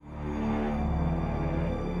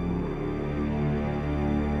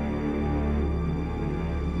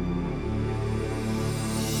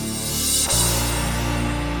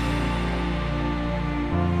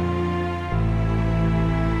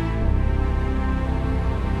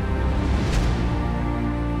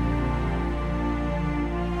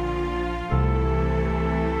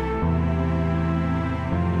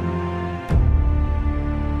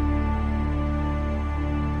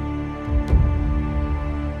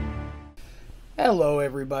Hello,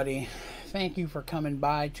 everybody. Thank you for coming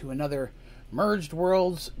by to another Merged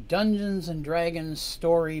Worlds Dungeons and Dragons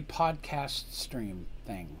story podcast stream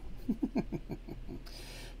thing. I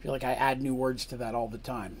feel like I add new words to that all the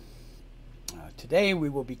time. Today we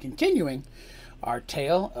will be continuing our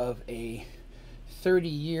tale of a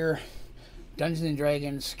 30-year Dungeons and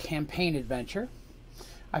Dragons campaign adventure.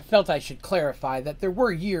 I felt I should clarify that there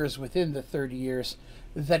were years within the 30 years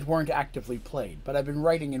that weren't actively played, but I've been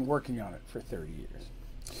writing and working on it for 30 years.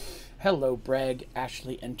 Hello, Bragg,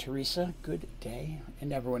 Ashley, and Teresa. Good day,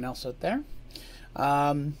 and everyone else out there.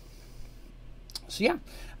 So yeah,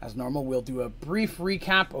 as normal, we'll do a brief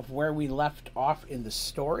recap of where we left off in the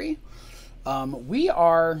story. We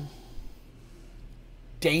are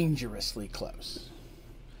dangerously close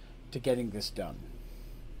to getting this done.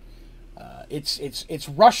 It's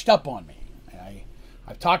rushed up on me.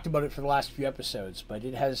 I've talked about it for the last few episodes, but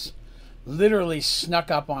it has literally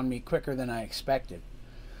snuck up on me quicker than I expected.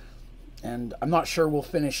 And I'm not sure we'll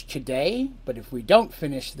finish today, but if we don't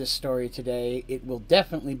finish this story today, it will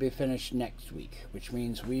definitely be finished next week, which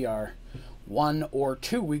means we are 1 or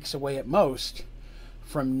 2 weeks away at most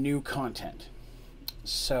from new content.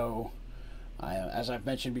 So, as I've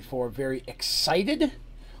mentioned before, very excited,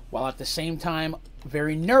 while at the same time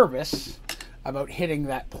very nervous about hitting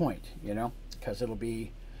that point, because it'll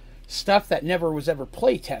be stuff that never was ever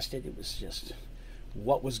play tested. It was just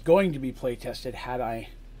what was going to be play tested had I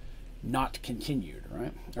not continued,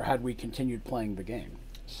 right? Or had we continued playing the game.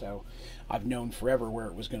 So I've known forever where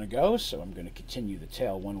it was going to go, so I'm going to continue the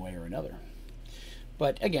tale one way or another.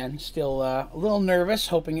 But again, still a little nervous,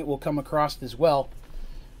 hoping it will come across as well,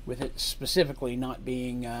 with it specifically not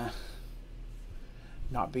being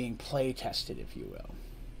play tested, if you will.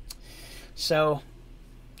 So,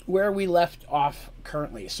 where we left off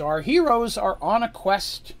currently. So our heroes are on a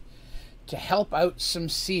quest to help out some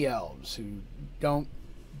sea elves who don't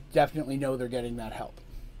definitely know they're getting that help.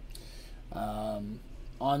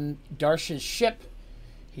 On Darsh's ship,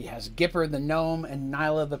 he has Gipper the gnome and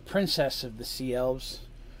Nyla the princess of the sea elves,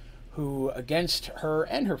 who, against her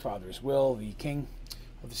and her father's will, the king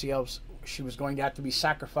of the sea elves, she was going to have to be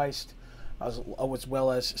sacrificed, as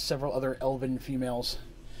well as several other elven females,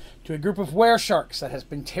 to a group of weresharks that has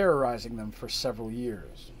been terrorizing them for several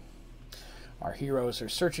years. Our heroes are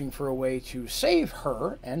searching for a way to save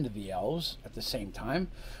her and the elves at the same time,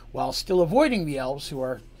 while still avoiding the elves who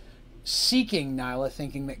are seeking Nyla,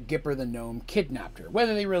 thinking that Gipper the gnome kidnapped her.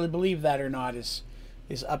 Whether they really believe that or not is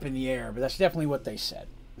up in the air, but that's definitely what they said.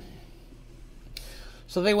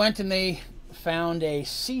 So they went and they found a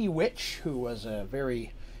sea witch who was a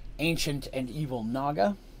very ancient and evil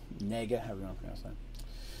Naga, however you want to pronounce that,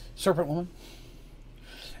 serpent woman,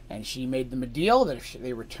 and she made them a deal that if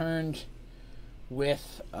they returned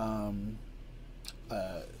with from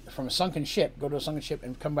a sunken ship, go to a sunken ship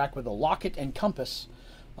and come back with a locket and compass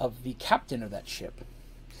of the captain of that ship,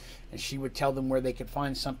 and she would tell them where they could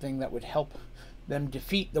find something that would help them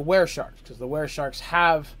defeat the weresharks, because the weresharks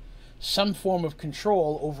have some form of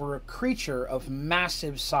control over a creature of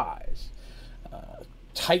massive size,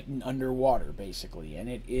 Titan underwater, basically, and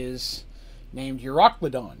it is named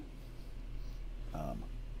Euroclydon.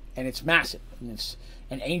 And it's massive, and it's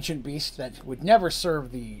an ancient beast that would never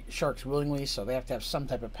serve the sharks willingly, so they have to have some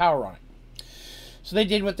type of power on it. So they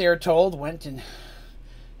did what they were told, went and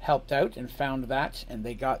helped out and found that, and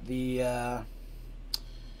they got the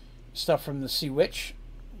stuff from the sea witch,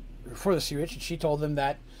 for the sea witch, and she told them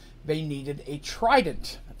that they needed a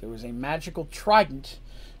trident, that there was a magical trident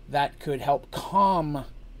that could help calm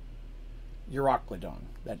Euroclydon,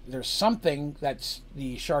 that there's something that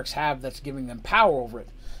the sharks have that's giving them power over it.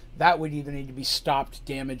 That would either need to be stopped,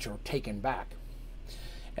 damaged, or taken back.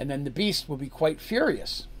 And then the beast will be quite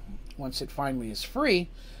furious. Once it finally is free,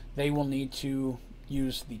 they will need to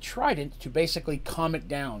use the trident to basically calm it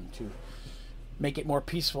down, to make it more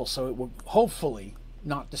peaceful, so it will hopefully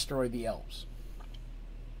not destroy the elves.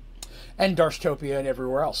 And Darshtopia and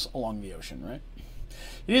everywhere else along the ocean, right?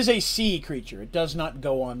 It is a sea creature. It does not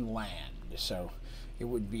go on land, so it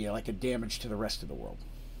would be like a damage to the rest of the world.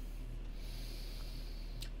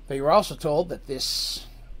 They were also told that this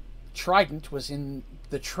trident was in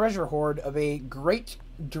the treasure hoard of a great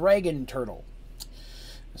dragon turtle.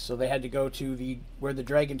 So they had to go to where the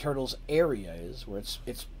dragon turtle's area is, where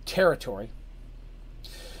its territory.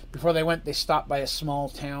 Before they went, they stopped by a small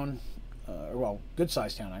town,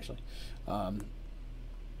 good-sized town actually, on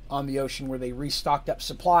the ocean, where they restocked up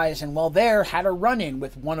supplies, and while there had a run-in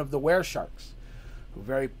with one of the weresharks,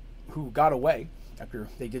 who got away after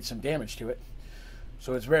they did some damage to it.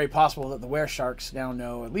 So it's very possible that the weresharks now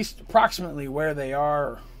know at least approximately where they are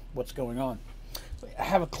or what's going on. So I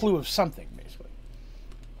have a clue of something, basically.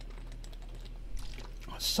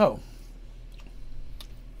 So,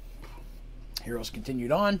 heroes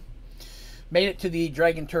continued on, made it to the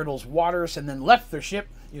Dragon Turtle's waters, and then left their ship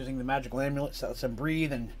using the magical amulet that lets them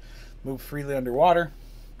breathe and move freely underwater,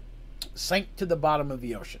 sank to the bottom of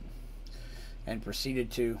the ocean, and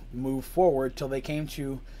proceeded to move forward till they came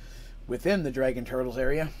to, within the Dragon Turtles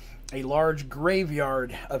area, a large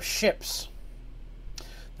graveyard of ships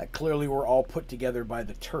that clearly were all put together by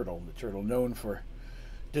the turtle known for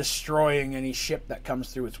destroying any ship that comes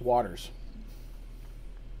through its waters.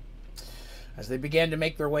 As they began to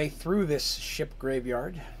make their way through this ship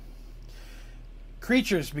graveyard,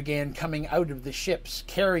 creatures began coming out of the ships,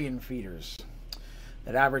 carrion feeders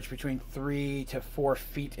that average between 3 to 4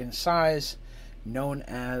 feet in size, known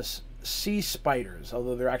as sea spiders.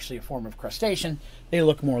 Although they're actually a form of crustacean, they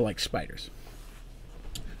look more like spiders.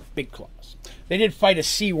 Big claws. They did fight a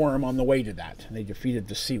sea worm on the way to that. They defeated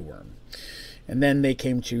the sea worm. And then they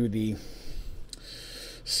came to the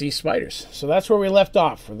sea spiders. So that's where we left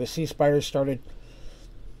off, where the sea spiders started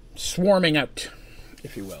swarming out,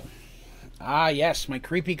 if you will. Ah, yes, my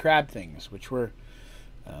creepy crab things, which were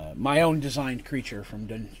my own designed creature from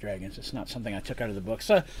Dungeons & Dragons. It's not something I took out of the books.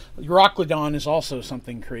 Euroclydon is also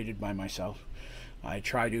something created by myself. I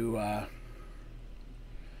try to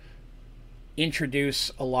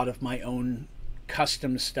introduce a lot of my own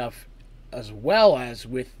custom stuff, as well as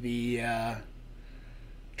with the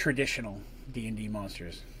traditional D&D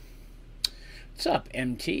monsters. What's up,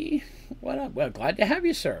 MT? What up? Well, glad to have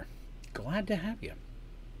you, sir. Glad to have you.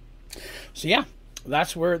 So yeah,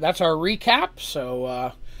 that's our recap.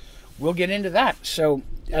 So we'll get into that. So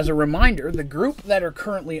as a reminder, the group that are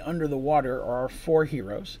currently under the water are our 4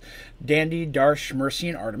 heroes: Dandy, Darsh, Mercy,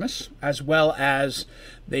 and Artemis, as well as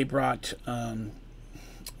they brought let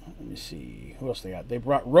me see who else they got. They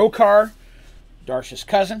brought Rokar, Darsh's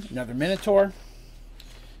cousin, another Minotaur.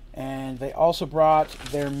 And they also brought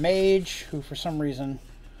their mage, who for some reason...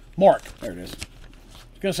 Morg. There it is. I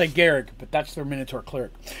was going to say Garrick, but that's their Minotaur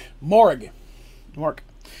cleric. Morg.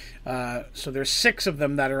 So there's 6 of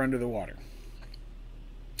them that are under the water.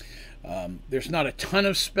 There's not a ton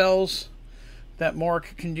of spells that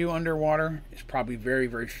Morg can do underwater. It's probably very,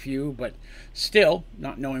 very few, but still,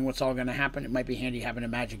 not knowing what's all going to happen, it might be handy having a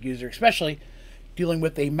magic user, especially dealing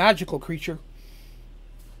with a magical creature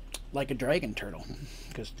like a dragon turtle,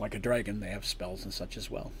 because like a dragon, they have spells and such as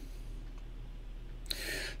well.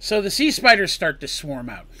 So the sea spiders start to swarm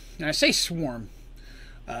out. And I say swarm,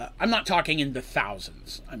 I'm not talking in the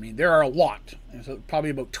thousands. I mean, there are a lot. So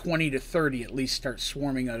probably about 20 to 30 at least start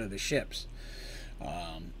swarming out of the ships.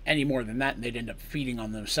 Any more than that, and they'd end up feeding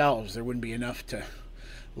on themselves. There wouldn't be enough to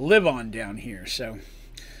live on down here. So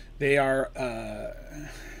they are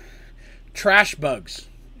trash bugs,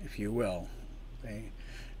 if you will. They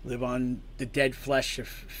live on the dead flesh of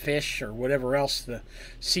fish or whatever else the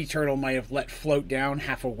sea turtle might have let float down,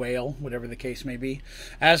 half a whale, whatever the case may be,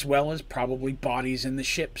 as well as probably bodies in the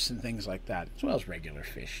ships and things like that, as well as regular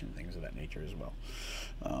fish and things of that nature as well.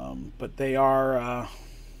 But they are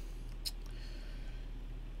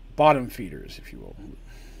bottom feeders, if you will.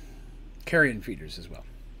 Carrion feeders as well.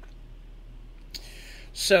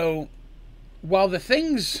 So, while the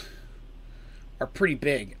things are pretty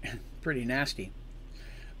big, pretty nasty,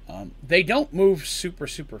 they don't move super,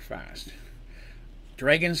 super fast.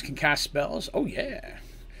 Dragons can cast spells. Oh, yeah.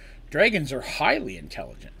 Dragons are highly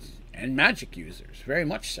intelligent and magic users, very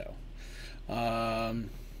much so.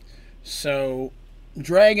 So,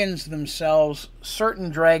 dragons themselves, certain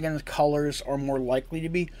dragons' colors are more likely to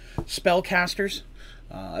be spellcasters.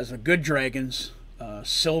 As the good dragons,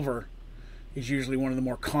 silver is usually one of the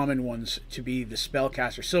more common ones to be the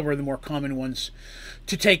spellcaster. Silver are the more common ones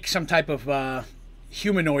to take some type of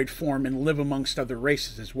humanoid form and live amongst other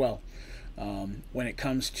races as well. When it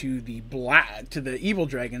comes to the evil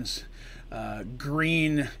dragons,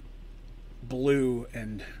 green, blue,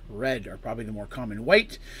 and red are probably the more common.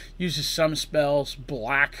 White uses some spells.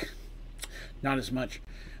 Black, not as much,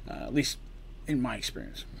 at least in my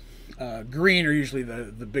experience. Green are usually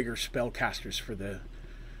the bigger spellcasters for the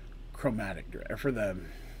chromatic, or for the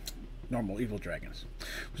normal evil dragons.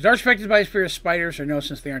 Was Darsh affected by the fear of spiders, or no,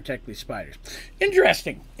 since they aren't technically spiders?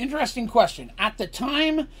 Interesting question. At the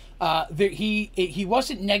time, he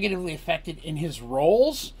wasn't negatively affected in his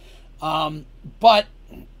roles, but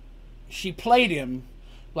she played him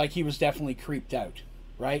like he was definitely creeped out,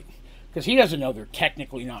 right? Because he doesn't know they're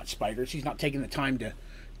technically not spiders. He's not taking the time to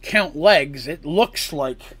count legs. It looks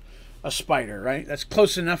like a spider, right? That's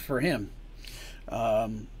close enough for him.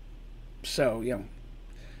 So, you know,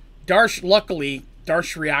 luckily,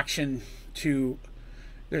 Darsh's reaction to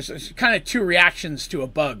there's kind of two reactions to a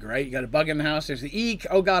bug, right? You got a bug in the house. There's the eek,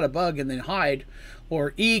 oh god, a bug, and then hide,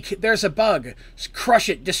 or eek, there's a bug, crush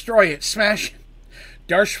it, destroy it, smash it.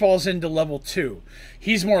 Darsh falls into level 2.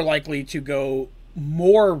 He's more likely to go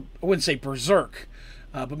more, I wouldn't say berserk,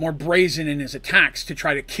 but more brazen in his attacks to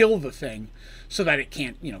try to kill the thing so that it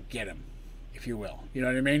can't, get him, if you will. You know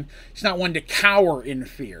what I mean? He's not one to cower in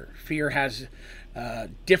fear. Fear has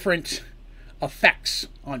different effects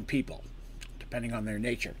on people, depending on their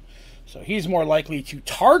nature. So he's more likely to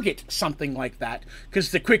target something like that,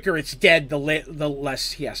 because the quicker it's dead, the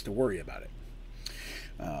less he has to worry about it.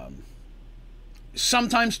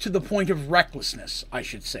 Sometimes to the point of recklessness, I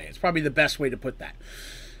should say. It's probably the best way to put that.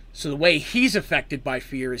 So the way he's affected by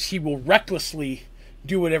fear is he will recklessly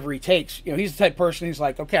do whatever he takes. He's the type of person who's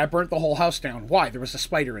like, okay, I burnt the whole house down. Why? There was a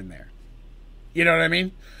spider in there. You know what I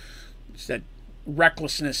mean? It's that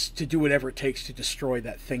recklessness to do whatever it takes to destroy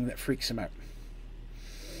that thing that freaks him out.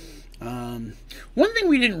 One thing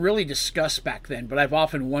we didn't really discuss back then, but I've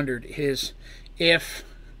often wondered, is if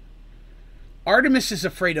Artemis is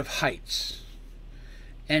afraid of heights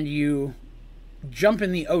and you jump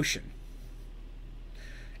in the ocean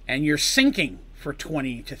and you're sinking for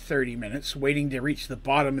 20 to 30 minutes waiting to reach the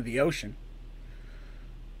bottom of the ocean,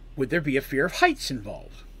 would there be a fear of heights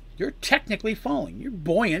involved? You're technically falling. You're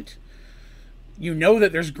buoyant. You know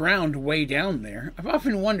that there's ground way down there. I've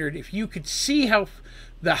often wondered if you could see how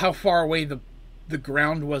far away the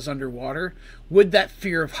ground was underwater, would that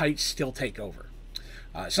fear of heights still take over?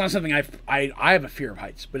 It's not something I have a fear of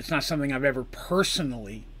heights, but it's not something I've ever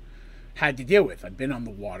personally had to deal with. I've been on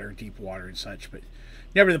the water, deep water and such, but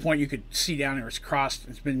never to the point you could see down there. It's crossed.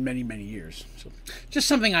 It's been many, many years. So just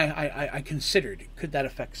something I considered. Could that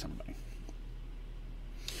affect somebody?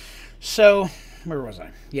 So, where was I?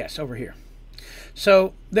 Yes, over here.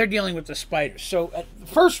 So they're dealing with the spiders. So the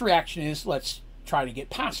first reaction is, let's try to get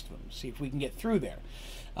past them, see if we can get through there.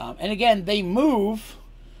 And again, they move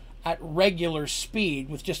at regular speed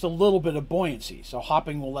with just a little bit of buoyancy. So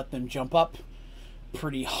hopping will let them jump up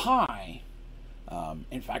pretty high.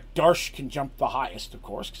 In fact, Darsh can jump the highest, of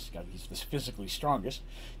course, because he's the physically strongest,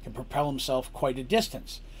 can propel himself quite a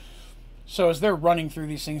distance. So as they're running through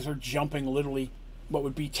these things, they're jumping literally what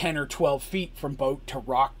would be 10 or 12 feet from boat to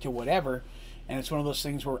rock to whatever. And it's one of those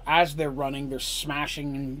things where as they're running, they're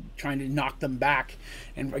smashing and trying to knock them back.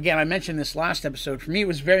 And again, I mentioned this last episode. For me, it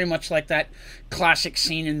was very much like that classic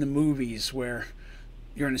scene in the movies where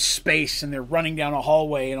you're in space and they're running down a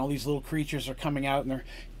hallway and all these little creatures are coming out and they're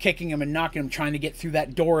kicking them and knocking them, trying to get through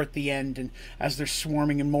that door at the end. And as they're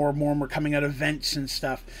swarming and more are coming out of vents and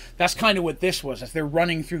stuff. That's kind of what this was. As they're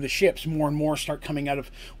running through the ships, more and more start coming out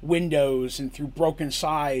of windows and through broken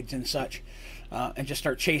sides and such. And just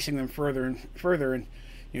start chasing them further and further. And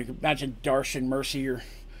you can imagine Darsh and Mercy are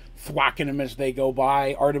thwacking them as they go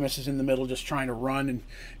by. Artemis is in the middle just trying to run, and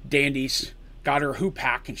Dandy's got her hoop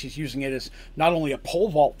hack, and she's using it as not only a pole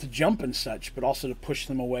vault to jump and such, but also to push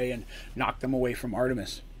them away and knock them away from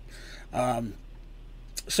Artemis.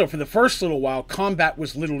 So for the first little while, combat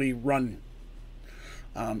was literally run.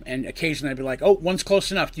 And occasionally I'd be like, oh, one's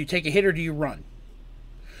close enough. Do you take a hit or do you run?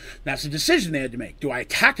 That's a decision they had to make. Do I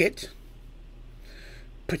attack it?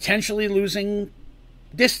 Potentially losing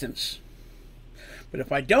distance. But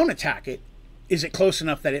if I don't attack it, is it close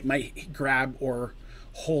enough that it might grab or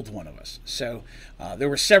hold one of us? So there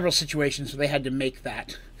were several situations where they had to make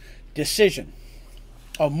that decision.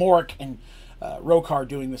 Oh, Morok and Rokar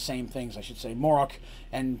doing the same things, I should say. Morok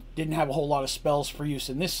and didn't have a whole lot of spells for use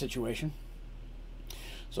in this situation.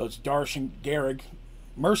 So it's Darsh and Garrick.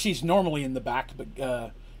 Mercy's normally in the back, but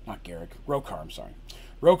not Garrick. Rokar, I'm sorry.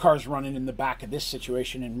 Rokar's running in the back of this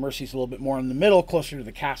situation, and Mercy's a little bit more in the middle, closer to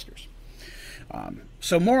the casters.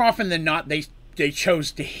 So more often than not, they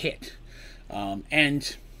chose to hit.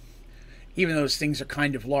 And even though those things are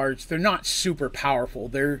kind of large, they're not super powerful.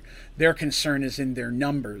 Their concern is in their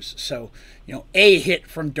numbers. So, a hit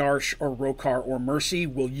from Darsh or Rokar or Mercy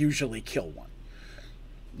will usually kill one.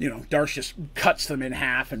 Darsh just cuts them in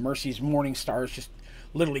half, and Mercy's Morning Star is just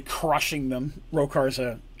literally crushing them. Rokar's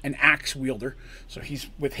an axe wielder, so he's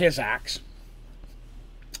with his axe.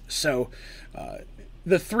 So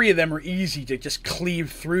the three of them are easy to just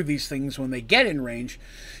cleave through these things when they get in range.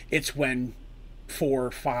 It's when 4,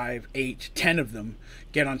 5, 8, 10 of them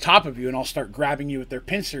get on top of you and all start grabbing you with their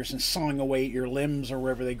pincers and sawing away at your limbs or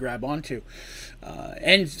wherever they grab onto.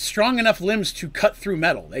 And strong enough limbs to cut through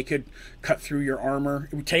metal. They could cut through your armor.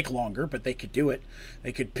 It would take longer, but they could do it.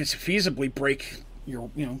 They could feasibly break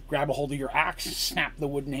grab a hold of your axe, snap the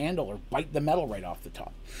wooden handle, or bite the metal right off the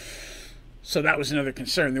top. So that was another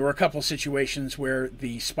concern. There were a couple of situations where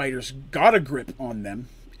the spiders got a grip on them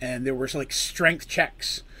and there was like strength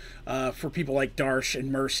checks for people like Darsh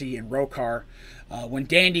and Mercy and Rokar. When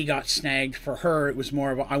Dandy got snagged, for her it was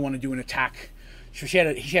more of a, I want to do an attack. So she had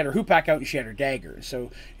her hoopak out and she had her dagger.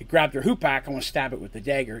 So it grabbed her hoopak, I want to stab it with the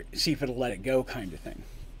dagger, see if it'll let it go, kind of thing.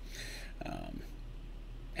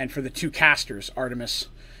 And for the two casters, Artemis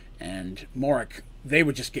and Morik, they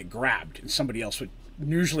would just get grabbed, and somebody else would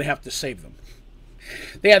usually have to save them.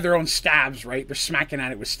 They had their own stabs, right? They're smacking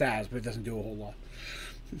at it with stabs, but it doesn't do a whole lot.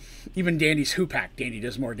 Even Dandy's hoopak, Dandy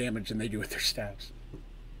does more damage than they do with their stabs.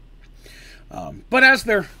 But as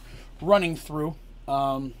they're running through,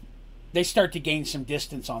 they start to gain some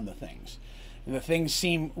distance on the things. And the things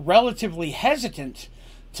seem relatively hesitant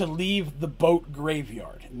to leave the boat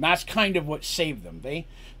graveyard. And that's kind of what saved them.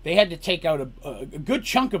 They had to take out a good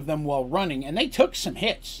chunk of them while running, and they took some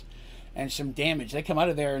hits and some damage. They come out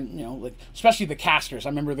of there, and like, especially the casters. I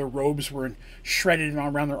remember their robes were shredded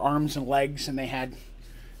around their arms and legs, and they had,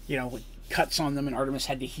 like cuts on them, and Artemis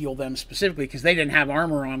had to heal them specifically because they didn't have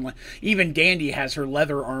armor on. Even Dandy has her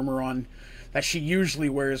leather armor on that she usually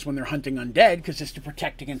wears when they're hunting undead, because it's to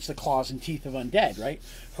protect against the claws and teeth of undead, right?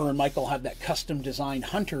 Her and Michael have that custom designed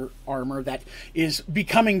hunter armor that is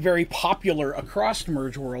becoming very popular across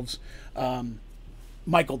Merge Worlds.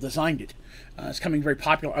 Michael designed it. It's becoming very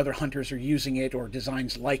popular. Other hunters are using it, or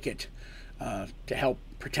designs like it, to help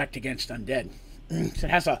protect against undead. So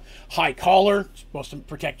it has a high collar. It's supposed to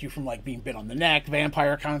protect you from like being bit on the neck,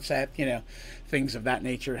 vampire concept, things of that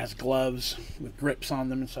nature. It has gloves with grips on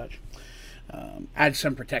them and such. Add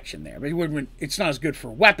some protection there. But it's not as good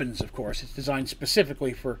for weapons, of course. It's designed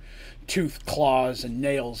specifically for tooth, claws, and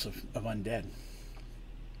nails of undead.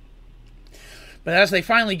 But as they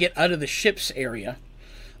finally get out of the ship's area,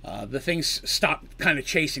 the things stop kind of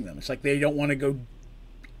chasing them. It's like they don't want to go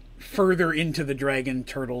further into the dragon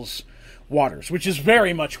turtle's waters, which is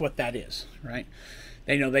very much what that is, right?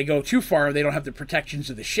 They know they go too far, they don't have the protections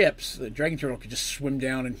of the ships. The dragon turtle could just swim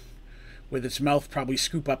down and with its mouth probably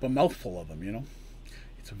scoop up a mouthful of them,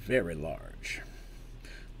 It's very large.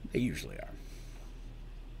 They usually are.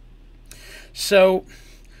 So,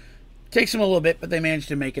 it takes them a little bit, but they manage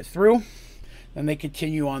to make it through. Then they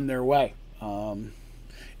continue on their way.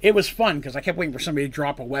 It was fun, because I kept waiting for somebody to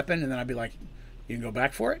drop a weapon, and then I'd be like, you can go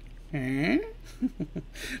back for it?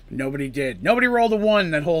 Nobody did. Nobody rolled a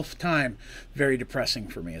 1 that whole time. Very depressing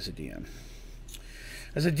for me as a DM.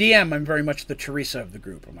 As a DM, I'm very much the Teresa of the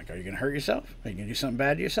group. I'm like, are you going to hurt yourself? Are you going to do something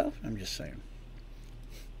bad to yourself? I'm just saying.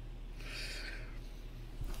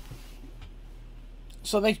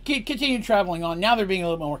 So they continue traveling on. Now they're being a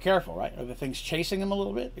little more careful, right? Are the things chasing them a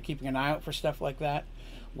little bit? They're keeping an eye out for stuff like that.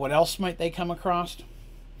 What else might they come across?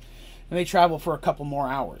 And they travel for a couple more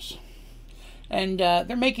hours. And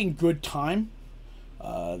they're making good time.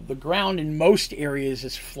 The ground in most areas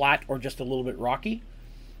is flat or just a little bit rocky.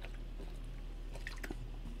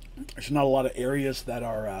 There's not a lot of areas that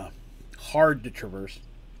are hard to traverse.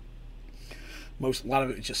 A lot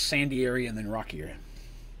of it is just sandy area and then rocky area.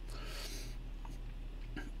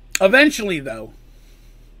 Eventually, though,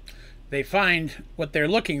 they find what they're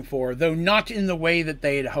looking for, though not in the way that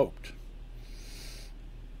they had hoped.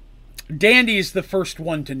 Dandy's the first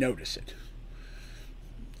one to notice it.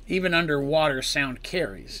 Even underwater, sound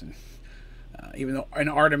carries. And, even though an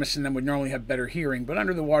Artemis and them would normally have better hearing, but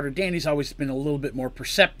under the water, Dandy's always been a little bit more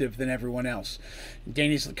perceptive than everyone else.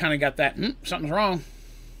 Dandy's kind of got that, something's wrong.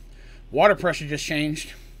 Water pressure just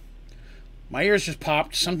changed. My ears just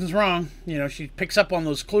popped. Something's wrong. She picks up on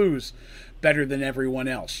those clues better than everyone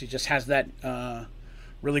else. She just has that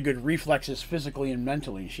really good reflexes physically and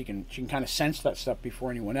mentally. She can kind of sense that stuff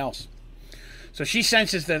before anyone else. So she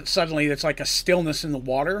senses that suddenly there's like a stillness in the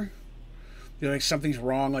water. Like something's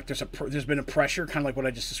wrong, like there's been a pressure, kind of like what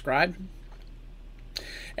I just described.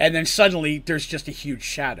 And then suddenly there's just a huge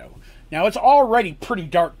shadow. Now it's already pretty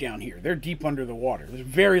dark down here. They're deep under the water. There's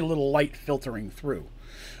very little light filtering through.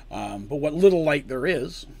 But what little light there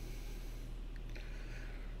is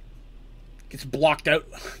gets blocked out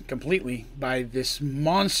completely by this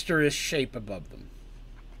monstrous shape above them.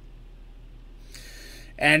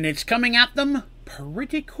 And it's coming at them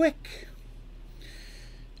pretty quick.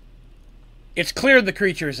 It's clear the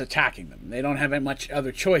creature is attacking them. They don't have much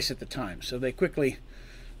other choice at the time, so they quickly,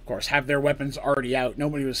 of course, have their weapons already out.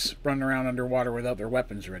 Nobody was running around underwater without their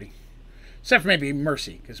weapons ready. Except for maybe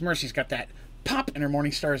Mercy, because Mercy's got that pop and her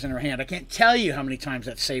morning stars in her hand. I can't tell you how many times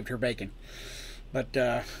that saved her bacon.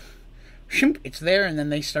 But, it's there, and then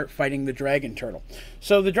they start fighting the dragon turtle.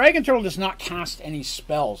 So the dragon turtle does not cast any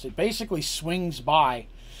spells. It basically swings by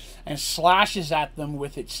and slashes at them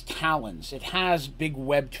with its talons. It has big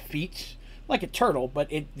webbed feet, like a turtle,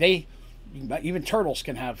 but even turtles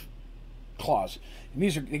can have claws. And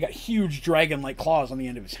they got huge dragon-like claws on the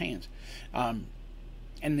end of its hands. And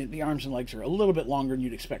the arms and legs are a little bit longer than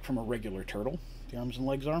you'd expect from a regular turtle. The arms and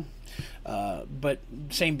legs are. But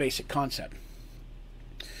same basic concept.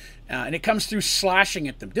 And it comes through slashing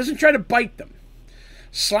at them. Doesn't try to bite them.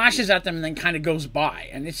 Slashes at them and then kind of goes by.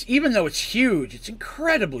 And even though it's huge, it's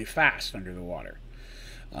incredibly fast under the water.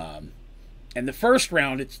 And the first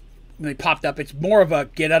round, when they popped up, it's more of a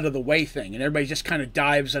get out of the way thing. And everybody just kind of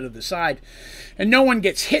dives out of the side. And no one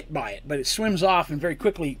gets hit by it, but it swims off and very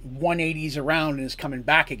quickly 180s around and is coming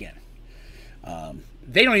back again.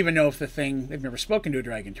 They don't even know if they've never spoken to a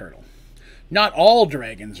dragon turtle. Not all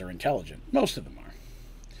dragons are intelligent. Most of them are.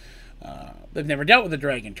 They've never dealt with a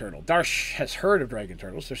dragon turtle. Darsh has heard of dragon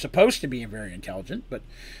turtles. They're supposed to be very intelligent, but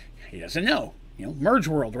he doesn't know. Merge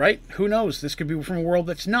world, right? Who knows? This could be from a world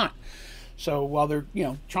that's not. So while they're,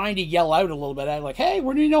 trying to yell out a little bit, like, hey,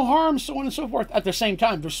 we're doing no harm, so on and so forth, at the same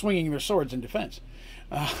time, they're swinging their swords in defense.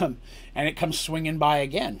 And it comes swinging by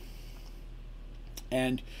again.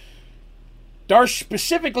 And Darsh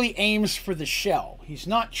specifically aims for the shell. He's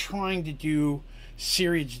not trying to do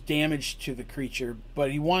serious damage to the creature,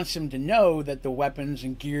 but he wants him to know that the weapons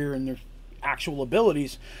and gear and their actual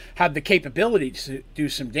abilities have the capability to do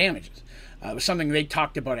some damages. It was something they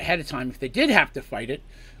talked about ahead of time. If they did have to fight it,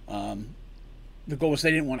 the goal was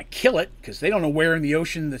they didn't want to kill it because they don't know where in the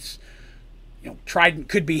ocean this trident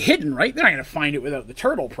could be hidden, right? They're not going to find it without the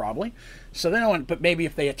turtle, probably. So they don't want, but maybe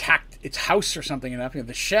if they attacked its house or something enough,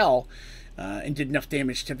 the shell, and did enough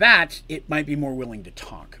damage to that, it might be more willing to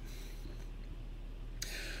talk.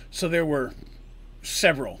 So there were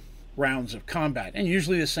several rounds of combat, and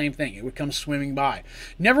usually the same thing. It would come swimming by.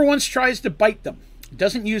 Never once tries to bite them.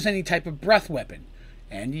 Doesn't use any type of breath weapon.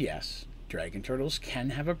 And yes, dragon turtles can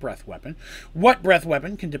have a breath weapon. What breath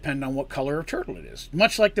weapon can depend on what color of turtle it is.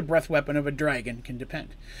 Much like the breath weapon of a dragon can depend.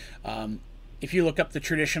 If you look up the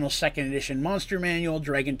traditional 2nd edition monster manual,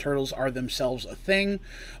 dragon turtles are themselves a thing.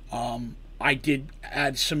 I did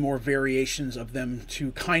add some more variations of them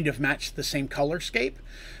to kind of match the same color scape,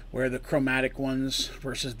 where the chromatic ones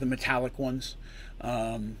versus the metallic ones,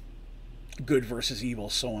 good versus evil,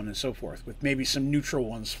 so on and so forth, with maybe some neutral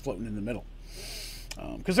ones floating in the middle.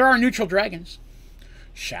 Because there are neutral dragons,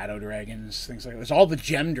 shadow dragons, things like that. There's all the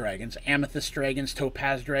gem dragons, amethyst dragons,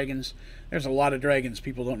 topaz dragons. There's a lot of dragons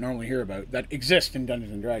people don't normally hear about that exist in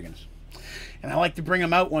Dungeons & Dragons. And I like to bring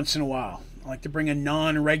them out once in a while. I like to bring a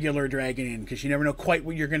non-regular dragon in, because you never know quite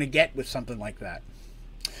what you're going to get with something like that.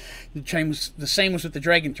 The same was with the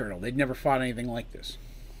dragon turtle. They'd never fought anything like this.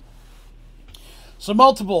 So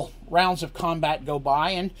multiple rounds of combat go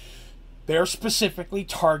by, and they're specifically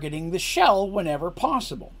targeting the shell whenever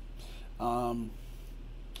possible.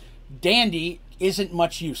 Dandy isn't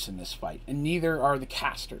much use in this fight, and neither are the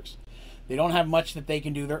casters. They don't have much that they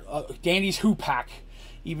can do. Dandy's Hoopak,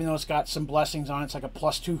 even though it's got some blessings on it, it's like a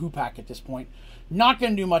 +2 Hoopak at this point, not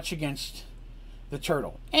going to do much against the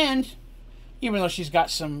turtle. And even though she's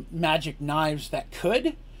got some magic knives that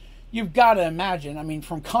could, you've got to imagine,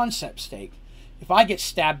 from concept stake, if I get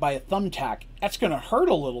stabbed by a thumbtack, that's going to hurt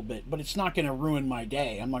a little bit, but it's not going to ruin my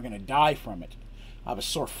day. I'm not going to die from it. I have a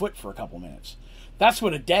sore foot for a couple minutes. That's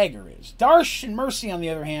what a dagger is. Darsh and Mercy, on the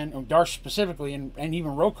other hand, or Darsh specifically, and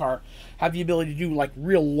even Rokar, have the ability to do like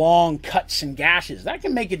real long cuts and gashes. That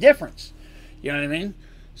can make a difference. You know what I mean?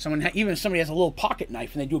 Even if somebody has a little pocket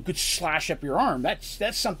knife and they do a good slash up your arm,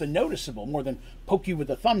 that's something noticeable more than poke you with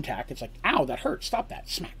a thumbtack. It's like, ow, that hurts. Stop that.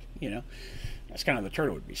 Smack. That's kind of the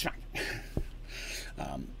turtle would be. Smack.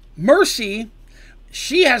 Mercy,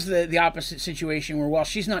 she has the opposite situation where while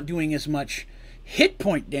she's not doing as much hit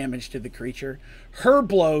point damage to the creature, her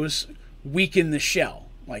blows weaken the shell.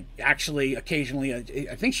 Like, actually, occasionally,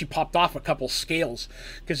 I think she popped off a couple scales,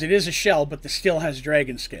 because it is a shell, but it still has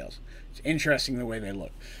dragon scales. It's interesting the way they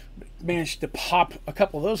look. Managed to pop a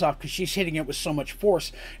couple of those off because she's hitting it with so much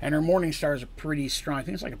force, and her Morning Star is a pretty strong, I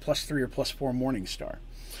think it's like a +3 or +4 Morning Star.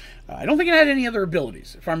 I don't think it had any other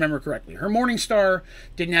abilities, if I remember correctly. Her Morning Star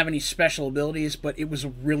didn't have any special abilities, but it was a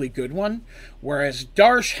really good one, whereas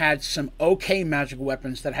Darsh had some okay magical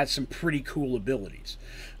weapons that had some pretty cool abilities.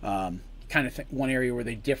 Kind of one area where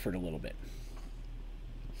they differed a little bit.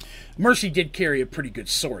 Mercy did carry a pretty good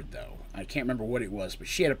sword, though. I can't remember what it was, but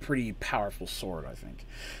she had a pretty powerful sword, I think.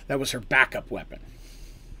 That was her backup weapon.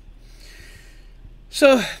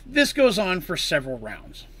 So this goes on for several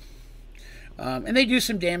rounds. And they do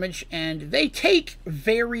some damage, and they take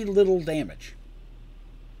very little damage.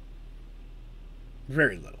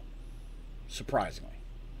 Very little. Surprisingly.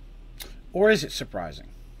 Or is it surprising?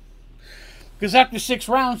 Because after 6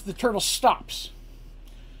 rounds, the turtle stops.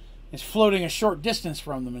 It's floating a short distance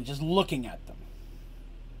from them and just looking at them.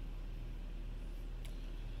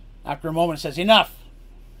 After a moment, it says, enough.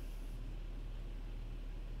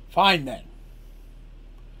 Fine then.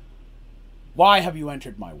 Why have you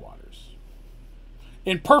entered my waters?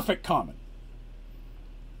 In perfect common.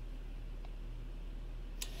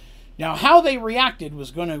 Now, how they reacted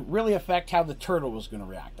was going to really affect how the turtle was going to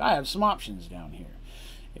react. I have some options down here.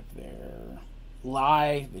 If they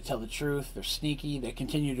lie, they tell the truth, they're sneaky, they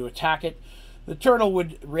continue to attack it, the turtle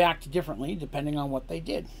would react differently depending on what they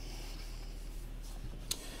did.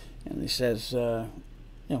 And he says,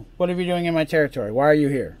 what are you doing in my territory? Why are you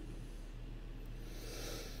here?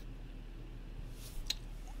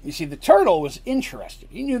 You see, the turtle was interested.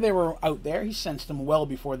 He knew they were out there. He sensed them well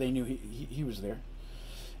before they knew he was there.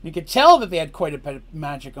 You could tell that they had quite a bit of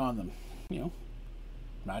magic on them.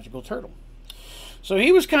 Magical turtle. So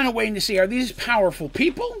he was kind of waiting to see, are these powerful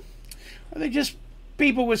people? Or are they just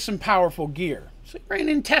people with some powerful gear? So he ran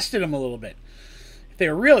and tested them a little bit. If they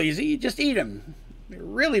were real easy, you just eat them. If they're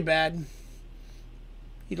really bad,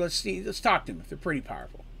 let's talk to them if they're pretty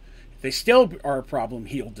powerful. If they still are a problem,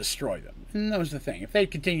 he'll destroy them. And that was the thing. If they'd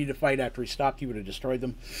continued to fight after he stopped, he would have destroyed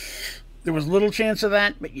them. There was little chance of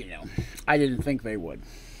that, but I didn't think they would.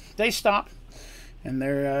 They stopped, and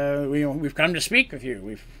they're, we've come to speak with you.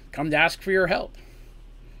 We've come to ask for your help.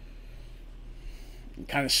 And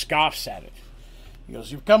kind of scoffs at it. He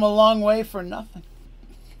goes, you've come a long way for nothing.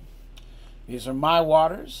 These are my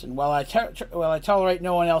waters, and while I tolerate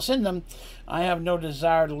no one else in them, I have no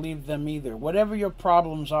desire to leave them either. Whatever your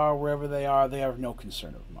problems are, wherever they are no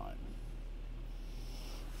concern of mine.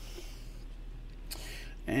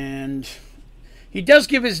 And he does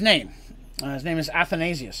give his name. His name is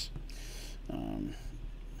Athanasius.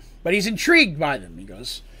 But he's intrigued by them. He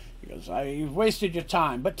goes, you've wasted your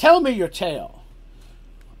time, but tell me your tale.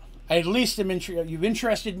 I at least you've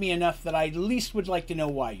interested me enough that I at least would like to know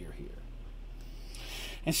why you're here.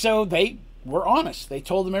 And so they were honest. They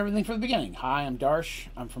told him everything from the beginning. Hi, I'm Darsh.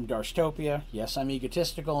 I'm from Darshtopia. Yes, I'm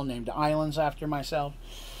egotistical, named islands after myself.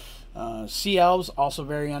 Sea elves, also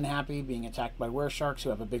very unhappy, being attacked by weresharks who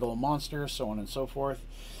have a big old monster, so on and so forth.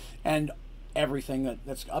 And everything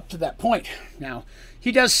that's up to that point. Now,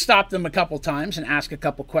 he does stop them a couple times and ask a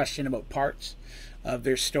couple questions about parts of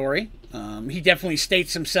their story. He definitely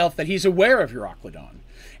states himself that he's aware of Euroclydon,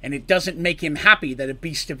 and it doesn't make him happy that a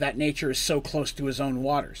beast of that nature is so close to his own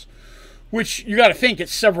waters. Which, you got to think,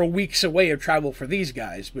 it's several weeks away of travel for these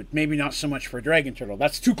guys, but maybe not so much for a dragon turtle.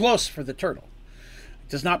 That's too close for the turtle. It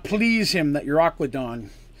does not please him that Euroclydon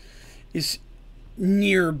is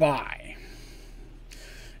nearby.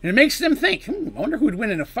 And it makes them think, I wonder who would win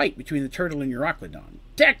in a fight between the turtle and Euroclydon.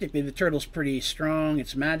 Technically, the turtle's pretty strong,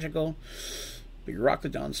 it's magical, but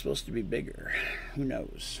Euroclydon's supposed to be bigger. Who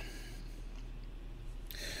knows?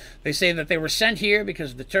 They say that they were sent here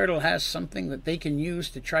because the turtle has something that they can use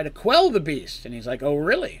to try to quell the beast. And he's like, oh,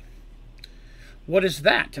 really? What is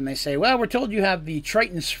that? And they say, well, we're told you have the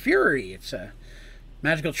Triton's Fury. It's a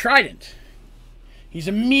magical trident. He's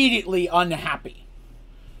immediately unhappy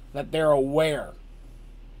that they're aware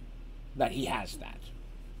that he has that.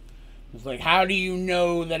 He's like, how do you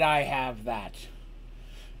know that I have that?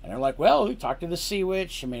 And they're like, well, we talked to the Sea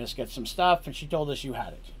Witch. She made us get some stuff, and she told us you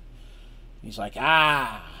had it. He's like,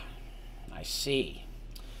 I see.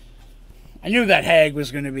 I knew that hag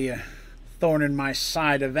was going to be a thorn in my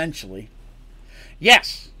side eventually.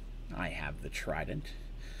 Yes, I have the trident.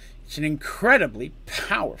 It's an incredibly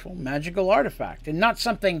powerful magical artifact, and not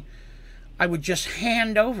something I would just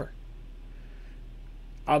hand over.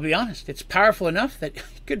 I'll be honest, it's powerful enough that it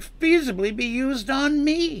could feasibly be used on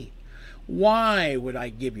me. Why would I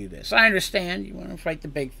give you this? I understand you want to fight the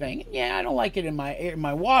big thing. Yeah, I don't like it in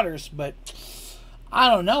my waters, but I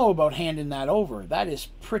don't know about handing that over. That is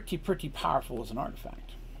pretty powerful as an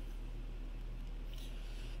artifact.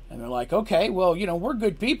 And they're like, okay, well, we're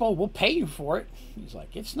good people. We'll pay you for it. He's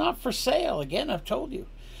like, it's not for sale. Again, I've told you.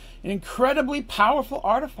 An incredibly powerful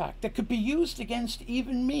artifact that could be used against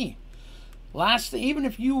even me. Lastly, even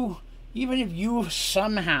if you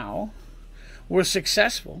somehow were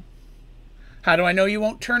successful, how do I know you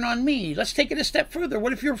won't turn on me? Let's take it a step further.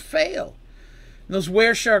 What if you fail? And those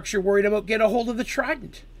weresharks you're worried about get a hold of the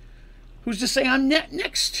trident. Who's to say I'm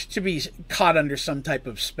next to be caught under some type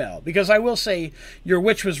of spell? Because I will say your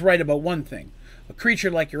witch was right about one thing. A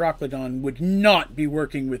creature like Euroclydon would not be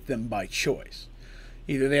working with them by choice.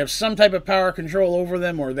 Either they have some type of power control over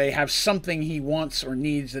them, or they have something he wants or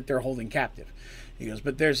needs that they're holding captive. He goes,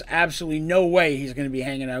 but there's absolutely no way he's going to be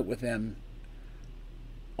hanging out with them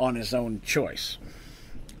on his own choice.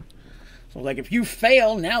 So, like, if you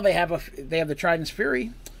fail, now they have the Trident's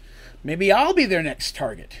Fury. Maybe I'll be their next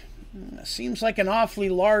target. Seems like an awfully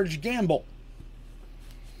large gamble.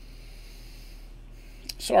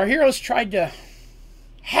 So our heroes tried to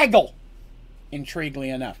haggle, intriguingly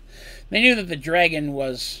enough. They knew that the dragon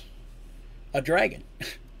was a dragon.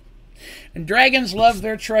 And dragons love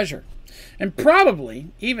their treasure. And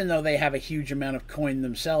probably, even though they have a huge amount of coin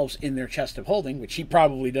themselves in their chest of holding, which he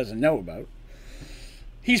probably doesn't know about,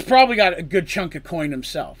 he's probably got a good chunk of coin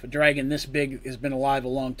himself. A dragon this big has been alive a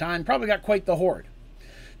long time, probably got quite the hoard.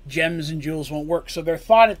 Gems and jewels won't work. So their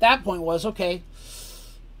thought at that point was, okay,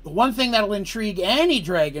 the one thing that'll intrigue any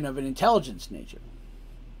dragon of an intelligence nature,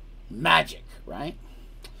 magic, right?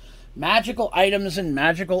 Magical items and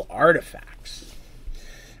magical artifacts.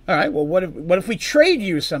 All right, well, what if we trade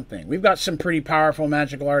you something? We've got some pretty powerful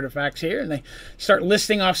magical artifacts here, and they start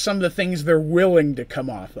listing off some of the things they're willing to come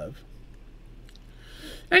off of.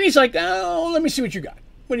 And he's like, oh, let me see what you got.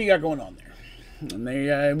 What do you got going on there?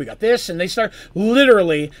 And we got this, and they start,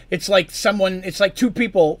 literally, it's like two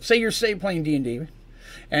people, say playing D&D,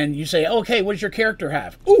 and you say, okay, what does your character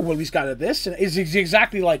have? Oh, well, he's got a this, and it's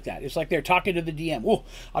exactly like that. It's like they're talking to the DM. Oh,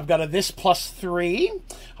 I've got a this +3.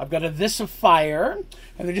 I've got a this of fire.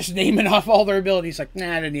 And they're just naming off all their abilities. Like,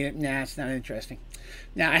 nah, I don't need it. Nah, it's not interesting.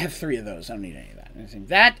 Nah, I have 3 of those. I don't need any of that. And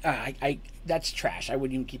I think that's trash. I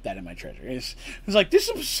wouldn't even keep that in my treasure. It's like, this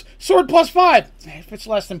is sword +5. If it's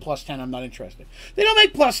less than +10, I'm not interested. They don't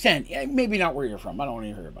make +10. Yeah, maybe not where you're from. I don't want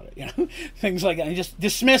to hear about it. You know, things like that. And just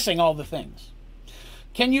dismissing all the things.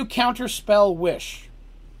 Can you counterspell wish?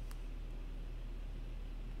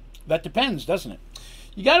 That depends, doesn't it?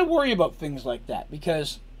 You got to worry about things like that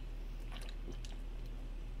because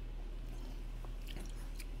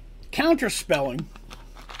counterspelling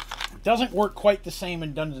doesn't work quite the same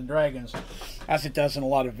in Dungeons & Dragons as it does in a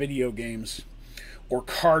lot of video games or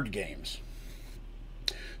card games.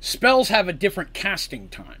 Spells have a different casting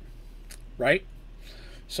time, right?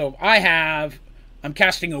 So if I'm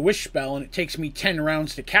casting a wish spell and it takes me 10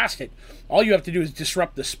 rounds to cast it, all you have to do is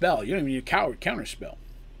disrupt the spell. You don't even need a counterspell.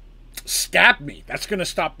 Stab me. That's going to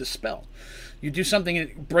stop the spell. You do something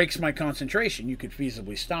that breaks my concentration, you could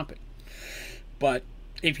feasibly stop it. But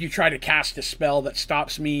if you try to cast a spell that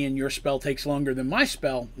stops me and your spell takes longer than my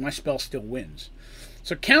spell still wins.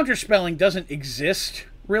 So counterspelling doesn't exist,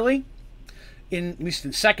 really, at least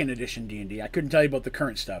in 2nd edition D&D. I couldn't tell you about the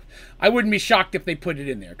current stuff. I wouldn't be shocked if they put it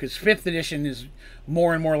in there, because 5th edition is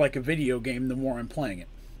more and more like a video game the more I'm playing it.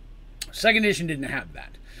 2nd edition didn't have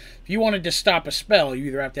that. If you wanted to stop a spell, you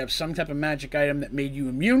either have to have some type of magic item that made you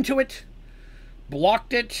immune to it,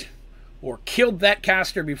 blocked it, or killed that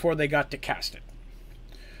caster before they got to cast it.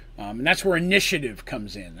 And that's where initiative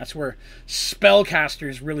comes in. That's where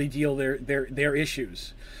spellcasters really deal their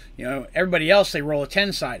issues. You know, everybody else, they roll a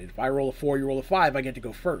 10-sided. If I roll a 4, you roll a 5, I get to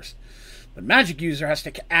go first. But magic user has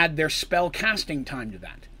to add their spell casting time to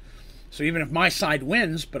that. So even if my side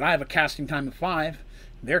wins, but I have a casting time of 5,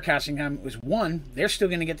 their casting time was 1, they're still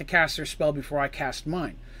going to get to cast their spell before I cast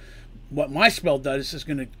mine. What my spell does is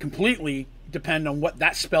going to completely depend on what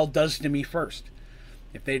that spell does to me first.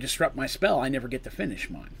 If they disrupt my spell, I never get to finish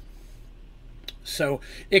mine. So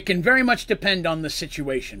it can very much depend on the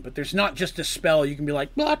situation, but there's not just a spell you can be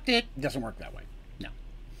like, blocked it. It doesn't work that way. No.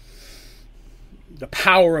 The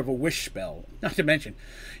power of a wish spell, not to mention,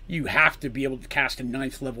 you have to be able to cast a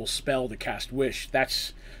 9th level spell to cast wish.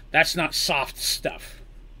 That's not soft stuff.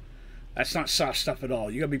 That's not soft stuff at all.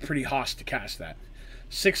 You gotta be pretty hoss to cast that.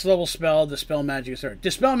 6th level spell, Dispel Magic is there.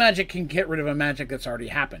 Dispel Magic can get rid of a magic that's already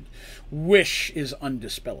happened. Wish is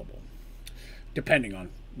undispellable, depending on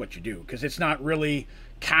what you do, because it's not really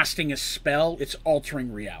casting a spell, it's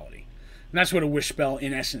altering reality. And that's what a wish spell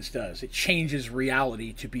in essence does. It changes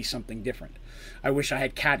reality to be something different. I wish I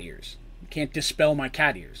had cat ears. You can't dispel my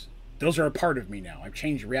cat ears. Those are a part of me now. I've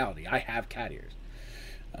changed reality. I have cat ears.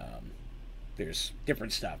 There's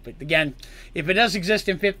different stuff. But again, if it does exist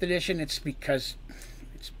in 5th edition, it's because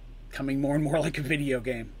it's coming more and more like a video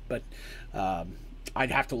game. But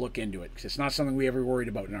I'd have to look into it, because it's not something we ever worried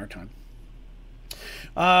about in our time.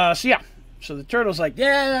 So the turtle's like,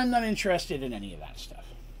 yeah, I'm not interested in any of that stuff.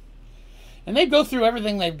 And they go through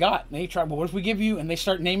everything they've got. And they try, well, what if we give you, and they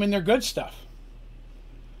start naming their good stuff.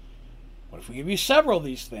 What if we give you several of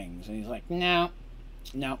these things? And he's like, no,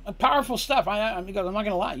 powerful stuff. I'm not going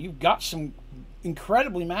to lie. You've got some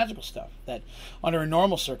incredibly magical stuff that under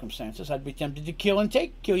normal circumstances I'd be tempted to kill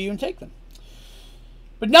you and take them.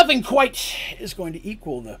 But nothing quite is going to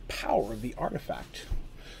equal the power of the artifact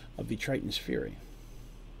of the Triton's Fury.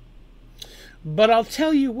 But I'll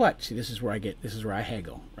tell you what. See, this is where I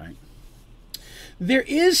haggle, right? There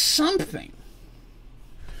is something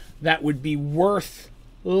that would be worth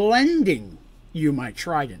lending you my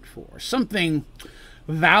trident for. Something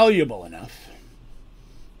valuable enough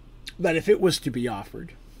that if it was to be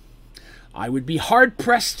offered, I would be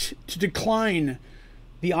hard-pressed to decline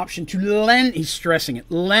the option to lend, he's stressing it,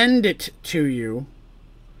 lend it to you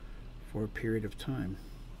for a period of time.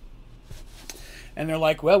 And they're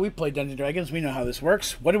like, well, we played Dungeons & Dragons. We know how this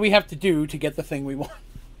works. What do we have to do to get the thing we want?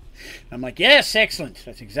 I'm like, yes, excellent.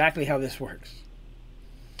 That's exactly how this works.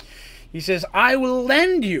 He says, I will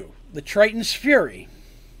lend you the Triton's Fury.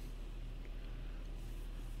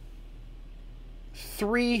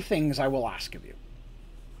 3 things I will ask of you.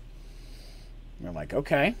 And they're like,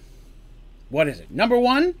 okay. What is it? Number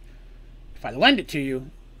 1, if I lend it to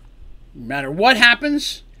you, no matter what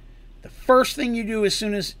happens, the first thing you do as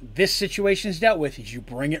soon as this situation is dealt with is you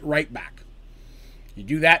bring it right back. You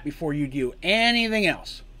do that before you do anything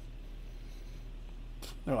else.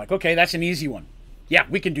 They're like, okay, that's an easy one. Yeah,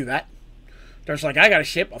 we can do that. Dart's like, I got a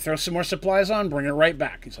ship. I'll throw some more supplies on, bring it right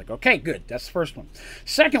back. He's like, okay, good. That's the first one.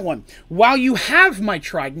 Second one, while you have my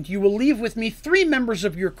trident, you will leave with me 3 members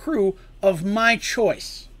of your crew of my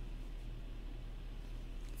choice.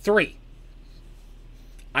 3.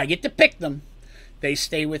 I get to pick them. They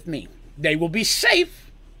stay with me. They will be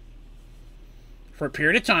safe for a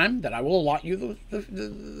period of time that I will allot you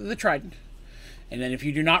the trident. And then if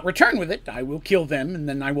you do not return with it, I will kill them, and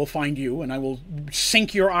then I will find you, and I will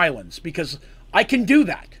sink your islands, because I can do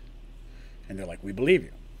that. And they're like, we believe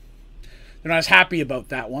you. They're not as happy about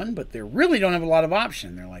that one, but they really don't have a lot of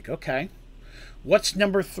option. They're like, okay, what's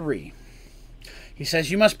number 3? He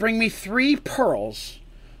says, you must bring me 3 pearls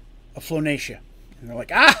of Flonacia. And they're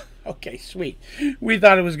like, ah, okay, sweet. We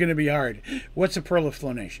thought it was going to be hard. What's a pearl of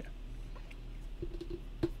Flonacia?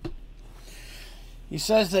 He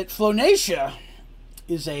says that Flonacia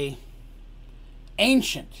is a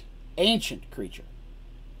ancient creature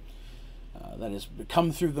that has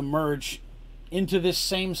come through the merge into this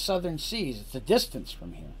same southern seas. It's a distance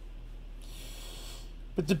from here.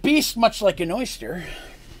 But the beast, much like an oyster,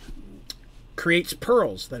 creates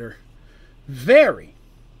pearls that are very,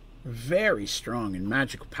 very strong in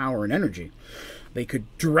magical power and energy. They could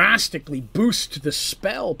drastically boost the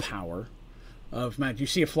spell power of magic. Do you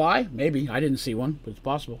see a fly? Maybe. I didn't see one, but it's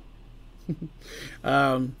possible.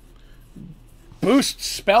 Boost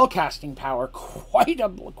spell casting power quite a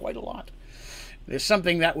lot. There's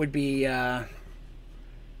something that would be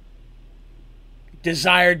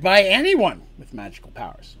desired by anyone with magical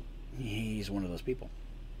powers. He's one of those people.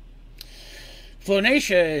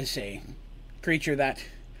 Flonacia is a creature that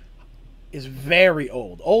is very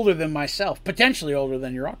old, older than myself, potentially older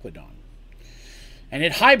than Euroclydon. And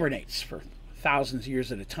it hibernates for thousands of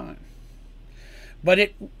years at a time. But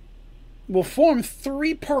it will form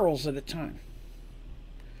 3 pearls at a time.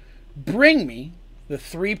 Bring me the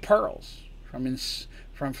 3 pearls from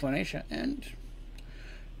Flonacia, and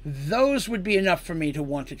those would be enough for me to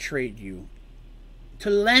want to trade you, to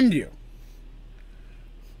lend you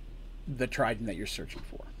the trident that you're searching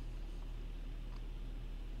for.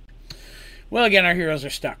 Well, again, our heroes are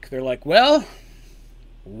stuck. They're like, well,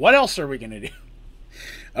 what else are we going to do?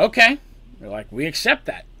 Okay. They're like, we accept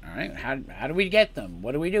that. All right. How do we get them?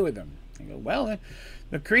 What do we do with them? They go, well,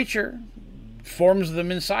 the creature forms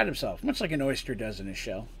them inside himself, much like an oyster does in his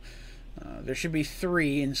shell. There should be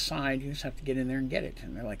 3 inside. You just have to get in there and get it.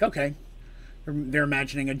 And they're like, okay. They're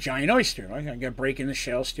imagining a giant oyster. Like, I got to break in the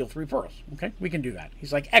shell, steal 3 pearls. Okay, we can do that.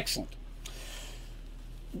 He's like, excellent.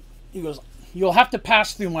 He goes, you'll have to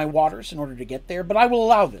pass through my waters in order to get there, but I will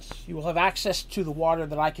allow this. You will have access to the water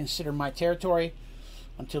that I consider my territory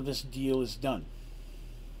until this deal is done.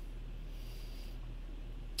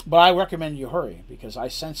 But I recommend you hurry, because I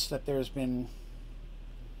sense that there's been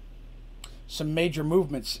some major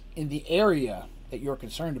movements in the area that you're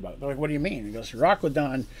concerned about. They're like, what do you mean? He goes,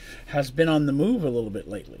 Euroclydon has been on the move a little bit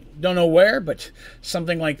lately. Don't know where, but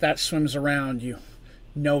something like that swims around. You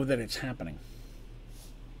know that it's happening.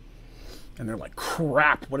 And they're like,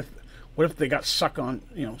 crap, what if they got sucked on,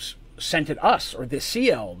 sent at us, or the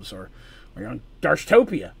Sea Elves, or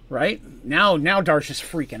Darchtopia, right? Now Darsh is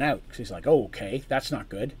freaking out, because he's like, oh, okay, that's not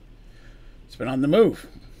good. It's been on the move.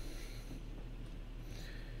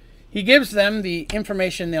 He gives them the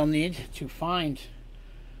information they'll need to find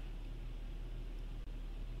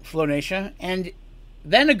Flonacia, and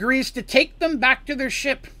then agrees to take them back to their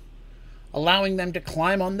ship, allowing them to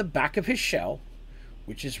climb on the back of his shell,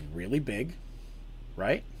 which is really big,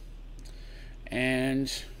 right? And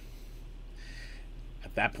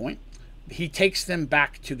at that point, he takes them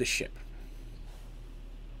back to the ship.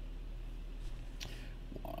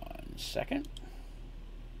 1 second.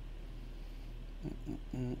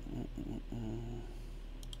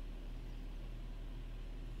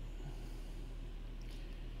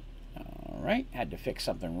 All right, had to fix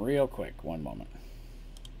something real quick. 1 moment.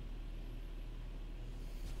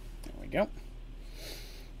 There we go.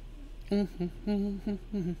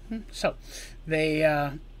 So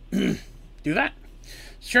they do that.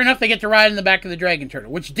 Sure enough, they get to ride in the back of the dragon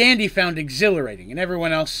turtle, which Dandy found exhilarating, and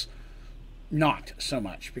everyone else not so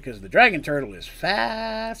much, because the dragon turtle is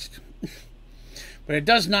fast. But it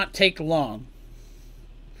does not take long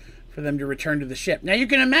for them to return to the ship. Now, you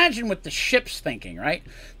can imagine what the ship's thinking, right?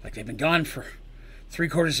 Like, they've been gone for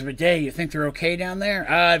 3/4 of a day. You think they're okay down there?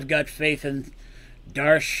 I've got faith in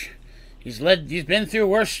Darsh. He's been through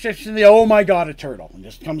worse ships than the... Oh, my God, a turtle. And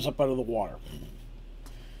just comes up out of the water.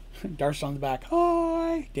 Darsh on the back.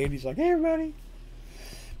 Hi. Dandy's like, hey, everybody.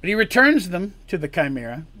 But he returns them to the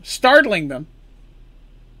Chimera, startling them.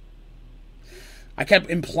 I kept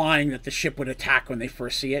implying that the ship would attack when they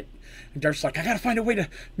first see it. And Darth's like, I gotta find a way to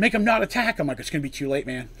make them not attack. I'm like, it's gonna be too late,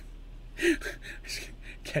 man.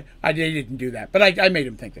 I didn't do that, but I made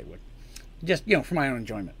him think they would. Just, for my own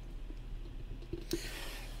enjoyment.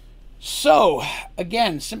 So,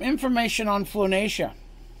 again, some information on Flonacia.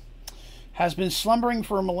 Has been slumbering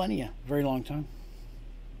for a millennia. A very long time.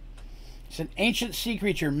 It's an ancient sea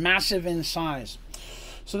creature, massive in size.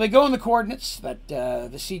 So they go in the coordinates that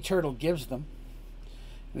the sea turtle gives them.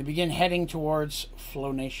 They begin heading towards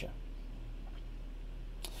Flonacia.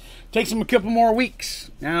 Takes them a couple more weeks.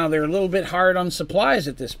 Now, they're a little bit hard on supplies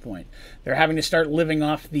at this point. They're having to start living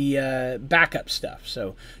off the backup stuff.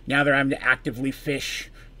 So now they're having to actively fish.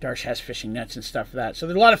 Darsh has fishing nets and stuff for that. So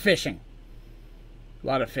there's a lot of fishing. A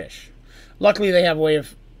lot of fish. Luckily, they have a way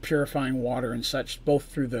of purifying water and such, both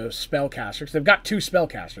through the spellcasters. They've got 2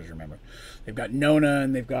 spellcasters, remember. They've got Nona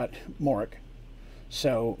and they've got Morik.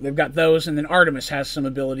 So they've got those, and then Artemis has some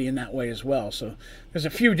ability in that way as well. So there's a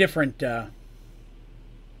few different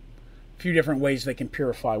ways they can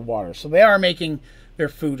purify water. So they are making their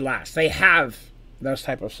food last. They have those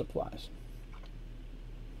type of supplies.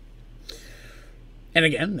 And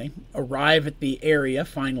again, they arrive at the area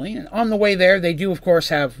finally. And on the way there, they do, of course,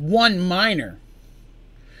 have one minor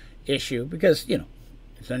issue. Because,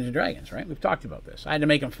 it's Dungeons & Dragons, right? We've talked about this. I had to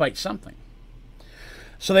make them fight something.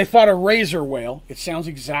 So they fought a razor whale. It sounds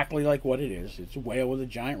exactly like what it is. It's a whale with a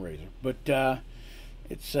giant razor. But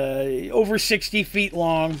it's over 60 feet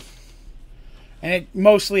long. And it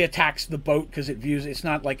mostly attacks the boat because it's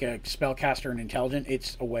not like a spellcaster and intelligent.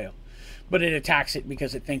 It's a whale. But it attacks it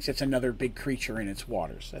because it thinks it's another big creature in its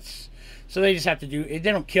waters. So they just have to do... They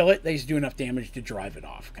don't kill it. They just do enough damage to drive it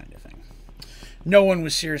off, kind of thing. No one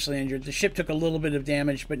was seriously injured. The ship took a little bit of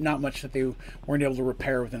damage, but not much that they weren't able to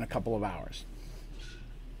repair within a couple of hours.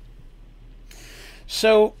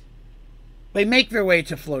 So they make their way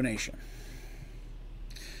to Flonacia.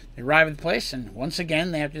 They arrive at the place, and once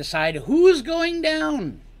again, they have to decide who's going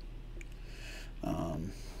down.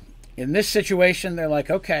 In this situation, they're like,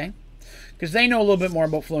 okay... Because they know a little bit more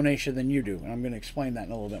about Flonacia than you do. And I'm going to explain that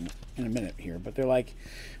in a minute here. But they're like,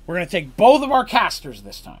 we're going to take both of our casters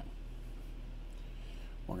this time.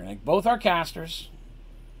 We're going to take both our casters.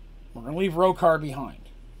 We're going to leave Rokar behind.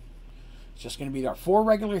 It's just going to be our 4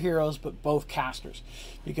 regular heroes, but both casters.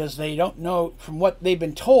 Because they don't know, from what they've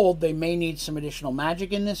been told, they may need some additional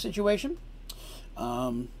magic in this situation.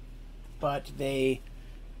 But they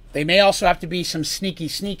may also have to be some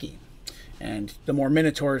sneaky. And the more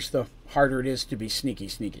Minotaurs, the harder it is to be sneaky.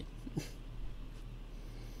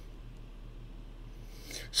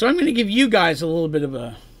 So I'm going to give you guys a little bit of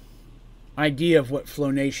a idea of what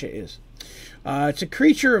Flonacia is. It's a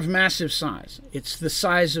creature of massive size. It's the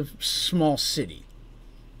size of a small city.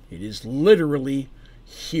 It is literally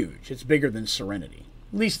huge. It's bigger than Serenity,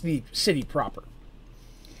 at least the city proper.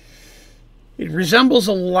 It resembles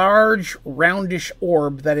a large, roundish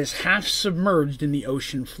orb that is half submerged in the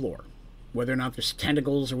ocean floor. Whether or not there's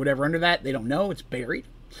tentacles or whatever under that, they don't know. It's buried.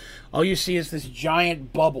 All you see is this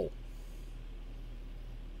giant bubble.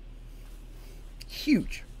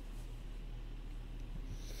 Huge.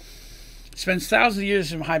 It spends thousands of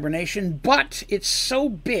years in hibernation, but it's so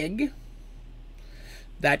big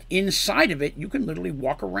that inside of it, you can literally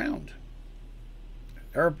walk around.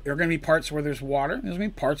 There are going to be parts where there's water. There's going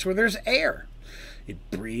to be parts where there's air. It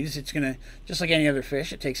breathes. It's going to, just like any other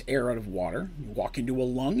fish, it takes air out of water. You walk into a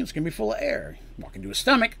lung, it's going to be full of air. You walk into a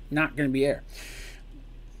stomach, not going to be air.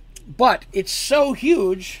 But it's so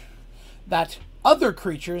huge that other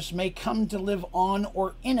creatures may come to live on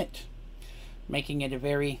or in it, making it a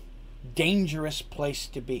very dangerous place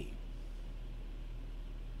to be.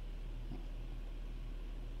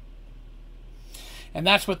 And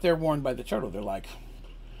that's what they're warned by the turtle. They're like,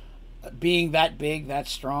 being that big, that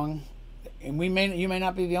strong, and you may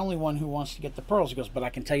not be the only one who wants to get the pearls. He goes, but I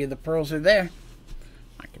can tell you the pearls are there.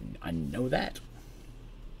 I know that.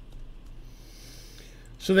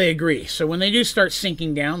 So they agree. So when they do start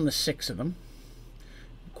sinking down, the 6 of them,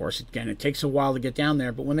 of course, again, it takes a while to get down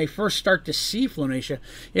there, but when they first start to see Flonacia,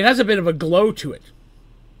 it has a bit of a glow to it.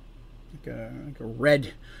 Like a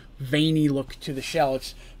red, veiny look to the shell.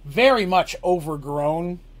 It's very much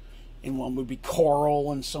overgrown in what would be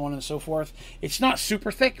coral and so on and so forth. It's not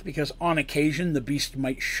super thick because on occasion the beast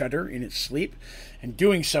might shudder in its sleep, and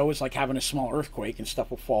doing so is like having a small earthquake and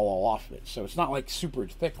stuff will fall all off of it. So it's not like super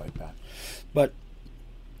thick like that. But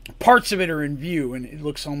parts of it are in view, and it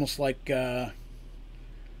looks almost like...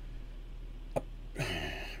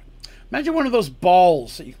 imagine one of those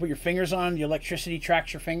balls that you put your fingers on, the electricity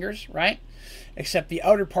tracks your fingers, right? Except the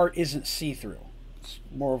outer part isn't see-through. It's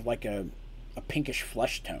more of like a pinkish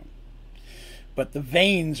flesh tone. But the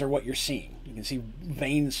veins are what you're seeing. You can see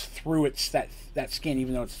veins through that skin,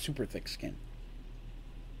 even though it's super thick skin.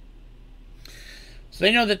 So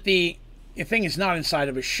they know that the thing is not inside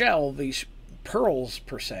of a shell. These pearls,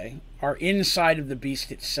 per se, are inside of the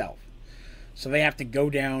beast itself. So they have to go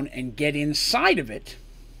down and get inside of it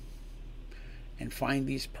and find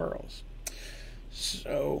these pearls.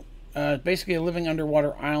 So basically a living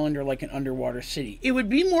underwater island, or like an underwater city. It would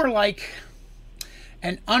be more like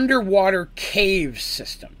an underwater cave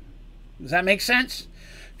system. Does that make sense?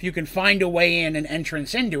 If you can find a way in, an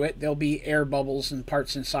entrance into it, there'll be air bubbles and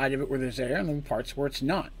parts inside of it where there's air, and there'll be parts where it's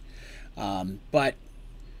not. But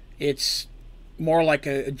it's more like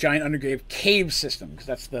a giant underground cave system, because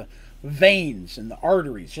that's the veins and the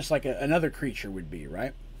arteries, just like another creature would be,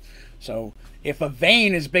 right? So if a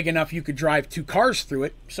vein is big enough you could drive 2 cars through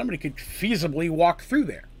it, somebody could feasibly walk through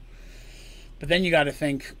there. But then you got to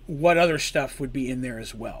think what other stuff would be in there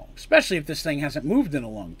as well, especially if this thing hasn't moved in a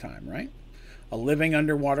long time, right? A living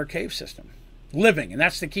underwater cave system. Living, and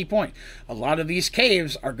that's the key point. A lot of these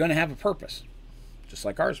caves are going to have a purpose, just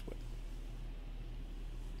like ours would.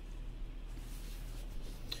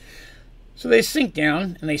 So they sink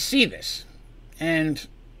down and they see this, and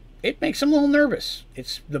it makes them a little nervous.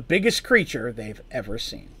 It's the biggest creature they've ever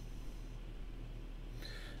seen.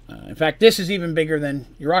 In fact, this is even bigger than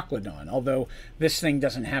Euroclydon, although this thing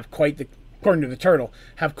doesn't have quite the, according to the turtle,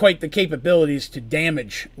 have quite the capabilities to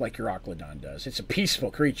damage like Euroclydon does. It's a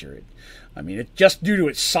peaceful creature. It just due to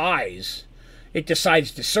its size, it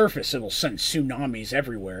decides to surface, it'll send tsunamis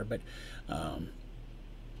everywhere, but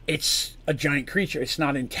it's a giant creature. It's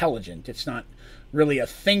not intelligent. It's not really a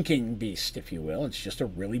thinking beast, if you will. It's just a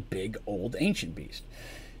really big, old, ancient beast.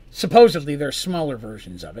 Supposedly, there are smaller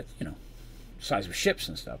versions of it, size of ships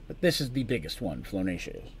and stuff, but this is the biggest one,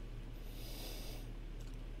 Flonacia is.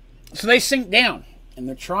 So they sink down, and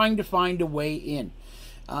they're trying to find a way in.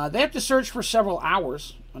 They have to search for several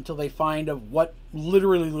hours until they find what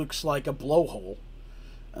literally looks like a blowhole.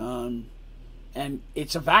 And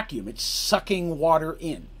it's a vacuum. It's sucking water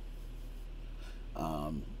in.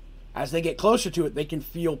 As they get closer to it, they can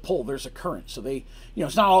feel pull. There's a current. So they,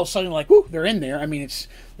 it's not all of a sudden like, whoo, they're in there.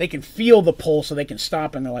 They can feel the pull, so they can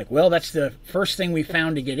stop, and they're like, well, that's the first thing we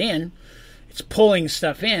found to get in. It's pulling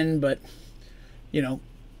stuff in, but,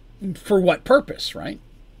 for what purpose, right?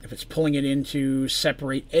 If it's pulling it in to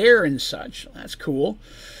separate air and such, that's cool.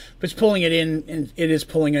 If it's pulling it in, and it is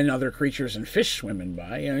pulling in other creatures and fish swimming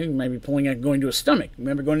by, maybe pulling it, going to a stomach,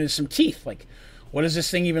 maybe going into some teeth. Like, what does this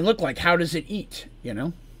thing even look like? How does it eat,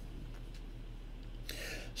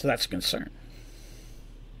 So that's a concern.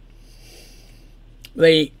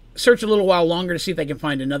 They search a little while longer to see if they can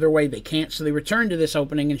find another way. They can't, so they return to this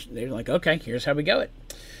opening, and they're like, okay, here's how we go it.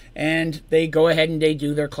 And they go ahead and they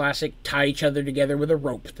do their classic tie each other together with a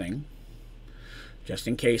rope thing, just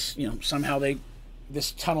in case, somehow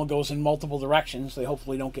this tunnel goes in multiple directions. They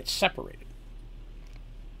hopefully don't get separated.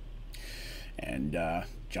 And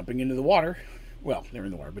jumping into the water, well, they're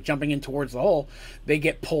in the water, but jumping in towards the hole, they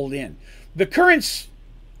get pulled in. The current's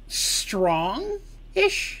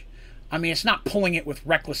strong-ish. It's not pulling it with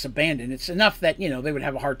reckless abandon. It's enough that, they would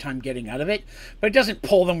have a hard time getting out of it, but it doesn't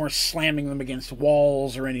pull them or slamming them against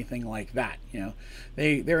walls or anything like that.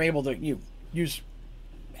 They're able to use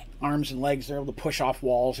arms and legs. They're able to push off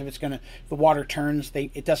walls. If the water turns,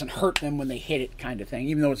 it doesn't hurt them when they hit it, kind of thing,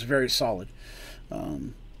 even though it's very solid.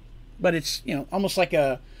 But it's, almost like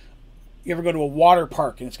you ever go to a water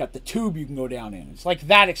park and it's got the tube you can go down in. It's like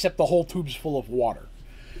that, except the whole tube's full of water.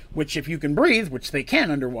 Which, if you can breathe, which they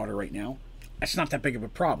can underwater right now, that's not that big of a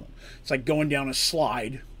problem. It's like going down a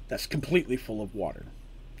slide that's completely full of water.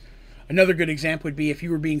 Another good example would be if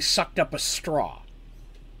you were being sucked up a straw.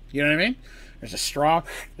 You know what I mean? There's a straw,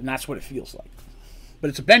 and that's what it feels like. But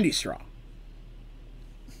it's a bendy straw.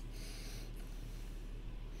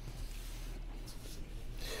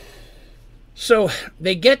 So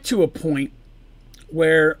they get to a point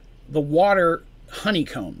where the water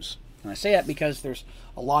honeycombs. And I say that because there's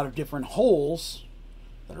a lot of different holes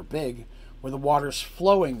that are big where the water's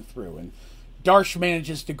flowing through. And Darsh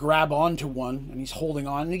manages to grab onto one, and he's holding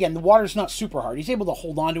on. And again, the water's not super hard. He's able to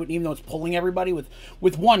hold on to it, even though it's pulling everybody.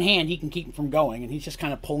 With one hand, he can keep it from going, and he's just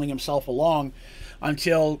kind of pulling himself along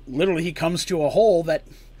until literally he comes to a hole that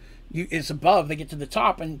is above. They get to the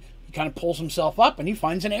top, and he kind of pulls himself up, and he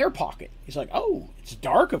finds an air pocket. He's like, oh, it's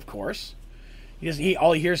dark, of course.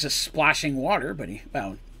 All he hears is splashing water, but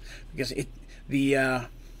because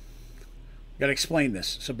got to explain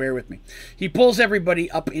this, so bear with me. He pulls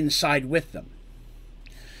everybody up inside with them.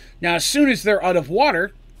 Now, as soon as they're out of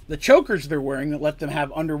water, the chokers they're wearing that let them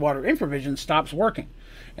have underwater infravision stops working,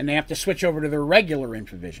 and they have to switch over to their regular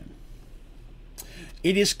infravision.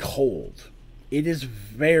 It is cold. It is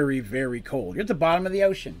very, very cold. You're at the bottom of the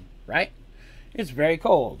ocean, right? It's very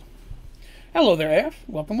cold. Hello there, AF.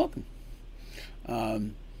 Welcome, welcome.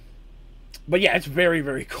 But yeah, it's very,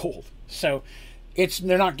 very cold. So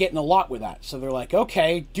they're not getting a lot with that. So they're like,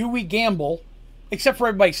 okay, do we gamble? Except for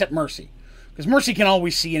everybody except Mercy. Because Mercy can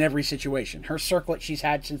always see in every situation. Her circlet she's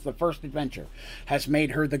had since the first adventure has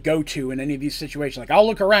made her the go-to in any of these situations. Like, I'll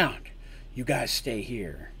look around. You guys stay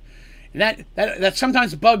here. And that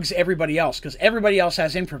sometimes bugs everybody else, because everybody else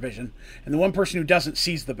has infravision, and the one person who doesn't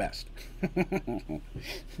sees the best. Kind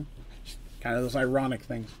of those ironic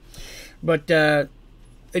things. But they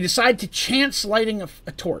decide to chance lighting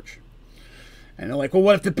a torch. And they're like, well,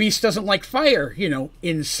 what if the beast doesn't like fire,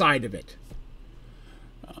 inside of it?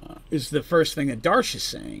 Is the first thing that Darsh is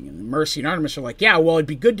saying. And Mercy and Artemis are like, yeah, well, it'd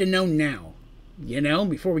be good to know now,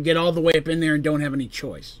 before we get all the way up in there and don't have any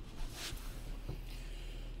choice.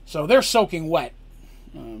 So they're soaking wet.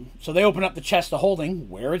 So they open up the chest of holding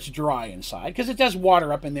where it's dry inside, because it does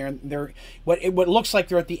water up in there. And they're what looks like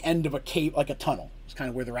they're at the end of a cave, like a tunnel. It's kind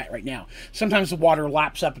of where they're at right now. Sometimes the water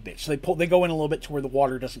laps up a bit, so they go in a little bit to where the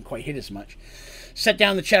water doesn't quite hit as much. Set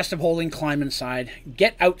down the chest of holding, climb inside,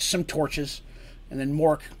 get out some torches, and then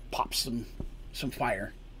Mork pops some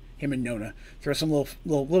fire. Him and Nona throw some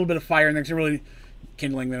little bit of fire in there, because they're really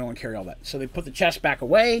kindling. They don't want to carry all that, so they put the chest back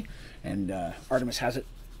away, and Artemis has it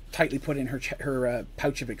tightly put in her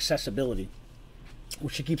pouch of accessibility, where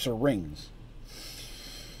she keeps her rings.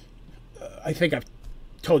 I think I've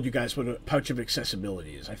told you guys what a pouch of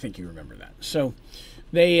accessibility is. I think you remember that. So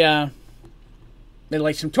they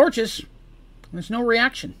light some torches. There's no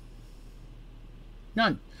reaction.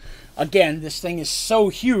 None. Again, this thing is so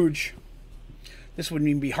huge, this wouldn't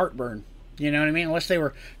even be heartburn. You know what I mean? Unless they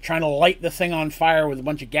were trying to light the thing on fire with a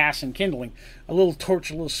bunch of gas and kindling, a little torch,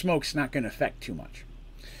 a little smoke's not going to affect too much.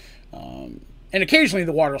 And occasionally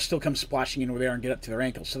the water will still come splashing in over there and get up to their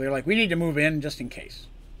ankles. So they're like, we need to move in just in case.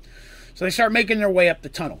 So they start making their way up the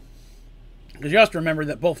tunnel. Because you have to remember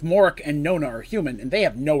that both Mork and Nona are human, and they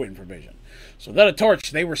have no infravision. So without a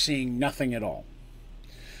torch, they were seeing nothing at all.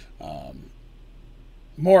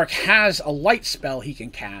 Mork has a light spell he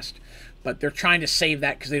can cast, but they're trying to save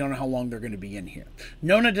that because they don't know how long they're going to be in here.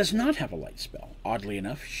 Nona does not have a light spell. Oddly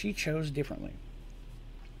enough, she chose differently.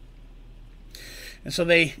 And so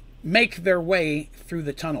they make their way through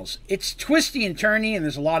the tunnels. It's twisty and turny, and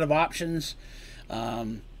there's a lot of options.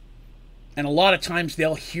 And a lot of times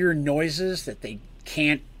they'll hear noises that they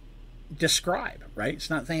can't describe, right? It's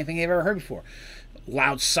not anything they've ever heard before.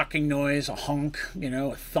 Loud sucking noise, a honk,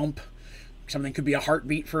 a thump. Something could be a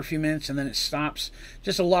heartbeat for a few minutes and then it stops.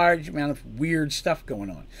 Just a large amount of weird stuff going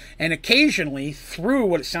on. And occasionally, through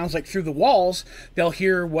what it sounds like through the walls, they'll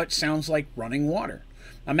hear what sounds like running water.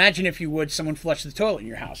 Imagine, if you would, someone flush the toilet in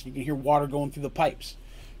your house. You can hear water going through the pipes,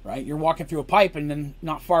 right? You're walking through a pipe, and then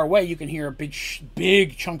not far away, you can hear a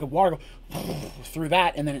big chunk of water go through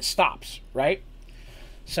that, and then it stops, right?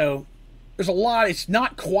 So there's a lot. It's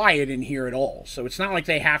not quiet in here at all. So it's not like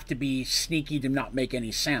they have to be sneaky to not make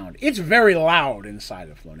any sound. It's very loud inside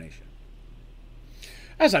of Flonation.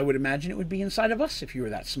 As I would imagine it would be inside of us if you were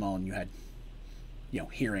that small and you had,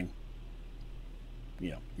 hearing.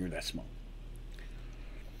 You're that small.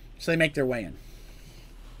 So they make their way in.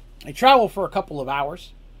 They travel for a couple of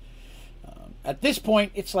hours. At this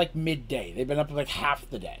point, it's like midday. They've been up like half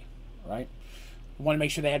the day, right? They want to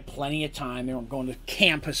make sure they had plenty of time. They weren't going to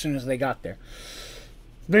camp as soon as they got there.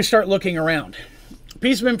 They start looking around. A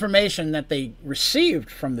piece of information that they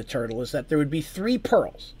received from the turtle is that there would be 3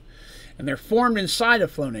 pearls. And they're formed inside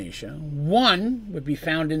of Flonatia. One would be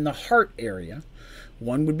found in the heart area.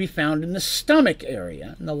 One would be found in the stomach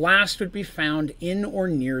area. And the last would be found in or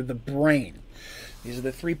near the brain. These are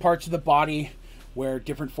the 3 parts of the body where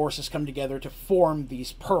different forces come together to form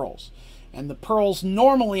these pearls. And the pearls,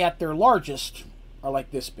 normally at their largest, are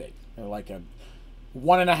like this big. They're like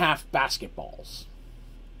 1.5 basketballs,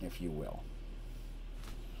 if you will.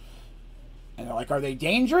 And they're like, are they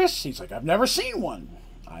dangerous? He's like, I've never seen one.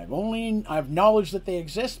 I've knowledge that they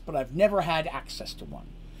exist, but I've never had access to one.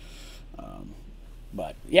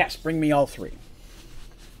 But yes, bring me all three.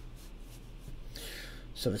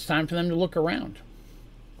 So it's time for them to look around.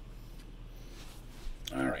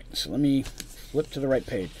 All right, so let me flip to the right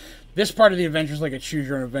page. This part of the adventure is like a choose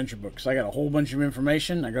your own adventure book. So I got a whole bunch of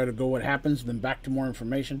information. I got to go what happens, then back to more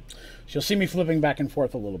information. So you'll see me flipping back and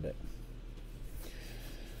forth a little bit.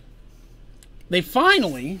 They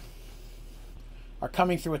finally are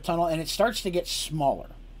coming through a tunnel, and it starts to get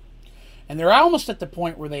smaller. And they're almost at the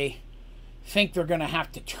point where they think they're going to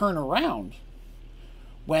have to turn around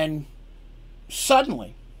when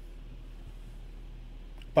suddenly,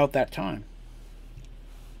 about that time,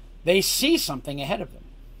 they see something ahead of them.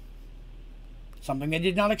 Something they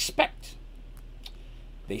did not expect.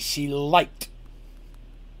 They see light.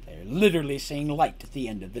 They're literally seeing light at the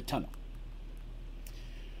end of the tunnel.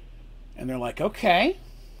 And they're like, okay,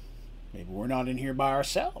 maybe we're not in here by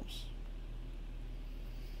ourselves.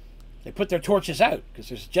 They put their torches out because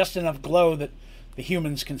there's just enough glow that the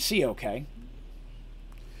humans can see okay.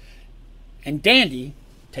 And Dandy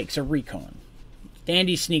takes a recon.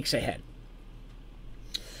 Dandy sneaks ahead.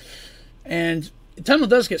 And the tunnel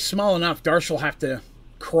does get small enough. Darsh will have to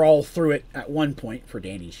crawl through it at one point. For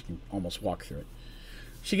Dandy, she can almost walk through it.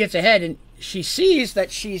 She gets ahead and she sees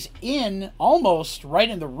that she's in almost right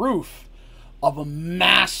in the roof of a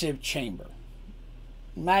massive chamber.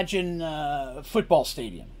 Imagine a football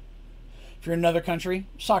stadium. If you're in another country,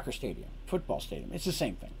 soccer stadium, football stadium. It's the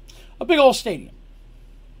same thing. A big old stadium.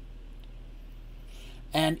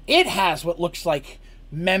 And it has what looks like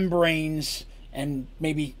membranes and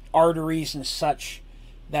maybe arteries and such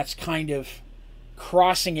that's kind of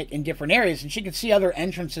crossing it in different areas. And she can see other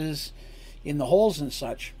entrances in the holes and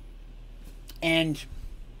such. And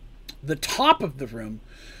the top of the room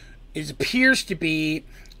appears to be,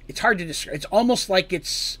 it's hard to describe. It's almost like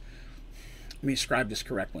it's, let me describe this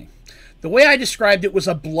correctly. The way I described it was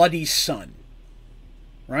a bloody sun,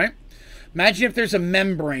 right? Imagine if there's a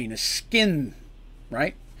membrane, a skin,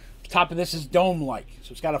 right? The top of this is dome-like,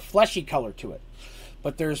 so it's got a fleshy color to it.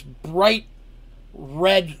 But there's bright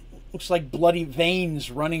red, looks like bloody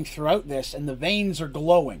veins running throughout this, and the veins are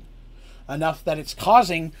glowing enough that it's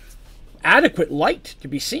causing adequate light to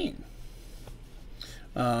be seen.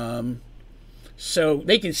 So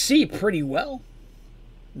they can see pretty well,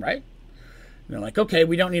 right? And they're like, okay,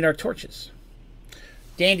 we don't need our torches.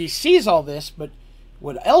 Dandy sees all this, but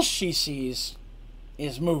what else she sees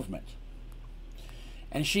is movement.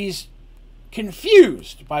 And she's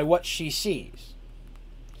confused by what she sees.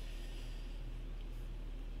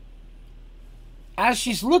 As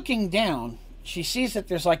she's looking down, she sees that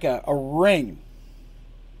there's like a ring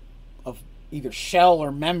of either shell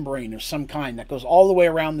or membrane of some kind that goes all the way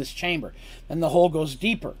around this chamber. Then the hole goes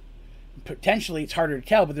deeper. Potentially it's harder to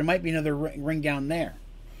tell, but there might be another ring down there.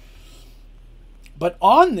 But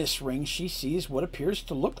on this ring, she sees what appears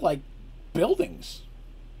to look like buildings.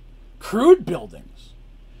 Crude buildings.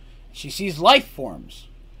 She sees life forms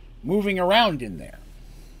moving around in there.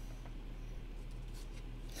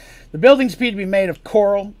 The buildings appear to be made of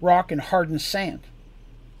coral, rock, and hardened sand.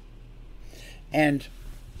 And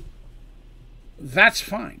that's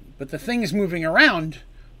fine. But the things moving around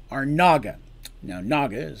are Naga. Now,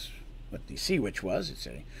 Naga is what the sea witch was. It's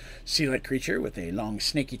a sea-like creature with a long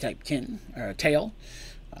snaky-type tail.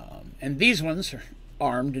 And these ones are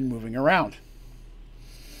armed and moving around.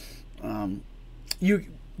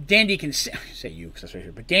 Dandy can see, I say you because that's right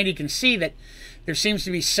here, but Dandy can see that there seems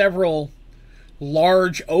to be several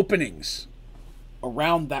large openings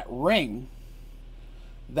around that ring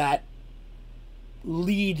that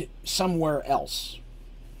lead somewhere else.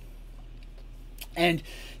 And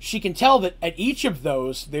she can tell that at each of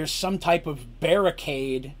those there's some type of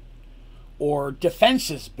barricade or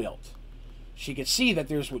defenses built. She could see that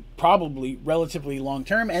there's probably relatively long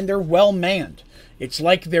term, and they're well manned. It's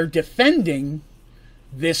like they're defending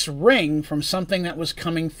this ring from something that was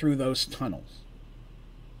coming through those tunnels.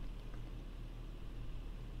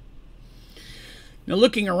 Now,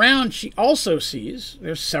 looking around, she also sees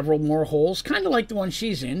there's several more holes, kind of like the one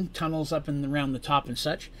she's in, tunnels up and around the top and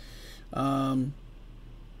such,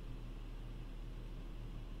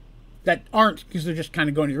 that aren't, because they're just kind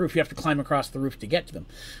of going to the roof. You have to climb across the roof to get to them.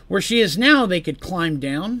 Where she is now, they could climb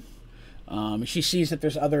down. She sees that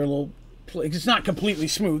there's other little, it's not completely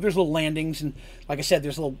smooth. There's little landings, and like I said,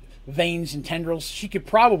 there's little veins and tendrils. She could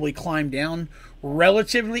probably climb down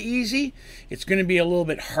relatively easy. It's going to be a little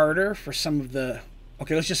bit harder for some of the,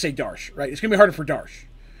 okay, let's just say Darsh, right? It's going to be harder for Darsh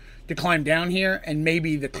to climb down here, and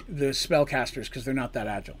maybe the spellcasters, because they're not that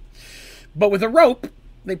agile. But with a rope,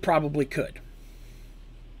 they probably could.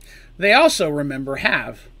 They also, remember,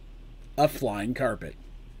 have a flying carpet.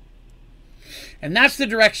 And that's the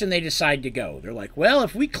direction they decide to go. They're like, well,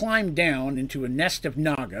 if we climb down into a nest of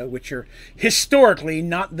Naga, which are historically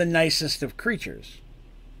not the nicest of creatures,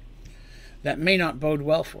 that may not bode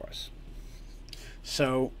well for us.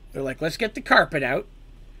 So they're like, let's get the carpet out,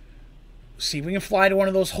 see if we can fly to one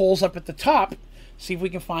of those holes up at the top, see if we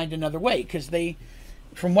can find another way. Because they,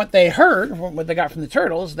 from what they heard, from what they got from the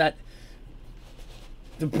turtles, that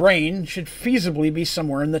the brain should feasibly be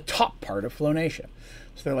somewhere in the top part of Flonatia.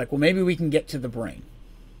 So they're like, well, maybe we can get to the brain,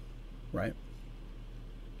 right?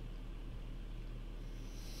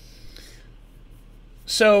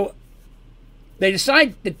 So they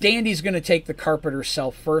decide that Dandy's going to take the carpet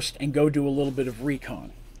herself first and go do a little bit of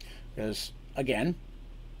recon. Because, again,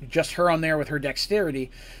 just her on there with her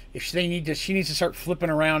dexterity, if she needs to start flipping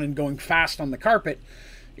around and going fast on the carpet,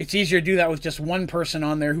 it's easier to do that with just one person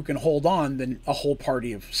on there who can hold on than a whole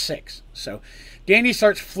party of 6. So Dandy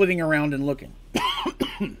starts flitting around and looking.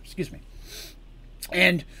 Excuse me.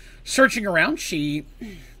 And searching around, she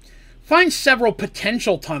finds several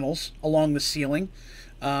potential tunnels along the ceiling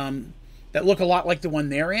that look a lot like the one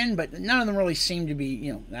they're in, but none of them really seem to be,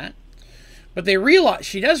 that. But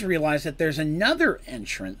she does realize that there's another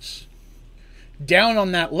entrance down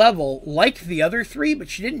on that level like the other 3, but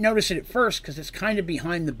she didn't notice it at first because it's kind of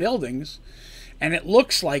behind the buildings, and it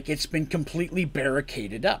looks like it's been completely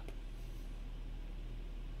barricaded up.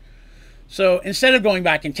 So instead of going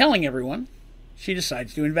back and telling everyone, she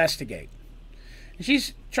decides to investigate. And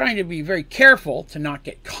she's trying to be very careful to not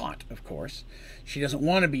get caught, of course. She doesn't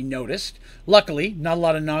want to be noticed. Luckily, not a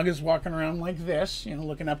lot of Nagas walking around like this,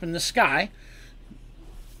 looking up in the sky.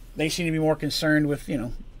 They seem to be more concerned with,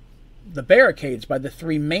 the barricades by the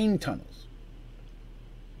 3 main tunnels.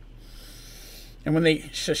 And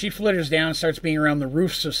so she flitters down and starts being around the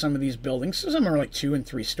roofs of some of these buildings. Some of them are like 2 and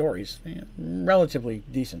 3 stories. Relatively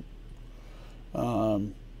decent.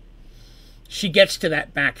 She gets to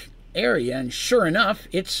that back area, and sure enough,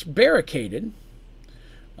 it's barricaded.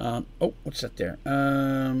 What's that there?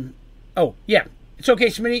 Oh, yeah. It's okay,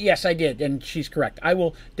 Smitty. Yes, I did, and she's correct. I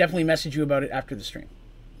will definitely message you about it after the stream.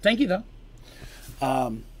 Thank you, though.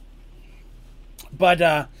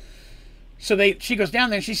 So she goes down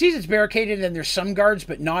there, and she sees it's barricaded, and there's some guards,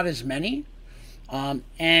 but not as many.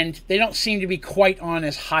 And they don't seem to be quite on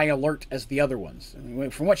as high alert as the other ones. I mean,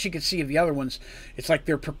 from what she could see of the other ones, it's like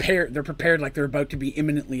they're prepared. They're prepared like they're about to be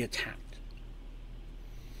imminently attacked.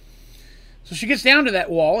 So she gets down to that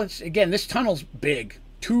wall. This tunnel's big.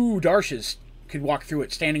 2 Darshes could walk through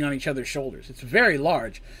it, standing on each other's shoulders. It's very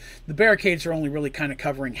large. The barricades are only really kind of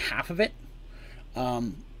covering half of it.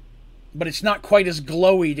 But it's not quite as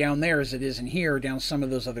glowy down there as it is in here, or down some of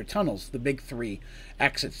those other tunnels, the big 3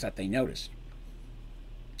 exits that they noticed.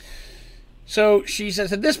 So she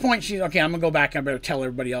says at this point, I'm going to go back and I better tell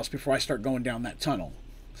everybody else before I start going down that tunnel.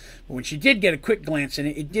 But when she did get a quick glance in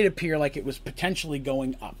it, it did appear like it was potentially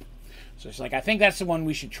going up. So she's like, I think that's the one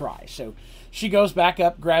we should try. So she goes back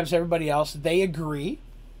up, grabs everybody else. They agree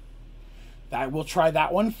that we'll try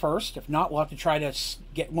that one first. If not, we'll have to try to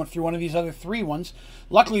get through one of these other 3 ones.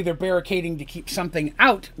 Luckily, they're barricading to keep something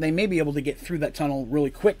out. They may be able to get through that tunnel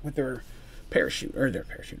really quick with their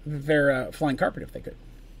flying carpet if they could.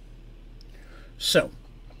 So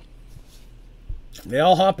they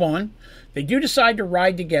all hop on. They do decide to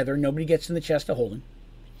ride together. Nobody gets in the chest of holding.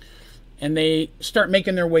 And they start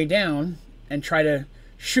making their way down and try to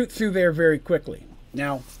shoot through there very quickly.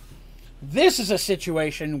 Now, this is a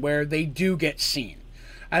situation where they do get seen.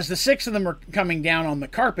 As the 6 of them are coming down on the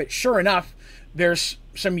carpet, sure enough, there's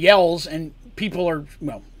some yells and people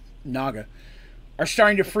Naga, are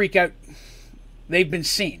starting to freak out. They've been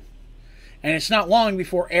seen. And it's not long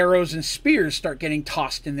before arrows and spears start getting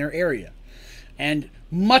tossed in their area. And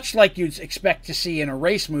much like you'd expect to see in a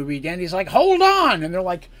race movie, Dandy's like, hold on! And they're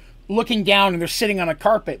like looking down and they're sitting on a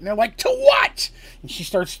carpet. And they're like, to what? And she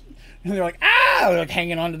starts, and they're like, ah! They're like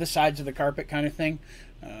hanging onto the sides of the carpet kind of thing.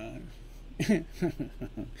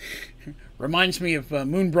 Reminds me of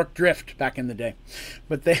Moonbrook Drift back in the day.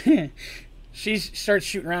 But she starts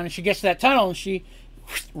shooting around and she gets to that tunnel and she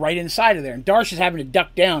right inside of there. And Darsh is having to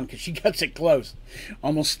duck down because she gets it close.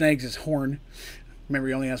 Almost snags his horn. Remember,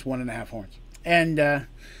 he only has 1.5 horns. And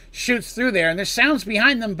shoots through there. And there's sounds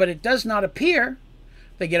behind them, but it does not appear.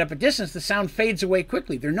 If they get up a distance, the sound fades away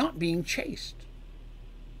quickly. They're not being chased.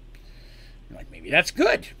 You're like, maybe that's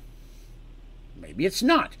good. Maybe it's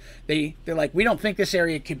not. They're like, we don't think this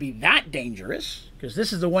area could be that dangerous because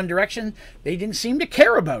this is the one direction they didn't seem to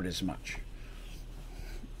care about as much.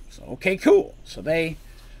 So, okay, cool. So they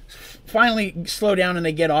finally slow down and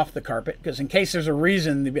they get off the carpet, because in case there's a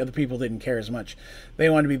reason the other people didn't care as much, they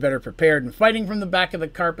want to be better prepared. And fighting from the back of the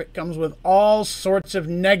carpet comes with all sorts of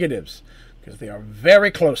negatives, because they are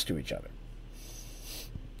very close to each other.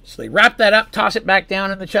 So they wrap that up, toss it back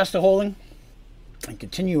down in the chest of holding, and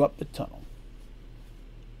continue up the tunnel.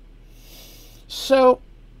 So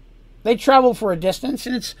they travel for a distance,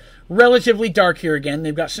 and it's relatively dark here again.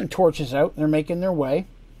 They've got some torches out. They're making their way.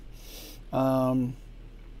 And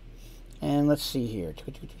let's see here.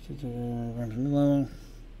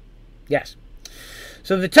 Yes.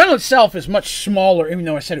 So the tunnel itself is much smaller, even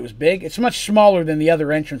though I said it was big. It's much smaller than the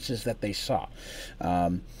other entrances that they saw.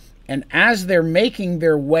 And as they're making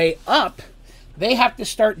their way up, they have to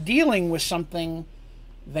start dealing with something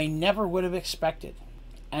they never would have expected,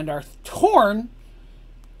 and are torn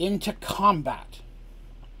into combat.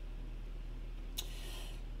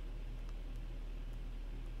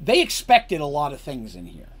 They expected a lot of things in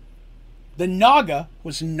here. The Naga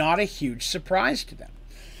was not a huge surprise to them.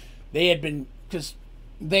 They had been, because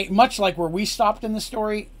they, much like where we stopped in the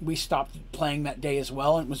story, we stopped playing that day as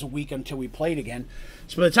well, and it was a week until we played again.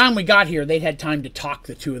 So by the time we got here, they'd had time to talk,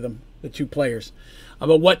 the two of them, the two players,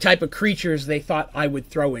 about what type of creatures they thought I would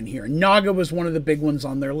throw in here. Naga was one of the big ones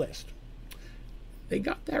on their list. They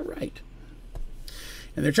got that right.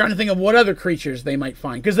 And they're trying to think of what other creatures they might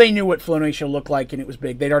find, because they knew what Flonacia looked like, and it was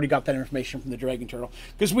big. They'd already got that information from the Dragon Turtle,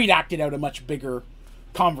 because we'd acted out a much bigger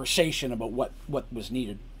conversation about what was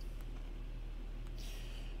needed.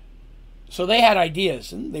 So they had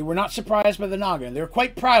ideas, and they were not surprised by the Naga, and they were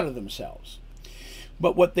quite proud of themselves.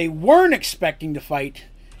 But what they weren't expecting to fight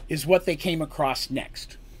is what they came across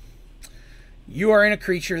next. You are in a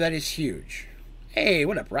creature that is huge. Hey,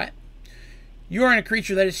 what up, Rat? You are in a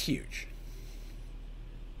creature that is huge.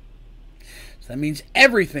 So that means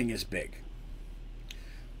everything is big.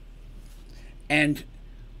 And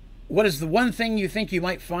what is the one thing you think you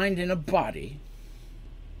might find in a body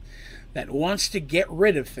that wants to get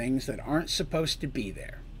rid of things that aren't supposed to be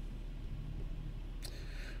there?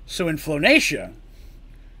 So in Flonacia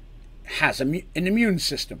has an immune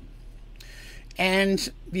system.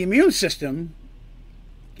 And the immune system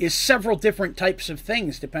is several different types of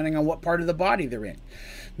things depending on what part of the body they're in.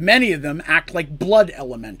 Many of them act like blood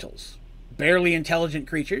elementals, barely intelligent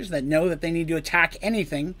creatures that know that they need to attack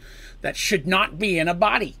anything that should not be in a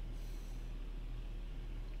body.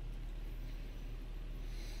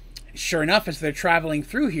 Sure enough, as they're traveling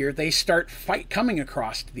through here, they start coming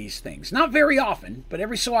across these things. Not very often, but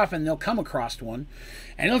every so often they'll come across one,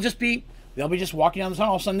 and they'll be just walking down the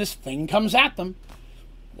tunnel. All of a sudden, this thing comes at them,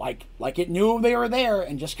 like it knew they were there,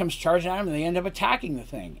 and just comes charging at them, and they end up attacking the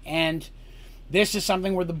thing. And this is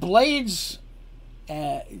something where the blades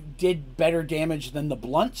did better damage than the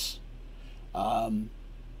blunts. You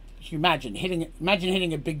imagine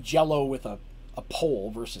hitting a big jello with a pole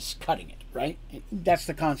versus cutting it, right? That's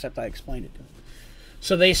the concept I explained it to them.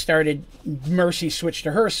 So they started, Mercy switched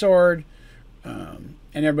to her sword, and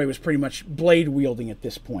everybody was pretty much blade wielding at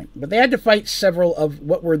this point. But they had to fight several of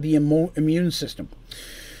what were the immune system.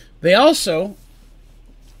 They also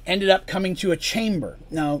ended up coming to a chamber.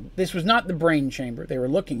 Now, this was not the brain chamber they were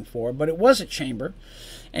looking for, but it was a chamber.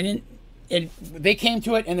 And they came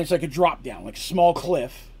to it, and there's like a drop down, like a small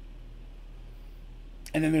cliff.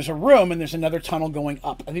 And then there's a room, and there's another tunnel going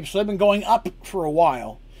up. So they've been going up for a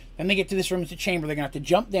while. Then they get to this room, it's a chamber. They're going to have to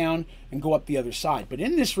jump down and go up the other side. But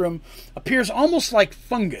in this room appears almost like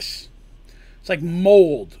fungus. It's like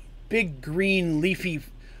mold. Big green leafy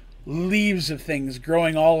leaves of things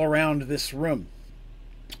growing all around this room.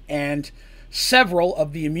 And several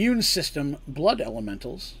of the immune system blood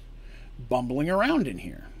elementals bumbling around in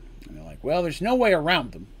here. And they're like, well, there's no way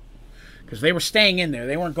around them, because they were staying in there.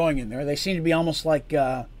 They weren't going in there. They seemed to be almost like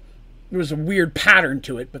there was a weird pattern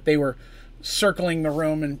to it, but they were circling the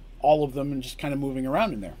room, and all of them, and just kind of moving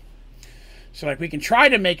around in there. So like, we can try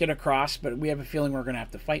to make it across, but we have a feeling we're going to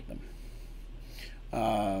have to fight them.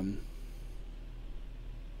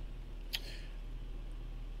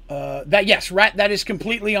 That is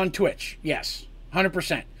completely on Twitch. Yes,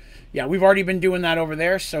 100%. Yeah, we've already been doing that over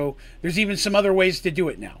there, so there's even some other ways to do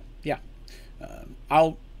it now. Yeah.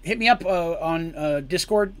 Hit me up on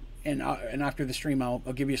Discord, and after the stream, I'll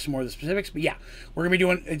give you some more of the specifics. But yeah, we're going to be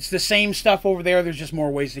doing, it's the same stuff over there. There's just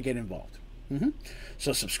more ways to get involved.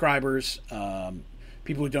 So subscribers,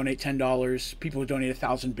 people who donate $10, people who donate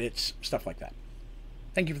 1,000 bits, stuff like that.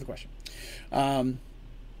 Thank you for the question.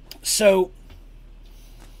 So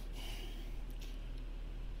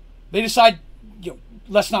they decide,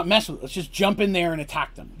 let's not mess with it. Let's just jump in there and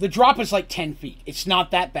attack them. The drop is like 10 feet. It's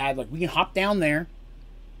not that bad. Like, we can hop down there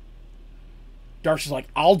Darsh is like,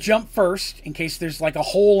 I'll jump first in case there's like a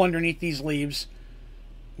hole underneath these leaves.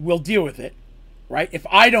 We'll deal with it, right? If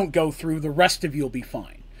I don't go through, the rest of you will be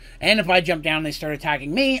fine. And if I jump down and they start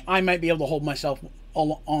attacking me, I might be able to hold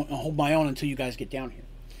my own until you guys get down here.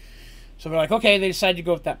 So they're like, okay, they decide to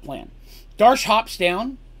go with that plan. Darsh hops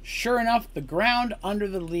down. Sure enough, the ground under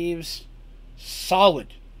the leaves, solid.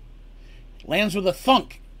 Lands with a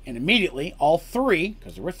thunk. And immediately, all three,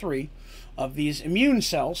 because there were three, of these immune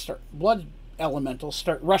cells, blood elementals,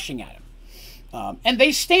 start rushing at him. And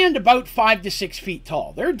they stand about 5 to 6 feet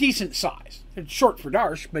tall. They're a decent size. They're short for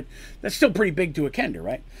Darsh, but that's still pretty big to a Kender,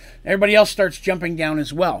 right? Everybody else starts jumping down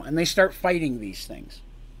as well, and they start fighting these things.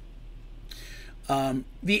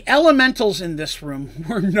 The elementals in this room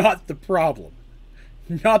were not the problem.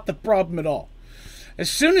 Not the problem at all. As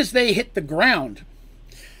soon as they hit the ground,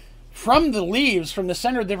 from the leaves, from the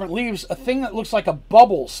center of different leaves, a thing that looks like a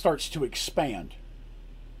bubble starts to expand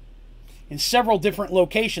in several different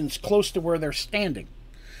locations close to where they're standing.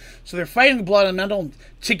 So they're fighting the blood elemental.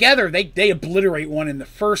 Together, they obliterate one in the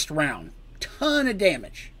first round. Ton of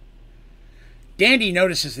damage. Dandy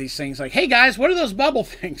notices these things like, hey guys, what are those bubble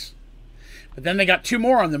things? But then they got 2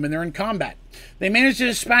 more on them and they're in combat. They manage to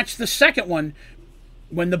dispatch the second one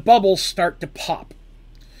when the bubbles start to pop.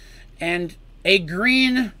 And a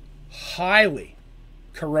green, highly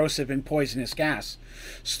corrosive and poisonous gas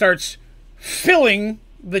starts filling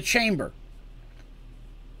the chamber.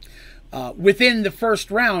 Within the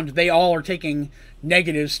first round, they all are taking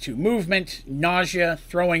negatives to movement, nausea,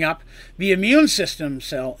 throwing up. The immune system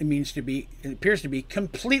cell appears to be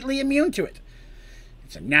completely immune to it.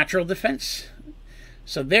 It's a natural defense.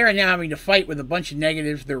 So they're now having to fight with a bunch of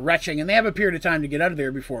negatives. They're retching, and they have a period of time to get out of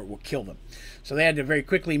there before it will kill them. So they had to very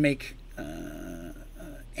quickly make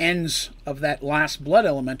ends of that last blood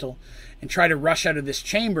elemental and try to rush out of this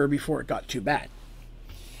chamber before it got too bad.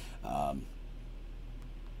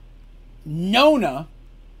 Nona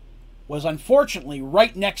was unfortunately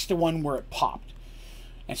right next to one where it popped.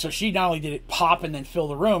 And so she not only did it pop and then fill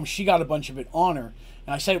the room, she got a bunch of it on her.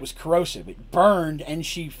 And I said it was corrosive. It burned and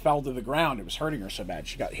she fell to the ground. It was hurting her so bad.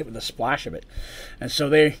 She got hit with a splash of it. And so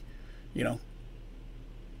they,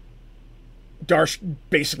 Darsh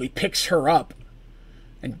basically picks her up.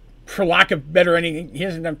 And for lack of better anything, he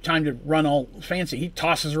doesn't have time to run all fancy. He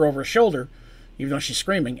tosses her over his shoulder, even though she's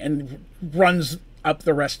screaming, and runs up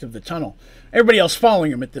the rest of the tunnel. Everybody else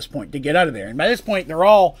following him at this point to get out of there. And by this point, they're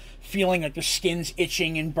all feeling like their skin's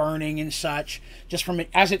itching and burning and such. Just from it,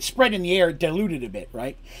 as it spread in the air, it diluted a bit,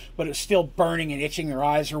 right? But it's still burning and itching. Their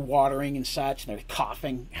eyes are watering and such. And they're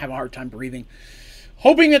coughing, having a hard time breathing.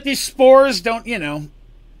 Hoping that these spores don't,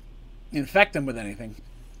 infect them with anything.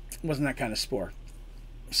 It wasn't that kind of spore.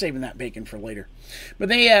 Saving that bacon for later. But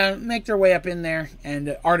they make their way up in there.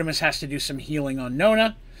 And Artemis has to do some healing on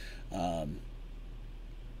Nona.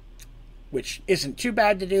 Which isn't too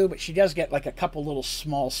bad to do, but she does get like a couple little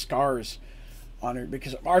small scars on her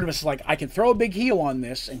because Artemis is like, I can throw a big heal on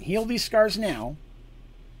this and heal these scars now,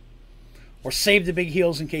 or save the big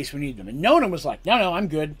heals in case we need them. And Nona was like, no, I'm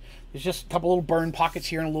good. There's just a couple little burn pockets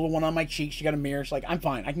here and a little one on my cheek. She got a mirror. She's like, I'm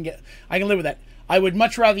fine. I can live with that. I would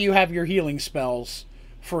much rather you have your healing spells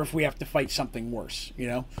for if we have to fight something worse.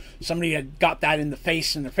 Somebody had got that in the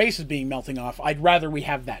face and their face is being melting off. I'd rather we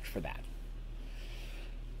have that for that.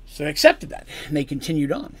 So they accepted that, and they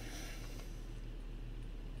continued on.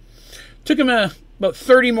 Took them about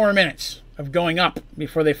 30 more minutes of going up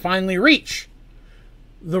before they finally reach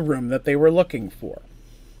the room that they were looking for.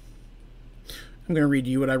 I'm going to read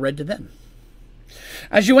to you what I read to them.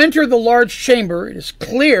 As you enter the large chamber, it is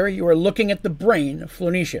clear you are looking at the brain of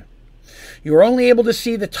Flonicia. You are only able to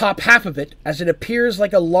see the top half of it as it appears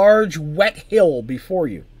like a large wet hill before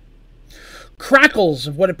you. Crackles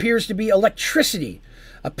of what appears to be electricity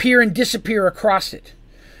appear and disappear across it,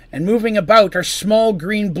 and moving about are small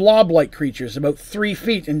green blob-like creatures about 3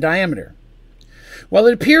 feet in diameter. While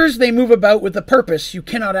it appears they move about with a purpose, you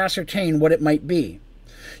cannot ascertain what it might be.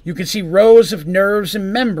 You can see rows of nerves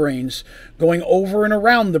and membranes going over and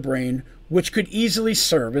around the brain, which could easily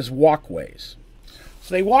serve as walkways.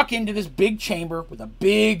 So they walk into this big chamber with a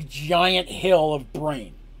big, giant hill of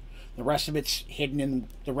brain. The rest of it's hidden in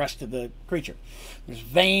the rest of the creature. There's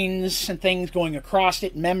veins and things going across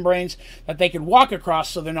it, membranes that they could walk across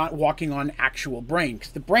so they're not walking on actual brain.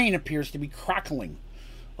 Because the brain appears to be crackling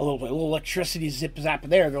a little bit. A little electricity zip-zap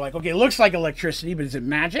there. They're like, okay, it looks like electricity, but is it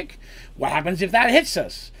magic? What happens if that hits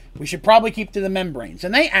us? We should probably keep to the membranes.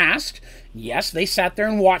 And they asked. Yes, they sat there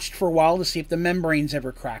and watched for a while to see if the membranes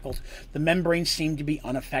ever crackled. The membranes seemed to be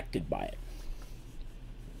unaffected by it.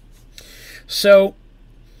 So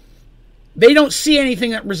they don't see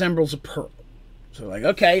anything that resembles a pearl. So they're like,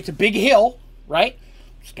 okay, it's a big hill. right?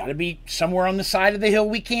 It's got to be somewhere on the side of the hill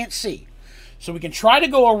we can't see. So we can try to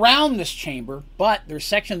go around this chamber, but there's a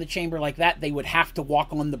section of the chamber like that they would have to walk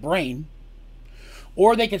on the brain.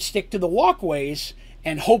 Or they could stick to the walkways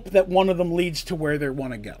and hope that one of them leads to where they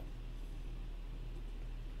want to go.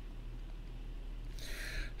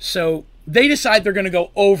 So they decide they're going to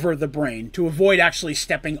go over the brain to avoid actually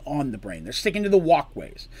stepping on the brain. They're sticking to the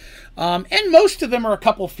walkways. And most of them are a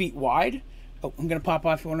couple feet wide. Oh, I'm going to pop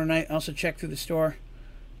off one tonight. Also check through the store.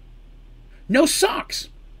 No socks.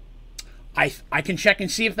 I can check and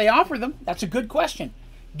see if they offer them. That's a good question.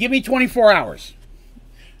 Give me 24 hours.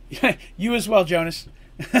 You as well, Jonas.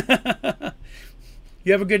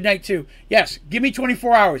 You have a good night, too. Yes, give me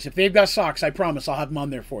 24 hours. If they've got socks, I promise I'll have them on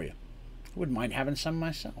there for you. I wouldn't mind having some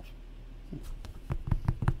myself.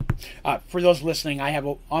 For those listening, I have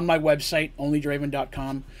on my website,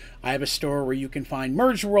 onlydraven.com, I have a store where you can find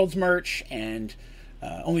Merge Worlds merch and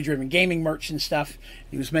Only Draven Gaming merch and stuff.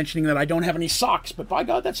 He was mentioning that I don't have any socks, but by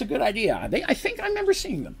God, that's a good idea. I think I remember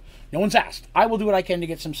seeing them. No one's asked. I will do what I can to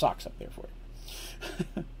get some socks up there for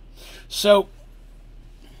you. So,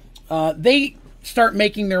 they start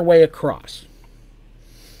making their way across.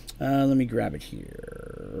 Let me grab it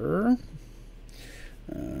here.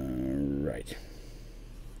 Right.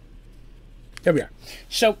 There we are.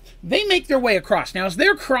 So, they make their way across. Now, as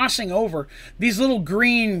they're crossing over, these little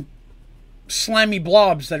green slimy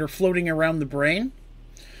blobs that are floating around the brain,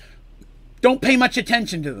 don't pay much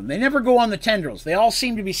attention to them. They never go on the tendrils. They all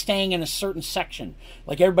seem to be staying in a certain section.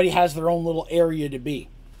 Like everybody has their own little area to be.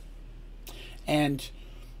 And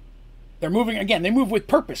they're moving, again, they move with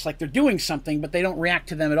purpose, like they're doing something, but they don't react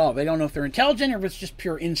to them at all. They don't know if they're intelligent or if it's just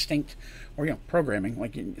pure instinct or, programming.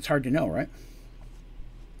 Like, it's hard to know, right?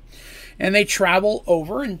 And they travel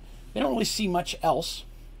over, and they don't really see much else.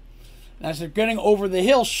 And as they're getting over the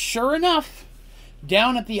hill, sure enough,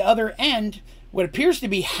 down at the other end, what appears to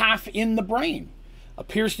be half in the brain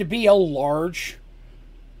appears to be a large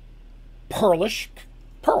pearlish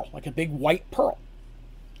pearl, like a big white pearl.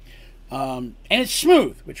 And it's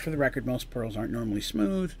smooth, which for the record, most pearls aren't normally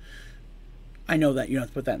smooth. I know that. You don't have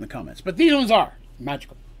to put that in the comments. But these ones are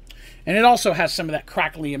magical. And it also has some of that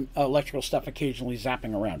crackly electrical stuff occasionally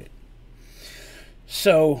zapping around it.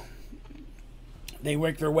 So they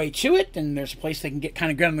work their way to it, and there's a place they can get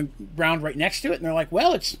kind of on the ground right next to it. And they're like,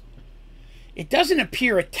 well, it doesn't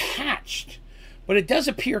appear attached, but it does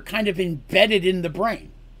appear kind of embedded in the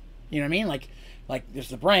brain. You know what I mean? Like there's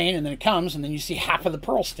the brain, and then it comes, and then you see half of the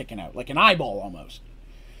pearl sticking out, like an eyeball almost.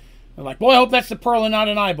 They're like, well, I hope that's the pearl and not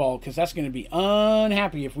an eyeball, because that's going to be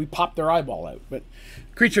unhappy if we pop their eyeball out. But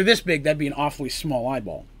a creature this big, that'd be an awfully small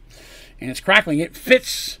eyeball. And it's crackling. It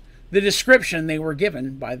fits the description they were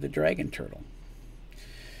given by the dragon turtle.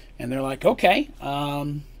 And they're like, okay,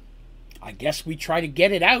 I guess we try to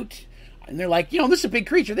get it out. And they're like, this is a big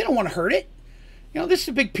creature. They don't want to hurt it. This is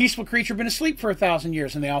a big peaceful creature, been asleep for 1,000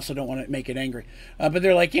 years, and they also don't want to make it angry. But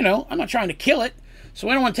they're like, I'm not trying to kill it, so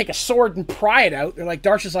I don't want to take a sword and pry it out. They're like,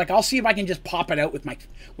 Darsh is like, I'll see if I can just pop it out with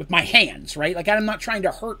my hands, right? Like, I'm not trying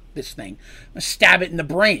to hurt this thing. I'm going to stab it in the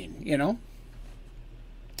brain,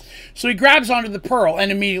 So he grabs onto the pearl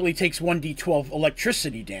and immediately takes 1d12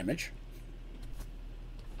 electricity damage.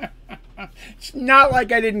 It's not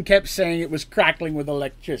like I didn't keep saying it was crackling with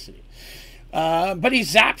electricity. But he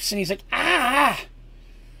zaps and he's like, ah!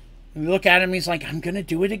 And we look at him, he's like, I'm going to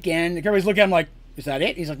do it again. Everybody's looking at him like, is that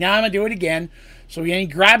it? He's like, no, I'm going to do it again. So he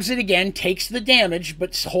grabs it again, takes the damage,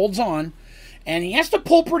 but holds on. And he has to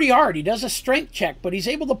pull pretty hard. He does a strength check, but he's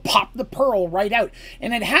able to pop the pearl right out.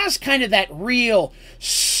 And it has kind of that real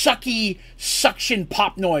sucky suction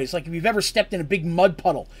pop noise. Like if you've ever stepped in a big mud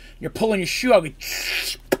puddle, you're pulling your shoe out,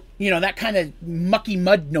 that kind of mucky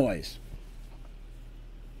mud noise.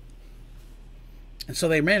 And so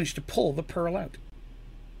they managed to pull the pearl out.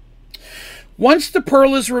 Once the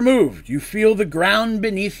pearl is removed, you feel the ground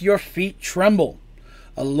beneath your feet tremble.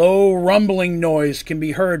 A low rumbling noise can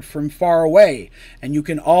be heard from far away, and you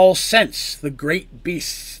can all sense the great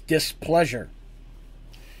beast's displeasure.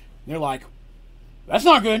 And they're like, that's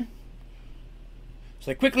not good.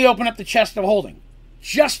 So they quickly open up the chest of holding.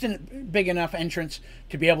 Just a big enough entrance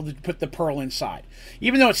to be able to put the pearl inside.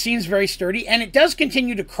 Even though it seems very sturdy, and it does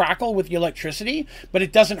continue to crackle with the electricity, but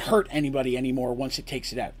it doesn't hurt anybody anymore once it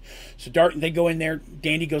takes it out. So they go in there,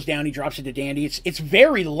 Dandy goes down, he drops it to Dandy. It's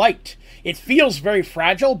very light. It feels very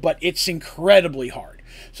fragile, but it's incredibly hard.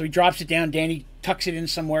 So he drops it down, Dandy tucks it in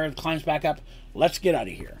somewhere, climbs back up. Let's get out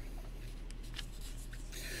of here.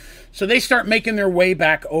 So they start making their way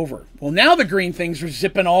back over. Well, now the green things are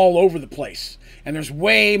zipping all over the place. And there's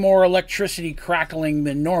way more electricity crackling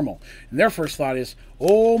than normal. And their first thought is,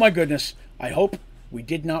 oh my goodness, I hope we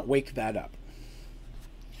did not wake that up.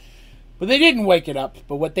 But they didn't wake it up.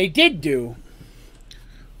 But what they did do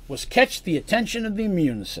was catch the attention of the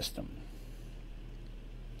immune system.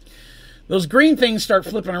 Those green things start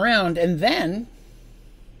flipping around, and then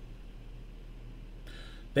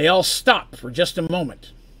they all stop for just a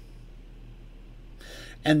moment.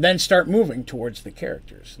 And then start moving towards the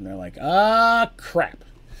characters. And they're like, ah, crap.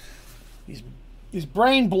 These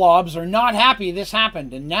brain blobs are not happy this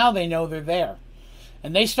happened, and now they know they're there.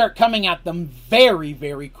 And they start coming at them very,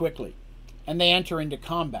 very quickly. And they enter into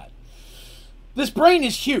combat. This brain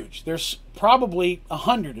is huge. There's probably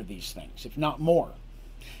 100 of these things, if not more.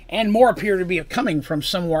 And more appear to be coming from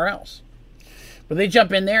somewhere else. But they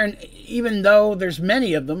jump in there, and even though there's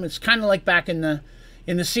many of them, it's kind of like back in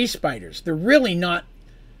the sea spiders. They're not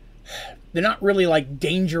really like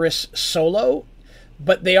dangerous solo,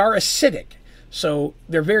 but they are acidic. So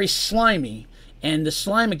they're very slimy. And the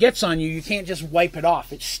slime it gets on you, you can't just wipe it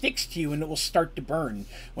off. It sticks to you and it will start to burn.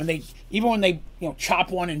 Even when they chop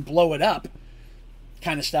one and blow it up,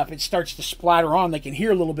 kind of stuff, it starts to splatter on. They can hear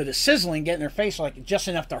a little bit of sizzling get in their face, like just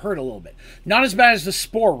enough to hurt a little bit. Not as bad as the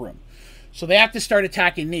spore room. So they have to start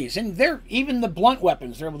attacking these. And even the blunt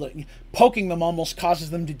weapons, they're able to, poking them almost causes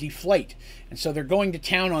them to deflate. And so they're going to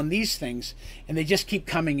town on these things, and they just keep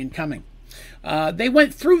coming and coming. They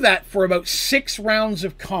went through that for about 6 rounds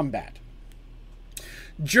of combat.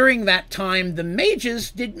 During that time, the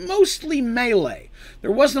mages did mostly melee.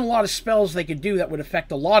 There wasn't a lot of spells they could do that would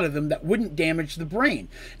affect a lot of them that wouldn't damage the brain.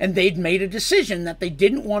 And they'd made a decision that they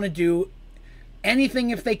didn't want to do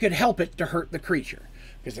anything if they could help it to hurt the creature.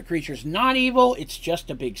 Because the creature's not evil, it's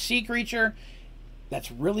just a big sea creature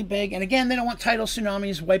that's really big. And again, they don't want tidal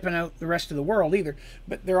tsunamis wiping out the rest of the world either.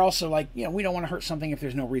 But they're also like, we don't want to hurt something if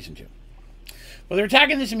there's no reason to. But they're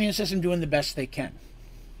attacking this immune system, doing the best they can.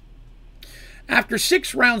 After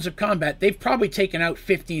 6 rounds of combat, they've probably taken out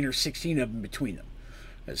 15 or 16 of them between them.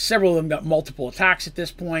 Several of them got multiple attacks at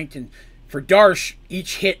this point, and for Darsh,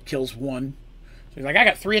 each hit kills 1. So he's like, I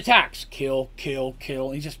got 3 attacks. Kill, kill,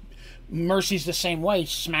 kill. And he just Mercy's the same way,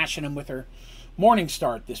 smashing them with her Morning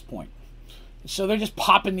Star at this point. So they're just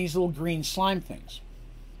popping these little green slime things.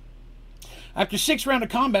 After 6 rounds of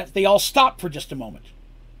combat, they all stop for just a moment.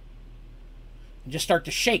 And just start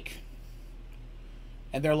to shake.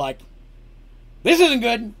 And they're like, this isn't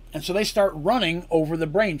good. And so they start running over the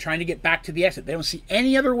brain, trying to get back to the exit. They don't see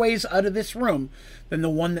any other ways out of this room than the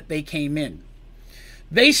one that they came in.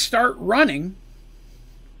 They start running,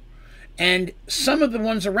 and some of the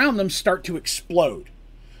ones around them start to explode.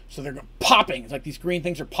 So they're popping. It's like these green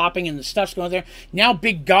things are popping and the stuff's going there. Now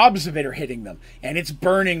big gobs of it are hitting them, and it's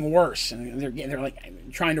burning worse. And they're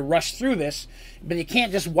like trying to rush through this, but you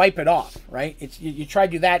can't just wipe it off, right? You try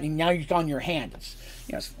to do that, and now you've on your hand. It's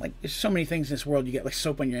like there's so many things in this world. You get like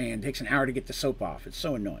soap on your hand. It takes an hour to get the soap off. It's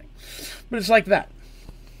so annoying, but it's like that.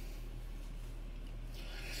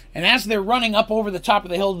 And as they're running up over the top of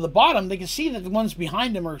the hill to the bottom, they can see that the ones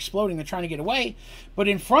behind them are exploding. They're trying to get away. But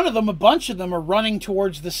in front of them, a bunch of them are running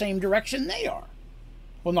towards the same direction they are.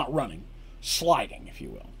 Well, not running. Sliding, if you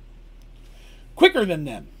will. Quicker than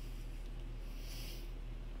them.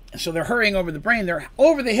 And so they're hurrying over the brain. They're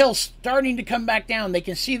over the hill, starting to come back down. They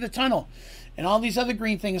can see the tunnel. And all these other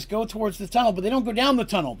green things go towards the tunnel, but they don't go down the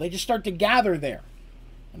tunnel. They just start to gather there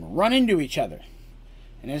and run into each other.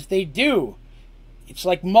 And as they do, it's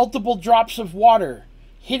like multiple drops of water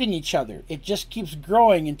hitting each other. It just keeps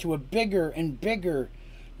growing into a bigger and bigger,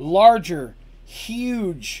 larger,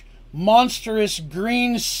 huge, monstrous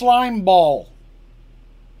green slime ball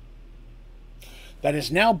that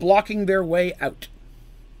is now blocking their way out.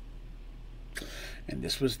 And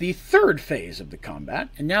this was the 3rd phase of the combat,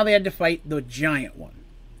 and now they had to fight the giant one.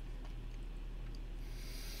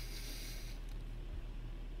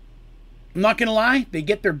 I'm not going to lie, they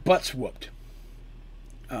get their butts whooped.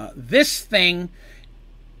 This thing,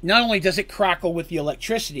 not only does it crackle with the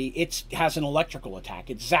electricity, it has an electrical attack.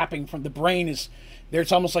 It's zapping from the brain.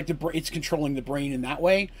 It's almost like it's controlling the brain in that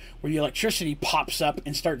way, where the electricity pops up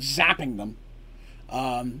and starts zapping them.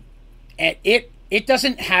 And it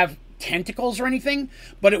doesn't have tentacles or anything,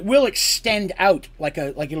 but it will extend out like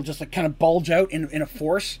it'll just like kind of bulge out in a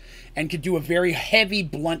force and could do a very heavy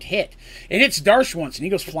blunt hit. It hits Darsh once and he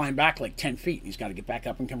goes flying back like 10 feet. And he's got to get back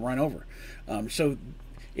up and come run over. So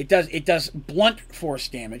it does blunt force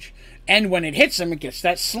damage, and when it hits him, it gets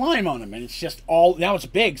that slime on him, and it's just all, now it's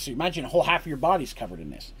big, so imagine a whole half of your body's covered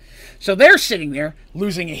in this. So they're sitting there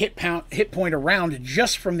losing a hit point around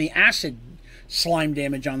just from the acid slime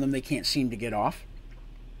damage on them they can't seem to get off,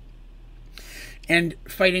 and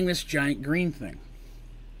fighting this giant green thing.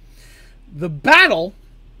 The battle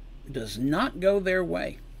does not go their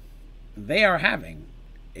way. They are having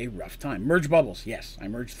a rough time. Merge bubbles. Yes, I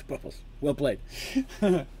merged the bubbles. Well played.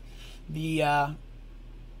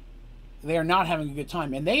 They are not having a good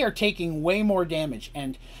time, and they are taking way more damage,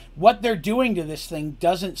 and what they're doing to this thing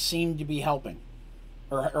doesn't seem to be helping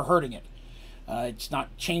or hurting it. It's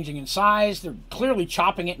not changing in size. They're clearly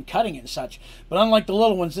chopping it and cutting it and such, but unlike the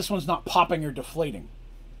little ones, this one's not popping or deflating.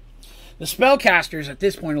 The spellcasters at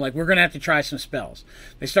this point are like, we're going to have to try some spells.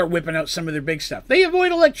 They start whipping out some of their big stuff. They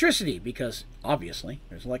avoid electricity because, obviously,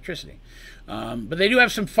 there's electricity. But they do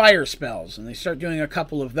have some fire spells, and they start doing a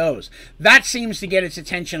couple of those. That seems to get its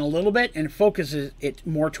attention a little bit and focuses it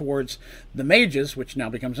more towards the mages, which now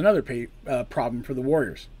becomes another problem for the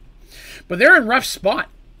warriors. But they're in a rough spot.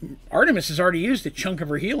 Artemis has already used a chunk of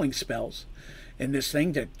her healing spells in this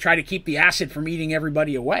thing to try to keep the acid from eating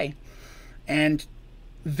everybody away. And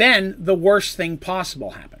then the worst thing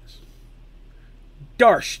possible happens.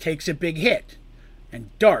 Darsh takes a big hit,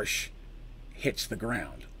 and Darsh hits the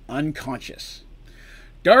ground, unconscious.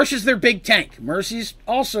 Darsh is their big tank. Mercy's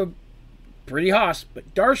also pretty hoss,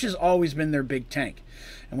 but Darsh has always been their big tank.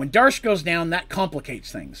 And when Darsh goes down, that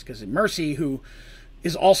complicates things, because Mercy, who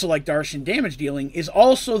is also like Darsh in damage dealing, is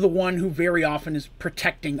also the one who very often is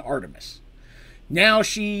protecting Artemis. Now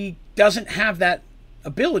she doesn't have that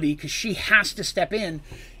ability because she has to step in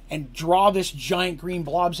and draw this giant green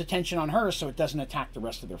blob's attention on her so it doesn't attack the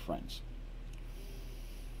rest of their friends.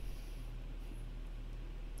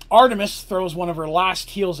 Artemis throws one of her last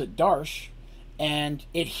heals at Darsh, and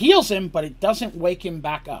it heals him, but it doesn't wake him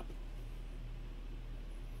back up.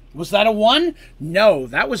 Was that a 1? No,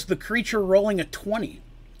 that was the creature rolling a 20,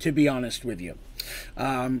 to be honest with you.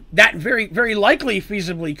 That very, very likely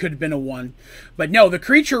feasibly could have been a 1. But no, the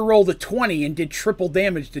creature rolled a 20 and did triple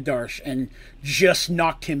damage to Darsh and just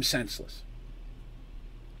knocked him senseless.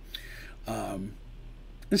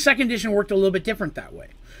 The second edition worked a little bit different that way.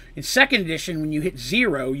 In second edition, when you hit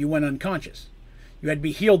 0, you went unconscious. You had to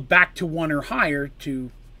be healed back to 1 or higher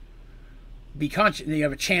to be conscious, and you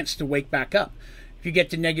have a chance to wake back up. If you get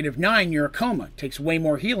to -9, you're a coma. It takes way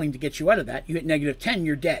more healing to get you out of that. You hit -10,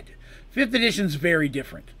 you're dead. 5th edition's very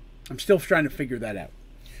different. I'm still trying to figure that out.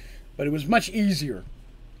 But it was much easier.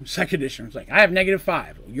 Second edition was like, I have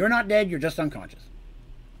 -5. You're not dead, you're just unconscious.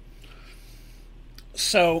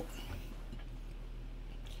 So,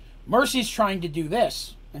 Mercy's trying to do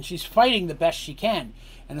this, and she's fighting the best she can.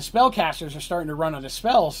 And the spellcasters are starting to run out of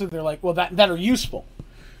spells, so they're like, well, that are useful.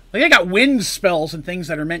 Like, they got wind spells and things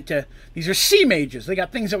that are meant to... These are sea mages. They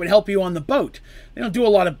got things that would help you on the boat. They don't do a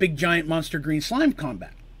lot of big, giant, monster green slime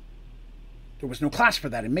combat. There was no class for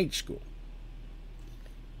that in mage school.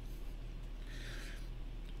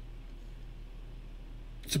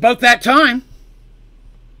 It's about that time.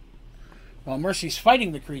 While Mercy's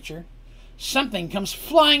fighting the creature, something comes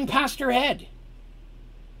flying past her head.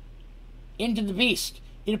 Into the beast.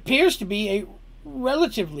 It appears to be a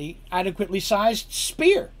relatively adequately sized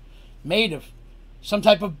spear made of some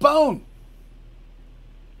type of bone.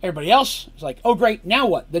 Everybody else is like, oh great, now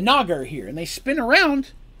what? The Naga are here. And they spin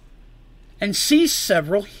around and see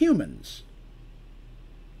several humans.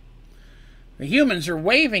 The humans are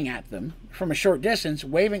waving at them from a short distance,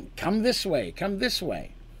 waving, come this way, come this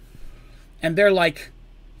way. And they're like,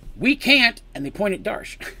 we can't, and they point at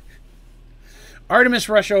Darsh. Artemis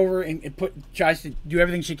rushes over and tries to do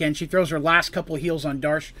everything she can. She throws her last couple of heals on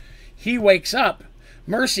Darsh. He wakes up.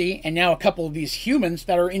 Mercy, and now a couple of these humans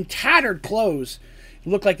that are in tattered clothes,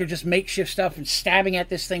 look like they're just makeshift stuff and stabbing at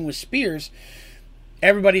this thing with spears.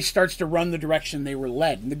 Everybody starts to run the direction they were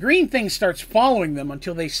led. And the green thing starts following them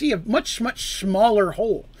until they see a much, much smaller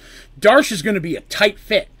hole. Darsh is going to be a tight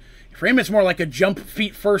fit. For him, it's more like a jump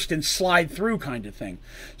feet first and slide through kind of thing.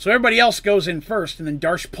 So everybody else goes in first, and then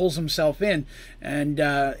Darsh pulls himself in. And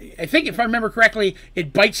I think, if I remember correctly,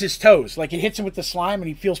 it bites his toes. Like, it hits him with the slime, and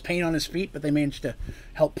he feels pain on his feet, but they manage to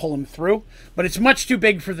help pull him through. But it's much too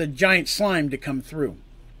big for the giant slime to come through.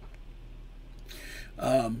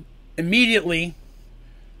 Immediately,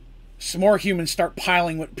 some more humans start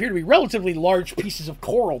piling what appear to be relatively large pieces of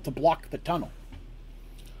coral to block the tunnel.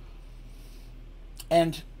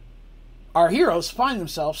 And our heroes find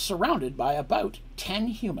themselves surrounded by about 10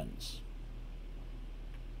 humans.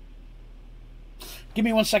 Give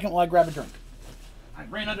me 1 second while I grab a drink. I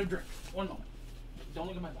ran out of drink. 1 moment. Don't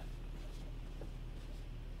look at my bag.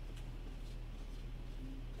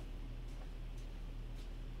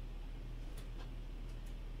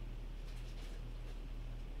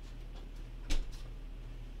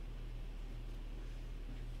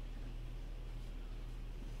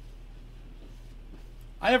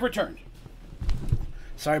 I have returned.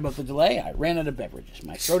 Sorry about the delay. I ran out of beverages.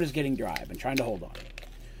 My throat is getting dry. I've been trying to hold on.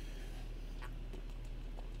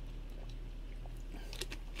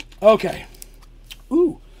 Okay.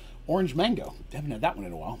 Ooh, orange mango. Haven't had that one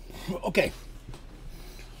in a while. Okay.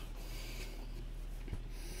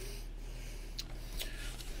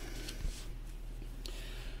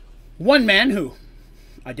 One man who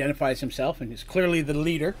identifies himself and is clearly the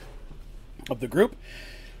leader of the group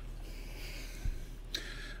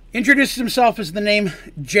introduces himself as the name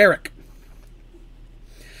Jarek.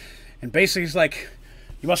 And basically he's like,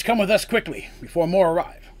 you must come with us quickly before more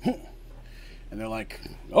arrive. And they're like,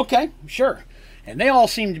 okay, sure. And they all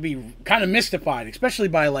seem to be kind of mystified, especially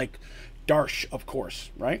by, like, Darsh, of course,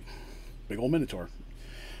 right? Big old Minotaur.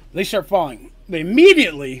 They start following. They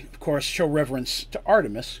immediately, of course, show reverence to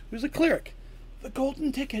Artemis, who's a cleric. The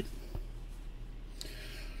golden ticket.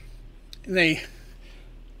 And they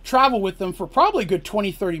travel with them for probably a good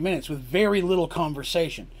 20, 30 minutes with very little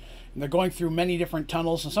conversation. And they're going through many different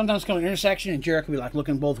tunnels, and sometimes come to an intersection, and Jarek will be like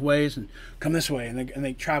looking both ways and come this way, and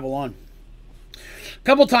they travel on. A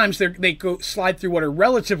couple times they go slide through what are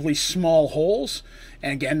relatively small holes,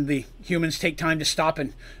 and again the humans take time to stop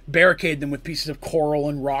and barricade them with pieces of coral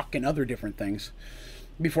and rock and other different things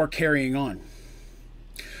before carrying on,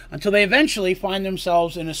 until they eventually find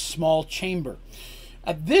themselves in a small chamber.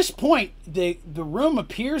 At this point, the room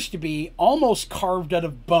appears to be almost carved out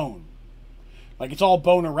of bone. Like it's all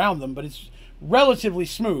bone around them, but it's relatively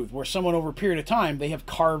smooth, where someone over a period of time, they have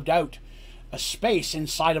carved out a space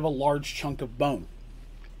inside of a large chunk of bone.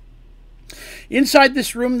 Inside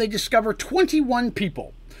this room, they discover 21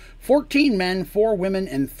 people, 14 men, 4 women,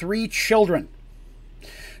 and 3 children.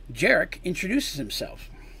 Jarek introduces himself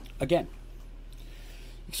again.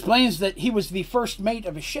 Explains that he was the first mate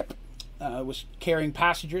of a ship, was carrying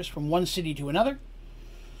passengers from one city to another.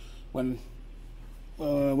 When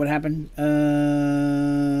what happened?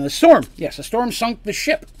 A storm. Yes, a storm sunk the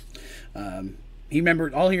ship. He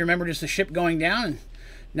remembered, all he remembered is the ship going down. And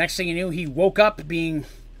next thing he knew, he woke up being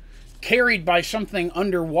carried by something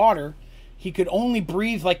underwater. He could only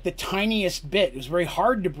breathe like the tiniest bit. It was very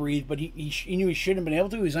hard to breathe, but he knew he shouldn't have been able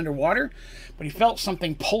to. He was underwater, but he felt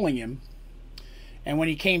something pulling him. And when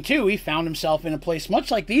he came to, he found himself in a place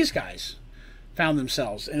much like these guys found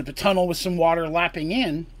themselves, in a tunnel with some water lapping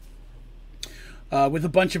in, with a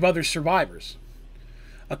bunch of other survivors.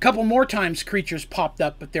 A couple more times creatures popped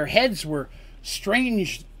up, but their heads were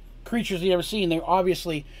strange creatures you ever seen. They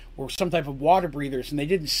obviously were some type of water breathers, and they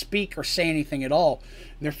didn't speak or say anything at all.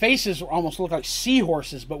 And their faces almost looked like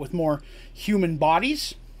seahorses, but with more human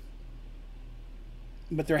bodies.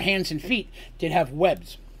 But their hands and feet did have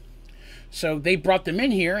webs. So they brought them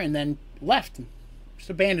in here and then left them,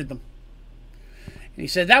 just abandoned them. And he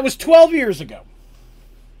said, that was 12 years ago.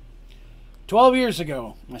 12 years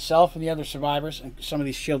ago, myself and the other survivors, and some of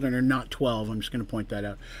these children are not 12, I'm just going to point that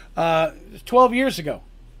out. 12 years ago,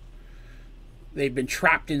 they've been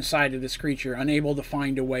trapped inside of this creature, unable to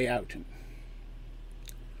find a way out.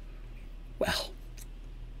 Well,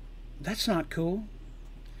 that's not cool.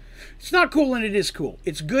 It's not cool, and it is cool.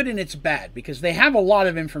 It's good and it's bad, because they have a lot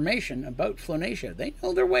of information about Flonacia. They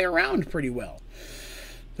know their way around pretty well.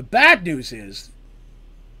 The bad news is,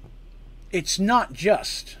 it's not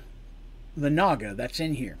just the Naga that's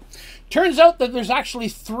in here. Turns out that there's actually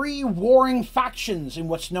 3 warring factions in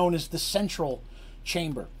what's known as the Central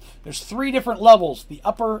Chamber. There's 3 different levels, the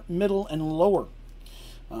upper, middle, and lower.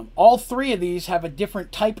 All 3 of these have a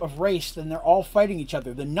different type of race, and they're all fighting each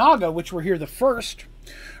other. The Naga, which were here the first,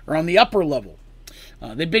 are on the upper level.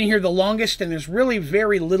 They've been here the longest, and there's really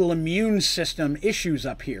very little immune system issues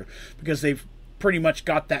up here, because they've pretty much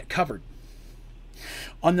got that covered.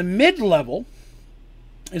 On the mid-level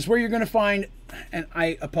is where you're going to find, and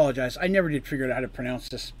I apologize, I never did figure out how to pronounce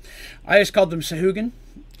this. I just called them Sahugin.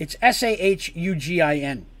 It's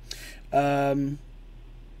S-A-H-U-G-I-N.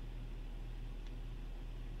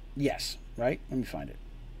 Yes, right? Let me find it.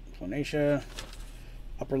 Flonacia,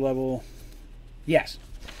 upper level. Yes.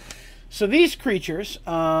 So these creatures,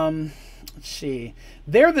 let's see,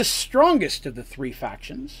 they're the strongest of the 3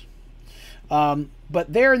 factions.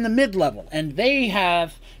 But they're in the mid-level, and they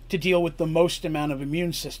have to deal with the most amount of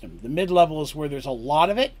immune system. The mid-level is where there's a lot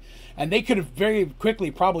of it, and they could have very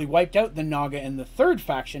quickly probably wiped out the Naga and the 3rd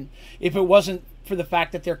faction if it wasn't for the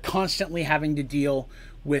fact that they're constantly having to deal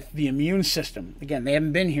with the immune system. Again, they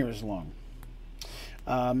haven't been here as long.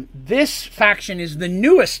 This faction is the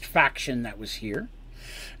newest faction that was here.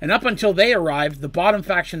 And up until they arrived, the bottom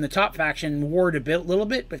faction and the top faction warred a little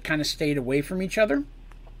bit, but kind of stayed away from each other.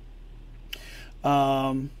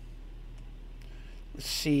 Let's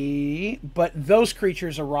see. But those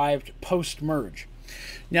creatures arrived post-merge.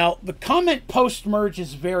 Now, the comment post-merge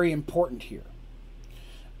is very important here.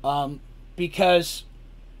 Because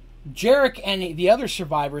Jarek and the other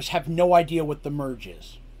survivors have no idea what the merge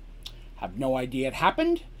is. have no idea it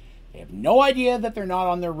happened. They have no idea that they're not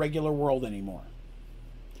on their regular world anymore.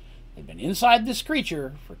 They've been inside this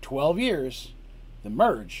creature for 12 years. The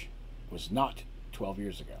merge was not 12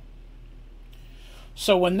 years ago.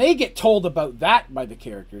 So when they get told about that by the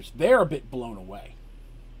characters, they're a bit blown away.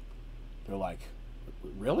 They're like,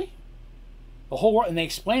 really? The whole world? And they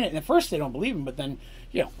explain it, and at first they don't believe him, but then,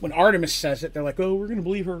 when Artemis says it, they're like, oh, we're going to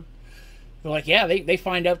believe her. They're like, yeah, they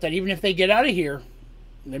find out that even if they get out of here,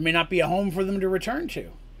 there may not be a home for them to return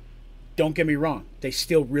to. Don't get me wrong. They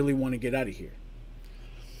still really want to get out of here.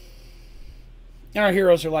 And our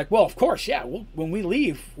heroes are like, well, of course, yeah. When we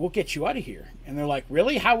leave, we'll get you out of here. And they're like,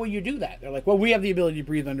 really? How will you do that? They're like, well, we have the ability to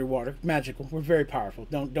breathe underwater. Magical. We're very powerful.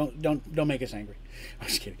 Don't make us angry. I'm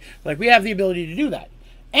just kidding. Like, we have the ability to do that.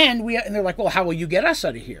 And they're like, well, how will you get us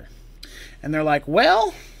out of here? And they're like,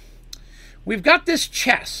 well, we've got this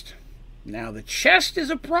chest. Now, the chest is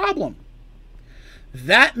a problem.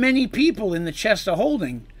 That many people in the chest of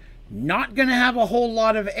holding, not going to have a whole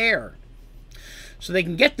lot of air. So they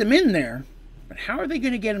can get them in there, but how are they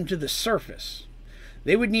going to get them to the surface?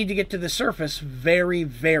 They would need to get to the surface very,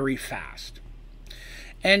 very fast.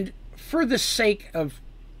 And for the sake of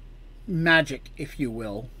magic, if you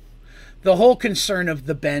will, the whole concern of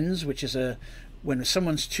the bends, which is when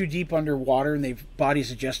someone's too deep underwater and their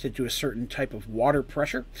body's adjusted to a certain type of water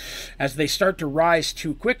pressure, as they start to rise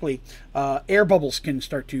too quickly, air bubbles can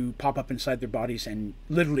start to pop up inside their bodies and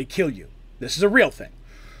literally kill you. This is a real thing.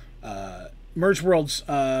 Merge World's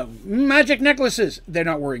magic necklaces, they're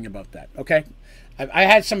not worrying about that, okay? I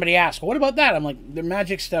had somebody ask, well, what about that? I'm like, the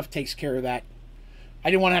magic stuff takes care of that.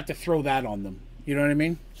 I didn't want to have to throw that on them. You know what I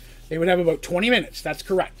mean? They would have about 20 minutes, that's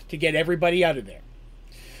correct, to get everybody out of there.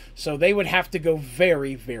 So they would have to go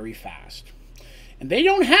very, very fast. And they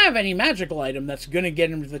don't have any magical item that's going to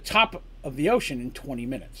get them to the top of the ocean in 20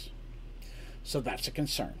 minutes. So that's a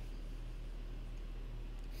concern.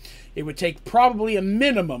 It would take probably a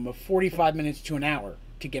minimum of 45 minutes to an hour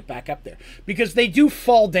to get back up there. Because they do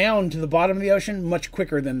fall down to the bottom of the ocean much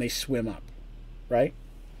quicker than they swim up. Right?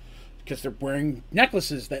 Because they're wearing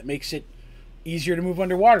necklaces that makes it easier to move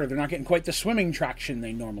underwater. They're not getting quite the swimming traction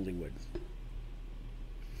they normally would.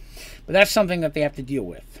 But that's something that they have to deal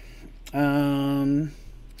with.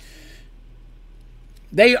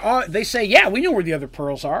 They say, yeah, we know where the other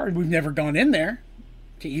pearls are. We've never gone in there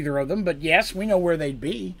to either of them. But yes, we know where they'd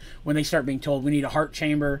be when they start being told we need a heart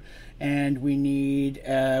chamber and we need,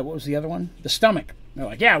 what was the other one? The stomach. They're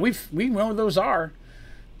like, yeah, we know where those are.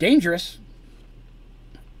 Dangerous.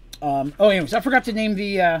 Anyways, I forgot to name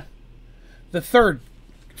the third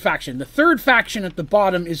faction. The third faction at the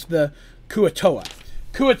bottom is the Kuo-toa.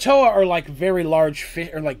 Kuo-toa are like very large fish,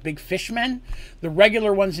 or like big fishmen. The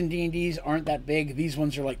regular ones in D&Ds aren't that big. These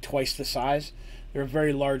ones are like twice the size. They're a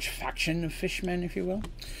very large faction of fishmen, if you will.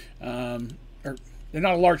 Or they're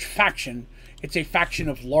not a large faction. It's a faction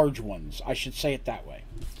of large ones. I should say it that way.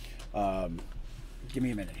 Give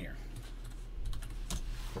me a minute here.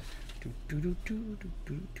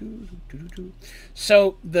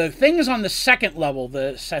 So the things on the second level,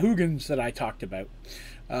 the Sahugans that I talked about,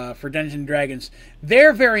 for Dungeons and Dragons,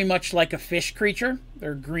 they're very much like a fish creature.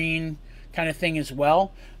 They're green kind of thing as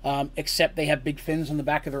well, except they have big fins on the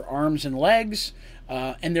back of their arms and legs,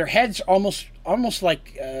 and their heads almost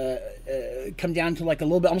like come down to like a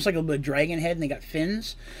little bit, almost like a little bit of dragon head, and they got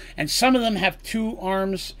fins. And some of them have 2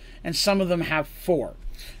 arms, and some of them have 4.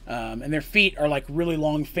 And their feet are like really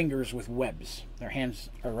long fingers with webs. Their hands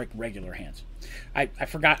are like regular hands. I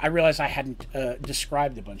forgot. I realized I hadn't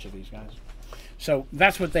described a bunch of these guys. So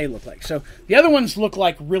that's what they look like. So the other ones look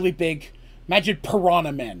like really big, imagine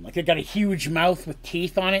piranha men. Like they've got a huge mouth with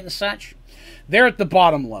teeth on it and such. They're at the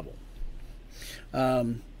bottom level.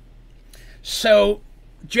 So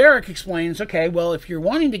Jarek explains, okay, well, if you're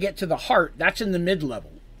wanting to get to the heart, that's in the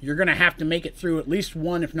mid-level. You're going to have to make it through at least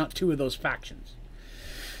 1, if not 2 of those factions.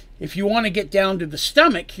 If you want to get down to the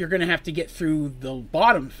stomach, you're going to have to get through the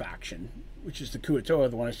bottom faction, which is the Kuo-toa,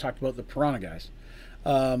 the one I talked about, the piranha guys.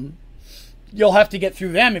 You'll have to get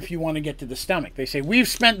through them if you want to get to the stomach. They say, we've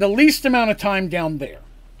spent the least amount of time down there.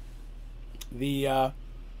 In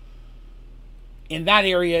that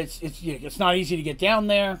area, it's not easy to get down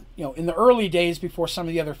there. You know, in the early days before some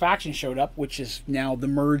of the other factions showed up, which is now the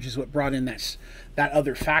merge is what brought in that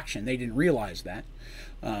other faction. They didn't realize that.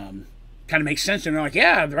 Kind of makes sense. And they're like,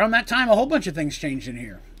 yeah, around that time, a whole bunch of things changed in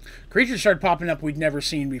here. Creatures started popping up we'd never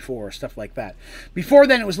seen before, stuff like that. Before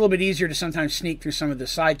then, it was a little bit easier to sometimes sneak through some of the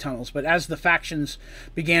side tunnels, but as the factions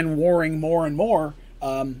began warring more and more,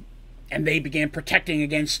 and they began protecting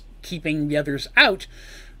against keeping the others out,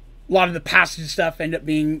 a lot of the passage stuff end up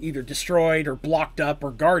being either destroyed or blocked up or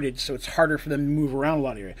guarded, so it's harder for them to move around a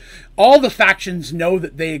lot of area. All the factions know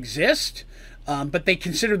that they exist, but they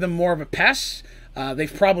consider them more of a pest.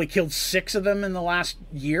 They've probably killed 6 of them in the last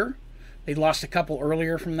year. They lost a couple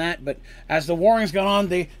earlier from that, but as the warring's gone on,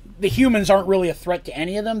 the humans aren't really a threat to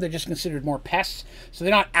any of them. They're just considered more pests, so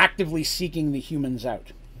they're not actively seeking the humans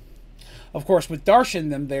out. Of course, with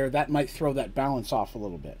Darshan them there, that might throw that balance off a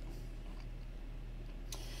little bit.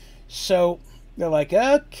 So they're like,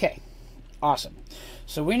 okay, awesome.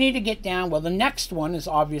 So we need to get down. Well, the next one is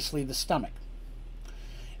obviously the stomach.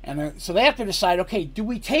 And so they have to decide, okay, do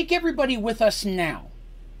we take everybody with us now?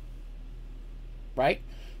 Right?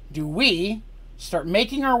 Do we start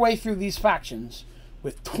making our way through these factions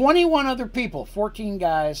with 21 other people, 14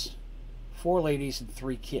 guys, 4 ladies, and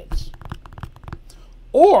 3 kids?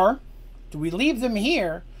 Or do we leave them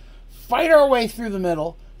here, fight our way through the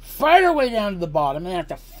middle, fight our way down to the bottom, and have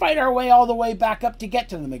to fight our way all the way back up to get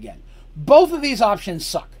to them again? Both of these options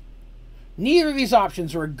suck. Neither of these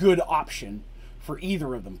options are a good option for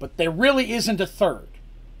either of them, but there really isn't a third.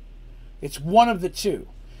 It's one of the two.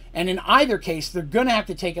 And in either case, they're going to have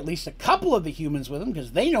to take at least a couple of the humans with them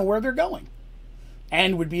because they know where they're going.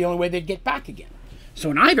 And would be the only way they'd get back again.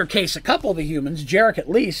 So in either case, a couple of the humans, Jarek at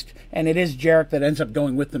least, and it is Jarek that ends up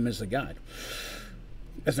going with them as the guide.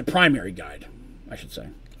 As the primary guide, I should say.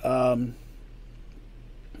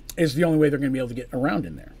 Is the only way they're going to be able to get around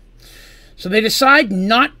in there. So they decide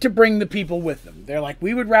not to bring the people with them. They're like,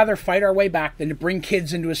 we would rather fight our way back than to bring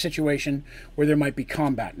kids into a situation where there might be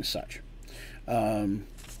combat and such.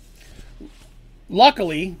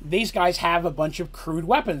 Luckily, these guys have a bunch of crude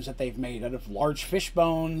weapons that they've made out of large fish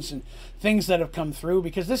bones and things that have come through,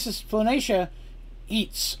 because Flonacia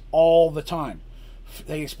eats all the time.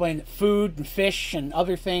 They explain that food and fish and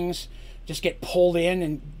other things just get pulled in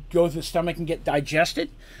and go through the stomach and get digested.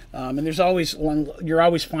 And there's always you're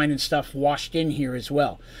always finding stuff washed in here as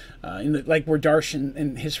well. Like where Darshan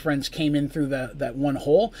and his friends came in through that one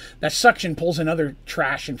hole, that suction pulls in other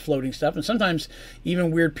trash and floating stuff, and sometimes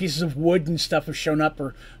even weird pieces of wood and stuff have shown up,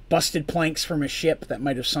 or busted planks from a ship that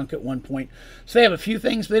might have sunk at one point. So they have a few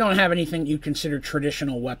things, but they don't have anything you'd consider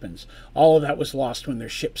traditional weapons. All of that was lost when their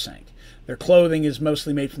ship sank. Their clothing is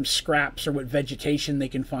mostly made from scraps or what vegetation they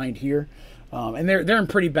can find here, and they're in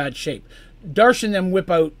pretty bad shape. Darshan and them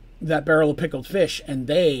whip out that barrel of pickled fish, and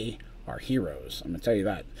they are heroes. I'm going to tell you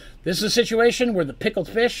that. This is a situation where the pickled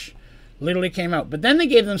fish literally came out. But then they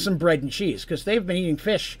gave them some bread and cheese, because they've been eating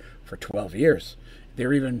fish for 12 years.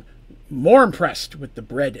 They're even more impressed with the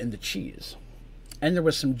bread and the cheese. And there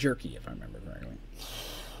was some jerky, if I remember correctly.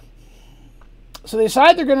 So they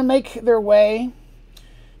decide they're going to make their way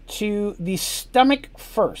to the stomach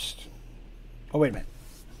first. Oh, wait a minute.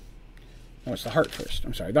 No, it's the heart first.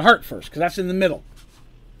 I'm sorry, the heart first, because that's in the middle.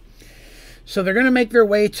 So they're going to make their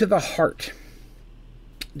way to the heart.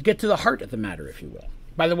 Get to the heart of the matter, if you will.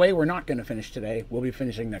 By the way, we're not going to finish today. We'll be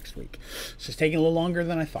finishing next week. So it's taking a little longer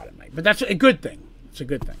than I thought it might. But that's a good thing. It's a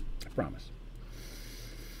good thing. I promise.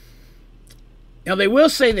 Now, they will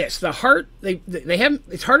say this. The heart, they have,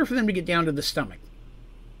 it's harder for them to get down to the stomach,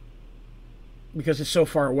 because it's so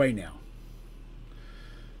far away now.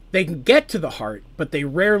 They can get to the heart, but they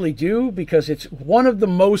rarely do, because it's one of the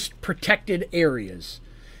most protected areas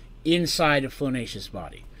inside of Flonacia's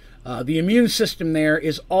body. The immune system there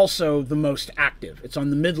is also the most active. It's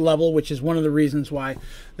on the mid-level, which is one of the reasons why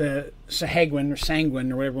the Sahagwin, or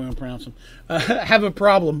Sanguine, or whatever we want to pronounce them, have a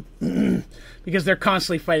problem, because they're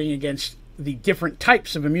constantly fighting against the different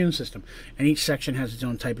types of immune system. And each section has its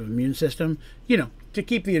own type of immune system, you know, to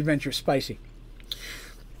keep the adventure spicy.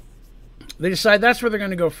 They decide that's where they're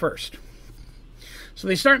going to go first. So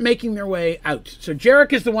they start making their way out. So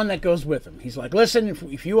Jarek is the one that goes with them. He's like, listen,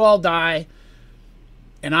 if you all die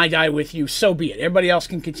and I die with you, so be it. Everybody else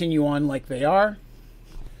can continue on like they are.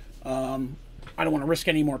 I don't want to risk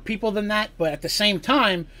any more people than that. But at the same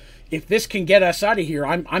time, if this can get us out of here,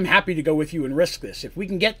 I'm happy to go with you and risk this. If we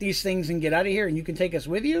can get these things and get out of here and you can take us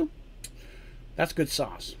with you, that's good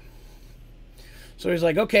sauce. So he's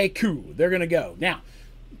like, okay, cool. They're going to go. Now,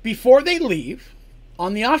 before they leave,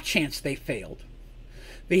 on the off chance they failed,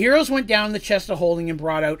 the heroes went down the chest of holding and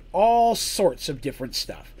brought out all sorts of different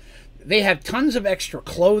stuff. They had tons of extra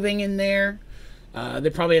clothing in there. They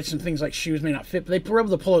probably had some things like shoes may not fit, but they were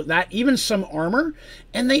able to pull out that, even some armor,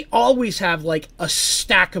 and they always have like a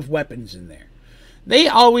stack of weapons in there. They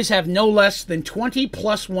always have no less than 20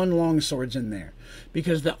 plus 1 longswords in there,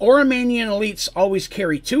 because the Oramanian elites always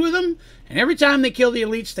carry 2 of them, and every time they kill the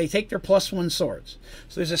elites, they take their plus 1 swords.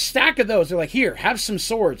 So there's a stack of those. They're like, here, have some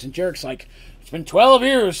swords. And Jarek's like, been 12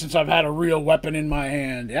 years since I've had a real weapon in my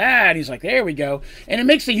hand. Yeah, and he's like, there we go. And it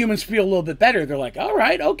makes the humans feel a little bit better. They're like, all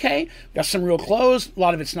right, okay, got some real clothes. A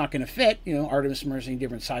lot of it's not going to fit, Artemis Mercy,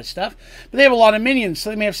 different size stuff. But they have a lot of minions, so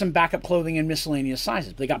they may have some backup clothing in miscellaneous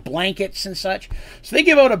sizes. They got blankets and such. So they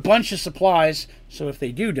give out a bunch of supplies, so if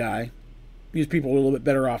they do die, these people are a little bit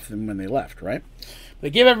better off than when they left, right? They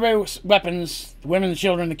give everybody weapons, the women, the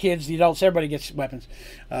children, the kids, the adults, everybody gets weapons.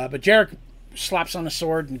 But Jarek slaps on a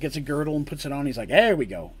sword and gets a girdle and puts it on. He's like, there we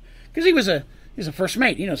go. Because he's a first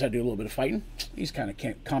mate. He knows how to do a little bit of fighting. He's kind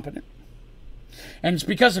of competent. And it's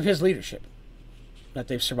because of his leadership that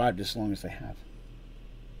they've survived as long as they have.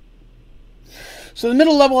 So the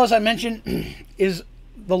middle level, as I mentioned, is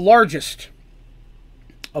the largest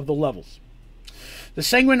of the levels. The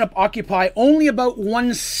Sanguine occupy only about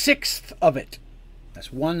 1/6 of it. That's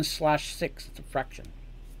 1/6 fraction.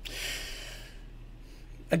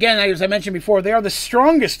 Again, as I mentioned before, they are the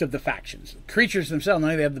strongest of the factions. The creatures themselves, not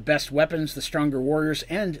only they have the best weapons, the stronger warriors,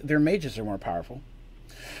 and their mages are more powerful.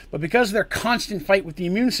 But because of their constant fight with the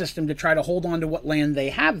immune system to try to hold on to what land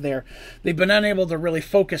they have there, they've been unable to really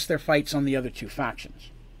focus their fights on the other two factions.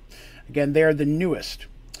 Again, they're the newest.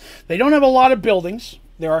 They don't have a lot of buildings.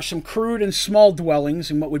 There are some crude and small dwellings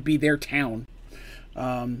in what would be their town.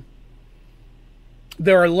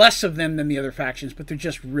 There are less of them than the other factions, but they're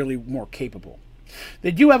just really more capable.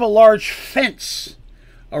 They do have a large fence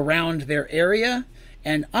around their area,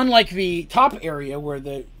 and unlike the top area where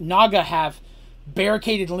the Naga have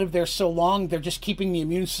barricaded and lived there so long, they're just keeping the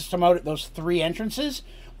immune system out at those 3 entrances,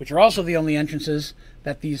 which are also the only entrances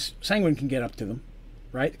that these Sanguine can get up to them,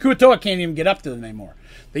 right? The Kuo-toa can't even get up to them anymore.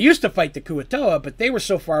 They used to fight the Kuo-toa, but they were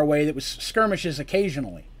so far away that it was skirmishes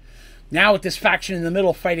occasionally. Now with this faction in the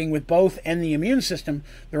middle fighting with both and the immune system,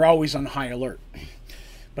 they're always on high alert.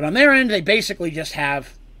 But on their end, they basically just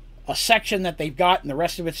have a section that they've got and the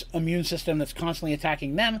rest of its immune system that's constantly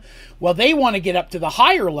attacking them. Well, they want to get up to the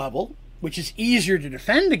higher level, which is easier to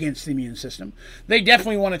defend against the immune system. They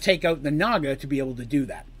definitely want to take out the Naga to be able to do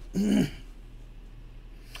that.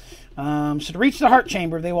 So to reach the heart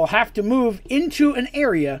chamber, they will have to move into an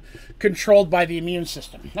area controlled by the immune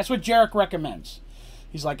system. That's what Jarek recommends.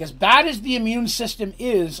 He's like, as bad as the immune system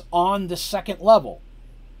is on the second level,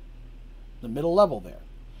 the middle level there,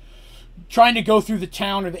 trying to go through the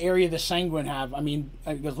town or the area the Sanguine have, he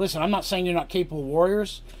goes, listen, I'm not saying you're not capable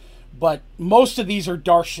warriors, but most of these are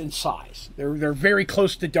Darsh in size. They're very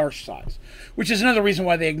close to Darsh size, which is another reason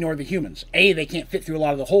why they ignore the humans. A, they can't fit through a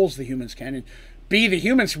lot of the holes the humans can, and B, the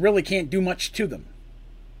humans really can't do much to them.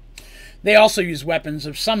 They also use weapons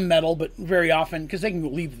of some metal, but very often, because they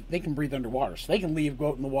can breathe underwater, so they can leave, go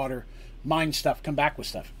out in the water, mine stuff, come back with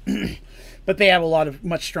stuff. But they have a lot of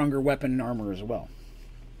much stronger weapon and armor as well.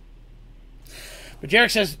 But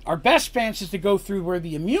Jarek says, our best chance is to go through where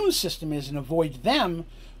the immune system is and avoid them,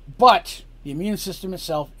 but the immune system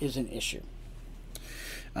itself is an issue.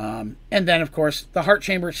 And then, of course, the heart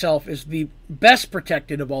chamber itself is the best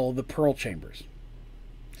protected of all of the pearl chambers.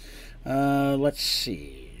 Let's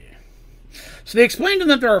see. So they explained to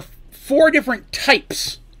them that there are 4 different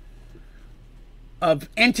types of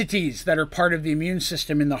entities that are part of the immune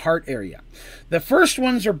system in the heart area. The first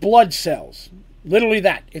ones are blood cells. Literally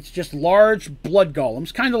that. It's just large blood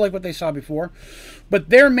golems, kind of like what they saw before. But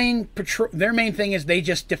their main thing is they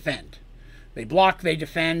just defend. They block, they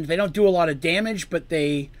defend. They don't do a lot of damage, but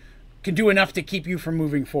they can do enough to keep you from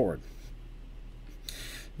moving forward.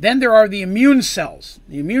 Then there are the immune cells.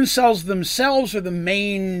 The immune cells themselves are the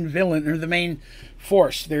main villain, or the main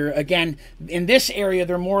force. They're, again, in this area,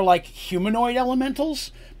 they're more like humanoid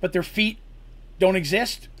elementals, but their feet don't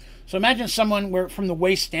exist. So imagine someone where from the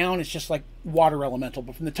waist down, it's just like water elemental,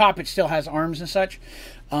 but from the top, it still has arms and such.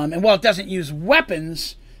 And while it doesn't use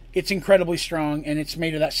weapons, it's incredibly strong, and it's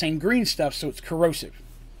made of that same green stuff, so it's corrosive.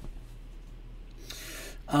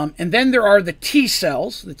 And then there are the T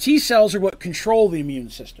cells. The T cells are what control the immune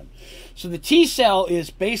system. So the T cell is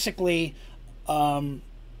basically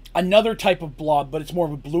another type of blob, but it's more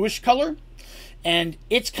of a bluish color. And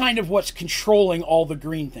it's kind of what's controlling all the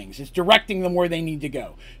green things. It's directing them where they need to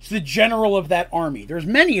go. It's the general of that army. There's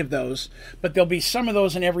many of those, but there'll be some of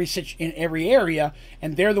those in every area,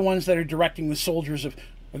 and they're the ones that are directing the soldiers of,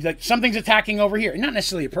 like, something's attacking over here. Not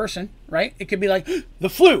necessarily a person, right? It could be like, the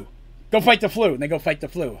flu. Go fight the flu. And they go fight the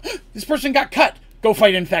flu. This person got cut. Go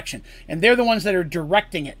fight infection. And they're the ones that are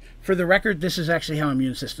directing it. For the record, this is actually how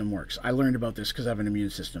immune system works. I learned about this because I have an immune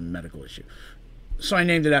system medical issue. So I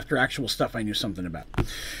named it after actual stuff I knew something about.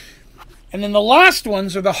 And then the last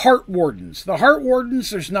ones are the heart wardens. The heart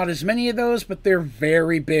wardens, there's not as many of those, but they're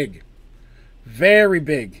very big. Very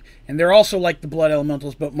big. And they're also like the blood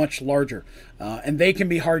elementals, but much larger. And they can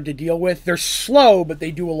be hard to deal with. They're slow, but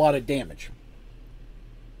they do a lot of damage.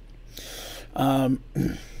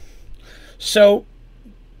 So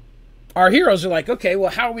our heroes are like, okay,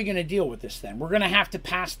 well, how are we going to deal with this then? We're going to have to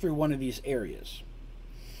pass through one of these areas.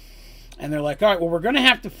 And they're like, all right, well, we're going to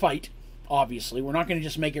have to fight, obviously. We're not going to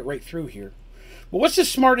just make it right through here. But what's the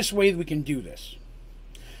smartest way that we can do this?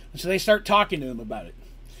 And so they start talking to them about it.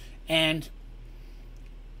 And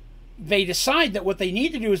they decide that what they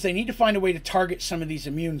need to do is they need to find a way to target some of these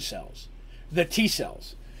immune cells, the T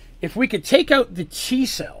cells. If we could take out the T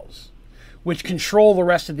cells, which control the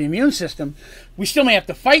rest of the immune system, we still may have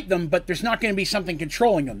to fight them, but there's not going to be something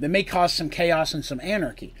controlling them. That may cause some chaos and some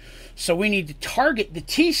anarchy. So we need to target the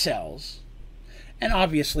T cells, and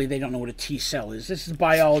obviously they don't know what a T cell is. This is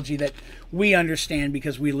biology that we understand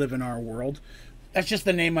because we live in our world. That's just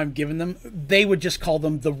the name I've given them. They would just call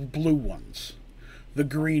them the blue ones, the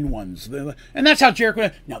green ones. And that's how Jericho...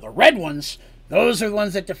 Now, the red ones, those are the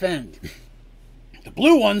ones that defend. The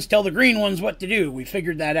blue ones tell the green ones what to do. We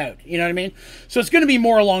figured that out. You know what I mean? So it's going to be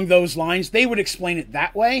more along those lines. They would explain it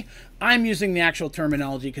that way. I'm using the actual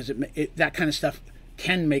terminology because that kind of stuff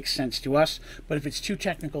can make sense to us. But if it's too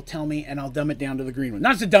technical, tell me, and I'll dumb it down to the green one.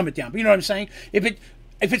 Not to dumb it down, but you know what I'm saying? If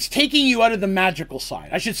it's taking you out of the magical side,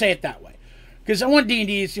 I should say it that way. Because I want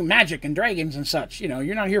D&D to do magic and dragons and such. You know,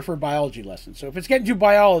 you're not here for a biology lesson. So if it's getting to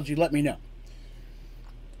biology, let me know.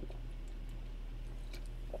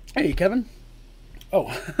 Hey, Kevin. Oh,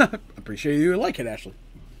 appreciate you like it, Ashley.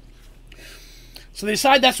 So they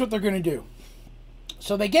decide that's what they're going to do.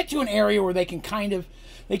 So they get to an area where they can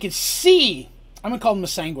see, I'm going to call them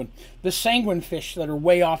the sanguine fish that are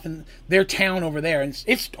way off in their town over there. And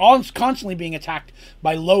it's constantly being attacked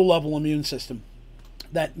by low-level immune system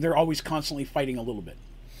that they're always constantly fighting a little bit.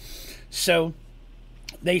 So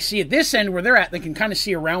they see at this end where they're at, they can kind of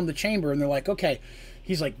see around the chamber, and they're like, okay,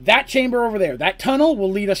 he's like, that chamber over there, that tunnel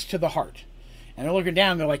will lead us to the heart. And they're looking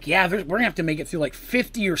down, they're like, yeah, we're going to have to make it through like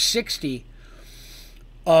 50 or 60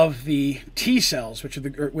 of the T cells, the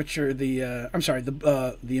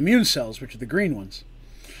immune cells, which are the green ones.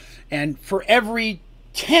 And for every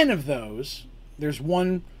 10 of those, there's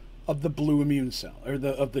one of the blue immune cell, or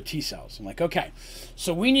of the T cells. I'm like, okay,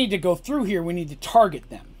 so we need to go through here, we need to target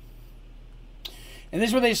them. And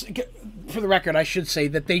this is where for the record, I should say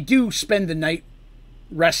that they do spend the night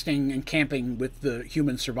resting and camping with the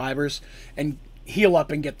human survivors and heal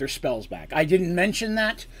up and get their spells back. I didn't mention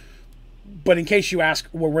that, but in case you ask,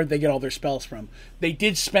 well, where'd they get all their spells from? They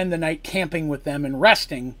did spend the night camping with them and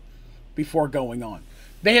resting before going on.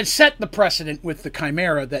 They had set the precedent with the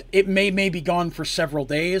Chimera that it may be gone for several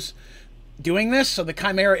days doing this, so the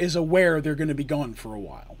Chimera is aware they're going to be gone for a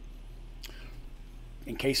while.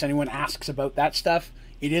 In case anyone asks about that stuff,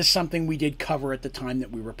 it is something we did cover at the time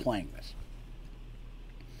that we were playing this.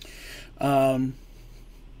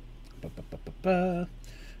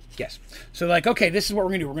 Yes. So like, okay, this is what we're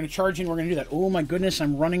going to do. We're going to charge in. We're going to do that. Oh my goodness,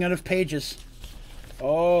 I'm running out of pages.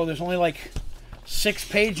 Oh, there's only like 6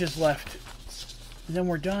 pages left. And then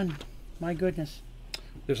we're done. My goodness.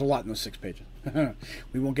 There's a lot in those 6 pages.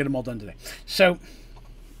 We won't get them all done today. So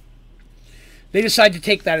they decide to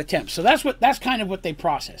take that attempt. So that's kind of what they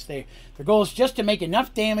process. Their goal is just to make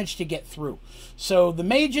enough damage to get through. So the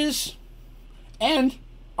mages and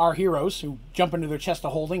our heroes who jump into their chest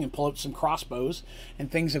of holding and pull out some crossbows and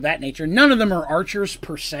things of that nature. None of them are archers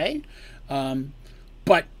per se,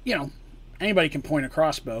 but you know, anybody can point a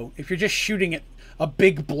crossbow. If you're just shooting at a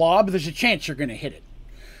big blob, there's a chance you're going to hit it.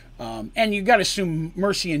 And you got to assume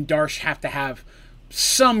Mercy and Darsh have to have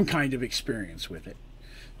some kind of experience with it.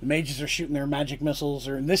 The mages are shooting their magic missiles,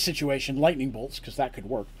 or in this situation, lightning bolts, because that could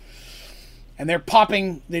work. And they're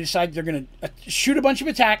popping, they decide they're going to shoot a bunch of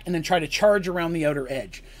attack and then try to charge around the outer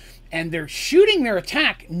edge. And they're shooting their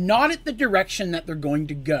attack not at the direction that they're going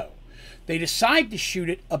to go. They decide to shoot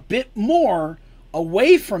it a bit more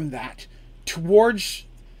away from that towards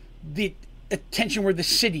the attention where the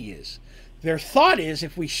city is. Their thought is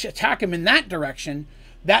if we attack them in that direction,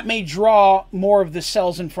 that may draw more of the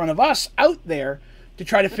cells in front of us out there to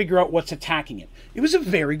try to figure out what's attacking it. It was a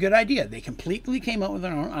very good idea. They completely came up with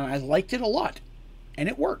their own, and I liked it a lot. And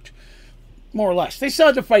it worked, more or less. They still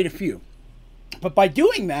had to fight a few. But by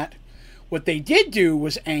doing that, what they did do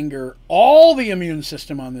was anger all the immune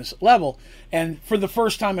system on this level. And for the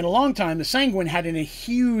first time in a long time, the Sanguine had a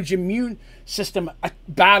huge immune system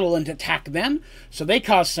battle and attack them. So they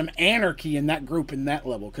caused some anarchy in that group in that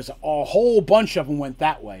level, because a whole bunch of them went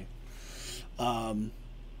that way.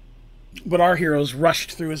 But our heroes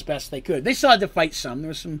rushed through as best they could. They still had to fight some. There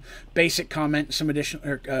was some basic comment, some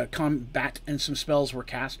additional combat, and some spells were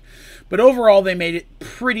cast. But overall, they made it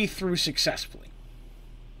pretty through successfully.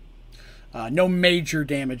 No major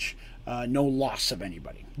damage, no loss of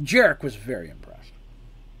anybody. Jarek was very impressed.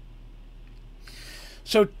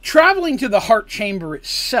 So traveling to the heart chamber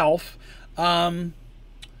itself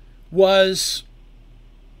was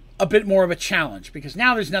a bit more of a challenge, because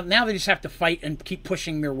now now they just have to fight and keep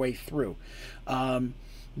pushing their way through.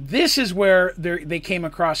 This is where they came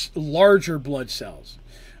across larger blood cells.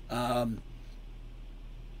 And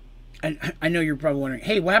I know you're probably wondering,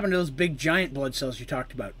 hey, what happened to those big giant blood cells you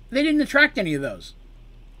talked about? They didn't attract any of those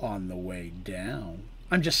on the way down.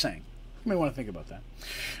 I'm just saying. You may want to think about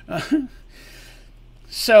that.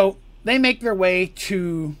 So they make their way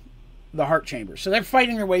to the heart chamber. So they're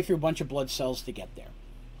fighting their way through a bunch of blood cells to get there.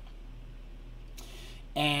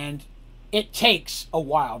 And it takes a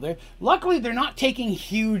while. Luckily, they're not taking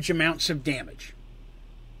huge amounts of damage,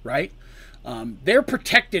 right? They're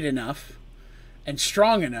protected enough and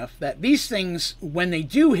strong enough that these things, when they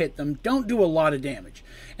do hit them, don't do a lot of damage.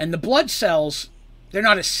 And the blood cells, they're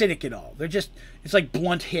not acidic at all. It's like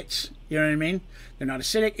blunt hits. You know what I mean? They're not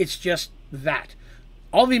acidic. It's just that.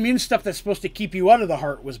 All the immune stuff that's supposed to keep you out of the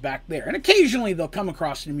heart was back there. And occasionally they'll come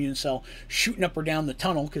across an immune cell shooting up or down the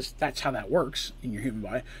tunnel, because that's how that works in your human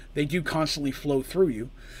body. They do constantly flow through you.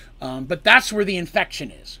 But that's where the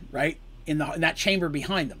infection is, right? In that chamber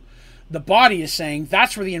behind them. The body is saying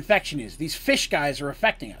that's where the infection is. These fish guys are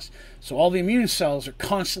affecting us. So all the immune cells are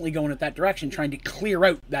constantly going at that direction, trying to clear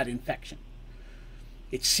out that infection.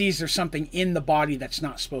 It sees there's something in the body that's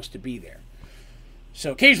not supposed to be there.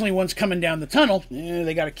 So occasionally one's coming down the tunnel,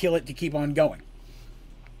 they got to kill it to keep on going.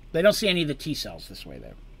 They don't see any of the T cells this way,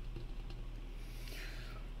 though.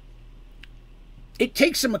 It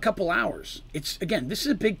takes them a couple hours. Again, this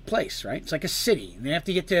is a big place, right? It's like a city. And they have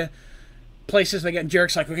to get to places.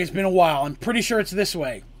 Jarek's like, okay, it's been a while. I'm pretty sure it's this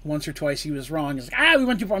way. Once or twice he was wrong. He's like, we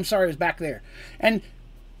went too far. I'm sorry, it was back there. And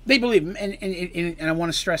they believe him, and I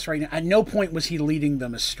want to stress right now, at no point was he leading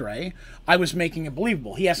them astray. I was making it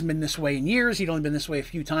believable. He hasn't been this way in years. He'd only been this way a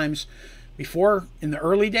few times before in the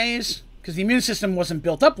early days, because the immune system wasn't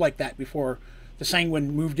built up like that before the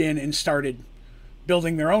Sanguine moved in and started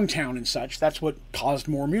building their own town and such. That's what caused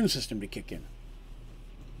more immune system to kick in.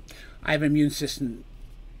 I have an immune system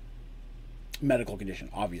medical condition,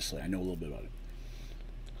 obviously. I know a little bit about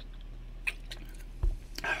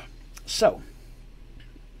it. So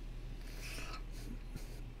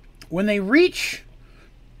when they reach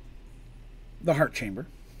the heart chamber,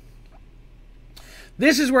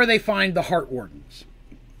 this is where they find the heart wardens.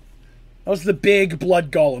 Those are the big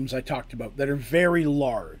blood golems I talked about that are very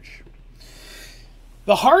large.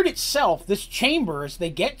 The heart itself, this chamber, as they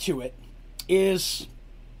get to it, is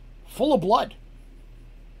full of blood.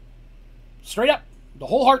 Straight up. The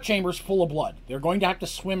whole heart chamber is full of blood. They're going to have to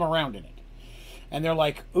swim around in it. And they're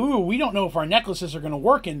like, ooh, we don't know if our necklaces are going to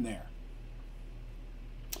work in there.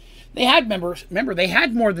 They had, remember, they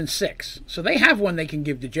had more than 6. So they have one they can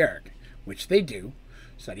give to Jarek, which they do,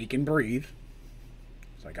 so that he can breathe.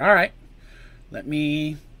 It's like, all right, let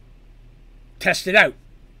me test it out.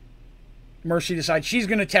 Mercy decides she's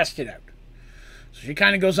going to test it out. So she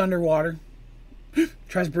kind of goes underwater,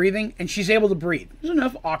 tries breathing, and she's able to breathe. There's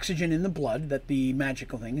enough oxygen in the blood that the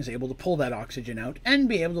magical thing is able to pull that oxygen out and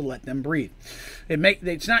be able to let them breathe.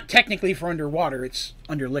 It's not technically for underwater, it's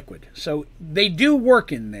under liquid. So they do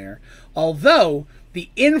work in there, although the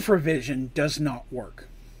infravision does not work.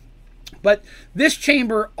 But this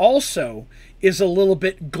chamber also is a little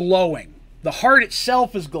bit glowing. The heart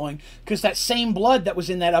itself is glowing because that same blood that was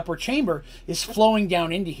in that upper chamber is flowing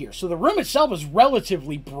down into here. So the room itself is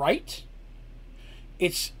relatively bright.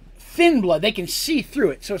 It's thin blood. They can see through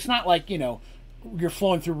it. So it's not like, you're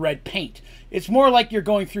flowing through red paint. It's more like you're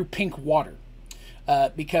going through pink water.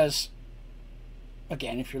 Because,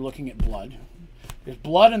 again, if you're looking at blood, there's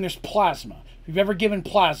blood and there's plasma. If you've ever given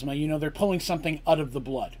plasma, they're pulling something out of the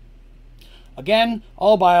blood. Again,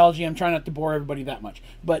 all biology. I'm trying not to bore everybody that much.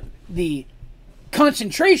 But the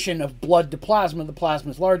concentration of blood to plasma, the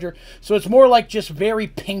plasma is larger. So it's more like just very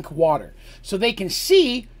pink water. So they can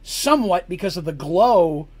see somewhat because of the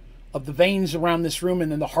glow of the veins around this room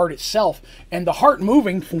and then the heart itself. And the heart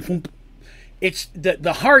moving, it's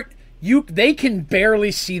the heart, they can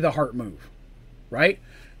barely see the heart move, right?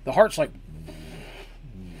 The heart's like,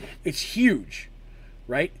 it's huge,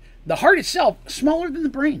 right? The heart itself, smaller than the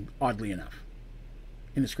brain, oddly enough.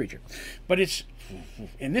 in this creature. But it's,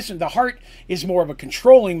 in this, the heart is more of a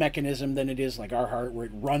controlling mechanism than it is like our heart, where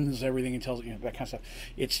it runs everything and tells, you know, that kind of stuff.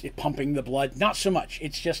 It's pumping the blood. Not so much.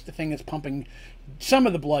 It's just the thing that's pumping some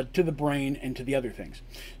of the blood to the brain and to the other things.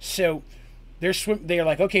 So they're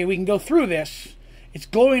like, okay, we can go through this. It's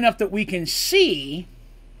glowing enough that we can see,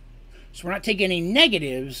 so we're not taking any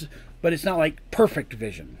negatives, but it's not like perfect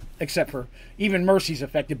vision, except for even Mercy's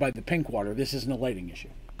affected by the pink water. This isn't a lighting issue.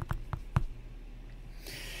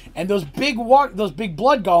 And those big blood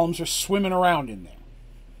golems are swimming around in there.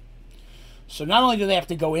 So not only do they have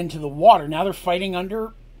to go into the water, now they're fighting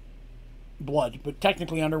under blood, but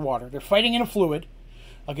technically underwater. They're fighting in a fluid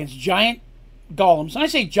against giant golems. And I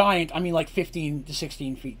say giant, I mean like 15 to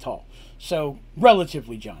 16 feet tall. So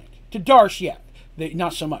relatively giant. To Darsh, yeah,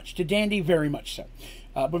 not so much. To Dandy, very much so.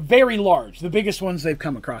 But very large. The biggest ones they've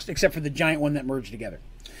come across, except for the giant one that merged together.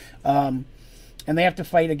 And they have to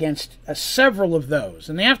fight against several of those.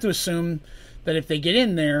 And they have to assume that if they get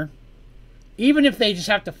in there, even if they just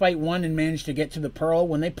have to fight one and manage to get to the pearl,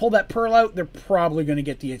 when they pull that pearl out, they're probably going to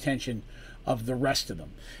get the attention of the rest of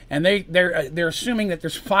them. And they're assuming that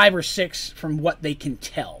there's 5 or 6 from what they can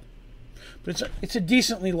tell. But it's a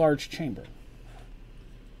decently large chamber.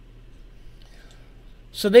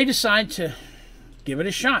 So they decide to give it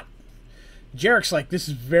a shot. Jarek's like, this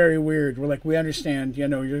is very weird. We're like, we understand, you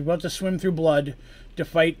know, you're about to swim through blood to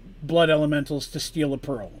fight blood elementals to steal a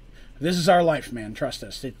pearl. This is our life, man. Trust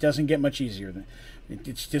us. It doesn't get much easier.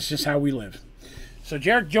 It's just how we live. So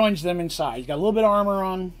Jarek joins them inside. He's got a little bit of armor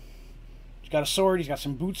on. He's got a sword. He's got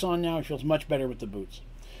some boots on now. He feels much better with the boots.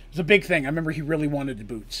 It's a big thing. I remember he really wanted the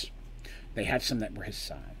boots. They had some that were his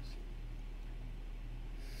size.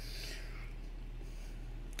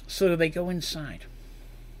 So they go inside.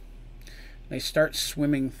 They start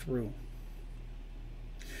swimming through.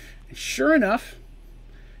 And sure enough,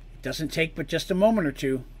 it doesn't take but just a moment or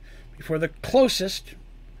two before the closest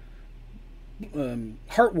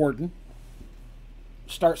Heart Warden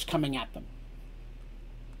starts coming at them.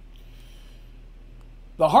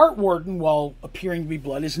 The Heart Warden, while appearing to be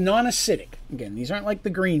blood, is non-acidic. Again, these aren't like the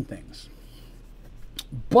green things.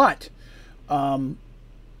 But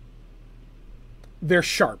they're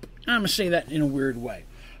sharp. I'm going to say that in a weird way.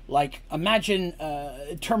 Like, imagine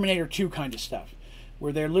Terminator 2 kind of stuff,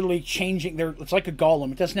 where they're literally changing. It's like a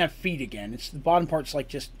golem. It doesn't have feet again. The bottom part's like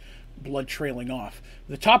just blood trailing off.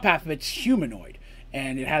 The top half of it's humanoid,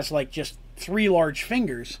 and it has like just 3 large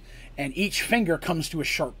fingers, and each finger comes to a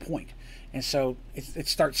sharp point. And so it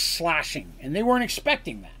starts slashing, and they weren't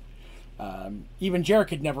expecting that. Even Jarek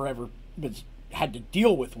had never ever had to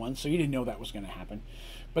deal with one, so he didn't know that was going to happen.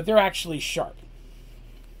 But they're actually sharp.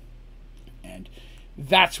 And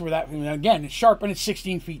that's where that, again, it's sharp and it's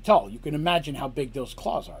 16 feet tall. You can imagine how big those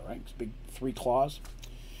claws are, right? It's big 3 claws.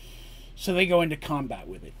 So they go into combat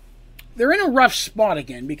with it. They're in a rough spot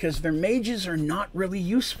again because their mages are not really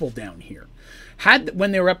useful down here.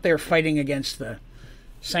 When they were up there fighting against the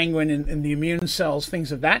sanguine and the immune cells,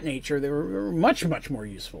 things of that nature, they were much, much more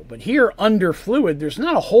useful. But here, under fluid, there's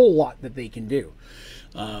not a whole lot that they can do.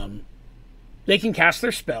 They can cast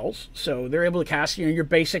their spells, so they're able to cast, your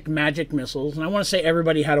basic magic missiles. And I want to say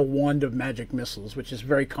everybody had a wand of magic missiles, which is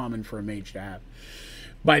very common for a mage to have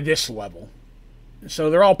by this level.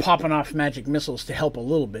 So they're all popping off magic missiles to help a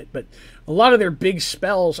little bit, but a lot of their big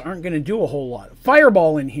spells aren't going to do a whole lot.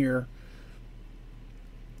 Fireball in here,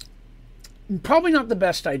 probably not the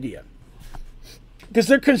best idea. Because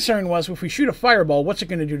their concern was, if we shoot a fireball, what's it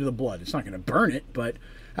going to do to the blood? It's not going to burn it, but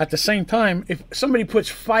at the same time, if somebody puts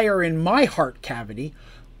fire in my heart cavity,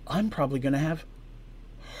 I'm probably going to have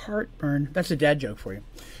heartburn. That's a dad joke for you.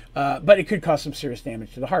 But it could cause some serious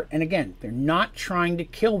damage to the heart. And again, they're not trying to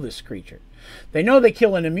kill this creature. They know they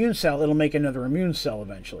kill an immune cell, it'll make another immune cell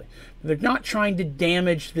eventually. They're not trying to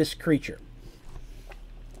damage this creature.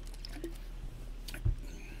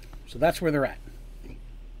 So that's where they're at.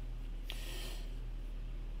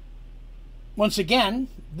 Once again,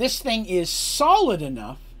 this thing is solid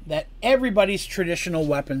enough that everybody's traditional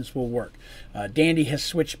weapons will work. Dandy has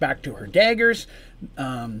switched back to her daggers,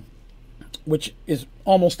 which is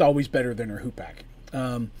almost always better than her hoopak.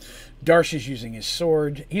 Darsh is using his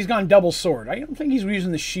sword. He's gone double sword. I don't think he's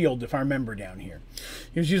using the shield, if I remember down here.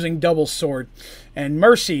 He was using double sword. And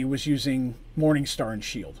Mercy was using Morningstar and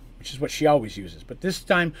shield, which is what she always uses. But this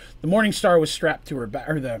time, the Morningstar was strapped to her back,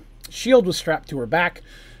 or the shield was strapped to her back,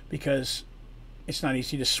 because it's not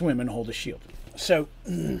easy to swim and hold a shield. So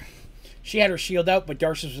she had her shield out, but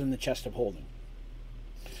Darsh was in the chest of holding.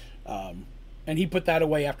 And he put that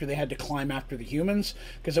away after they had to climb after the humans,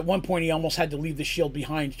 because at one point he almost had to leave the shield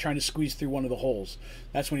behind trying to squeeze through one of the holes.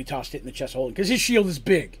 That's when he tossed it in the chest of holding, because his shield is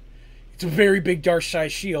big. It's a very big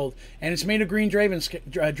Darsh-sized shield, and it's made of green dragon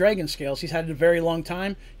scales. He's had it a very long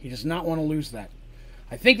time. He does not want to lose that.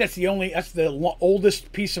 I think that's the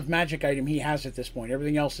oldest piece of magic item he has at this point.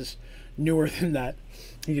 Everything else is newer than that.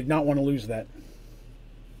 He did not want to lose that.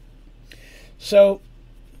 So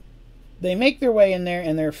they make their way in there,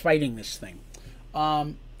 and they're fighting this thing.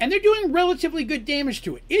 And they're doing relatively good damage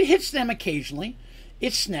to it. It hits them occasionally.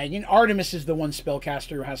 It's snagging. Artemis is the one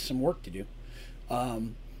spellcaster who has some work to do.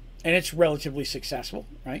 And it's relatively successful,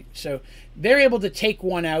 right? So they're able to take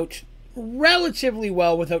one out relatively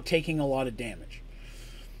well without taking a lot of damage.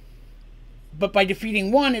 But by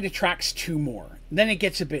defeating one, it attracts two more. Then it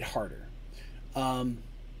gets a bit harder. And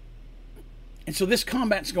so this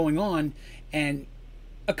combat's going on, and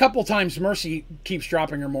a couple times Mercy keeps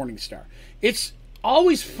dropping her Morningstar. It's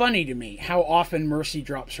always funny to me how often Mercy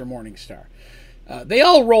drops her Morningstar. They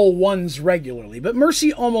all roll ones regularly, but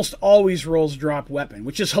Mercy almost always rolls drop weapon,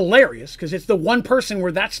 which is hilarious because it's the one person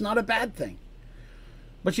where that's not a bad thing.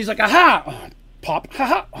 But she's like, aha, oh, pop,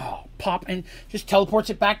 haha, oh, pop, and just teleports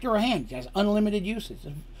it back to her hand. It has unlimited use. It's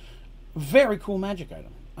a very cool magic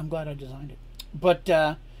item. I'm glad I designed it.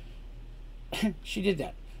 But she did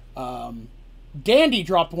that. Dandy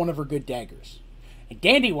dropped one of her good daggers. And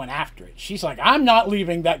Dandy went after it. She's like, I'm not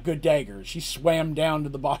leaving that good dagger. She swam down to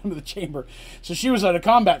the bottom of the chamber. So she was out of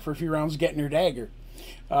combat for a few rounds getting her dagger.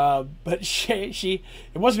 But it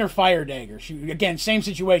wasn't her fire dagger. Again, same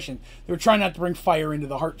situation. They were trying not to bring fire into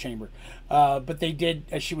the heart chamber. But they did,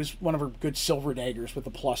 as she was one of her good silver daggers with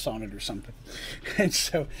a plus on it or something. And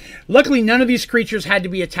so, luckily, none of these creatures had to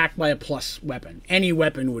be attacked by a plus weapon. Any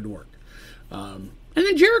weapon would work. And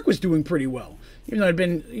then Jarek was doing pretty well. Even though it had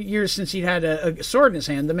been years since he'd had a sword in his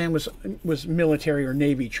hand, the man was military or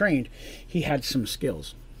Navy trained. He had some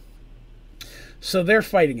skills. So they're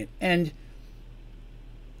fighting it. And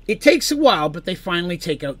it takes a while, but they finally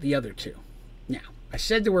take out the other two. Now, I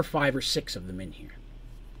said there were 5 or 6 of them in here.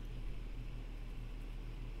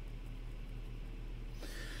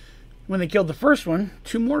 When they killed the first one,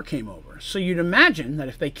 2 more came over. So you'd imagine that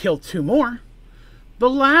if they killed 2 more, the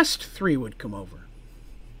last 3 would come over.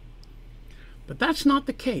 But that's not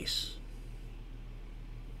the case.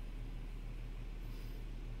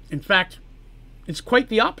 In fact, it's quite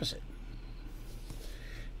the opposite.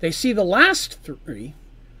 They see the last 3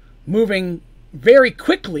 moving very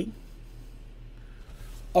quickly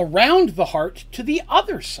around the heart to the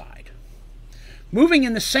other side, moving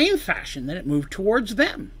in the same fashion that it moved towards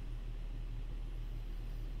them,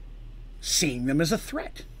 seeing them as a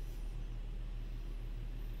threat.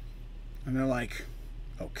 And they're like,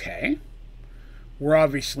 okay, we're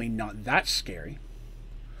obviously not that scary.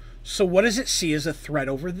 So what does it see as a threat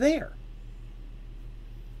over there?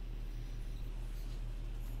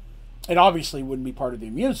 It obviously wouldn't be part of the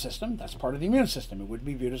immune system. That's part of the immune system. It would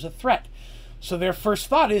be viewed as a threat. So their first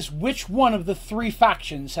thought is, which one of the 3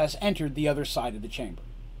 factions has entered the other side of the chamber?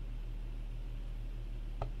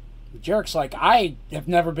 Jarek's like, I have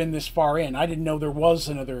never been this far in. I didn't know there was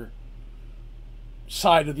another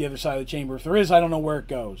side of the other side of the chamber. If there is, I don't know where it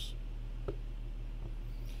goes.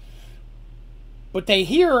 But they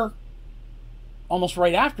hear, almost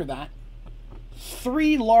right after that,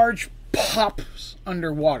 3 large pops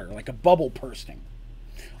underwater, like a bubble bursting.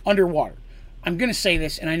 Underwater. I'm going to say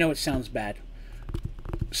this, and I know it sounds bad.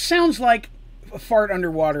 Sounds like a fart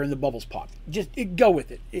underwater and the bubbles pop. Just go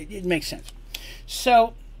with it. It makes sense.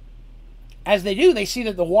 So, as they do, they see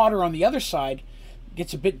that the water on the other side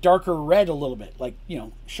gets a bit darker red a little bit, like,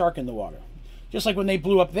 shark in the water. Just like when they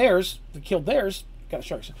blew up theirs, they killed theirs, got a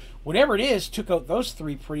shark. So whatever it is, took out those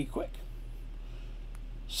 3 pretty quick.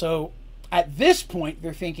 So at this point,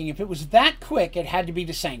 they're thinking if it was that quick, it had to be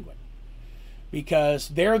the Sanguine. Because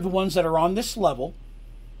they're the ones that are on this level,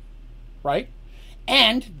 right?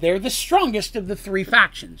 And they're the strongest of the 3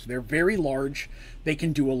 factions. They're very large. They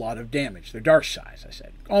can do a lot of damage. They're Darsh size, I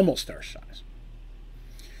said. Almost Darsh size.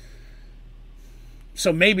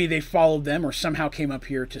 So maybe they followed them or somehow came up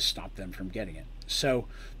here to stop them from getting it. So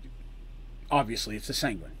obviously it's the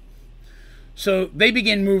Sanguine. So they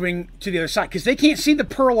begin moving to the other side because they can't see the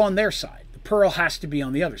Pearl on their side. The Pearl has to be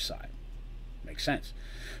on the other side. Makes sense.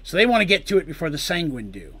 So they want to get to it before the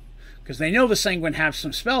Sanguine do, because they know the Sanguine have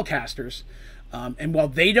some spellcasters, and while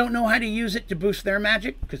they don't know how to use it to boost their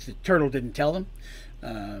magic, because the turtle didn't tell them,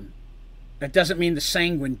 that doesn't mean the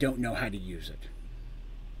Sanguine don't know how to use it.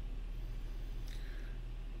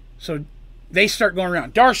 So they start going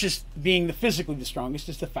around. Darsh, is being physically the strongest,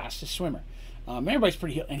 is the fastest swimmer. Everybody's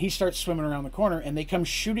pretty healed, and he starts swimming around the corner, and they come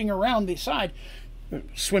shooting around the side,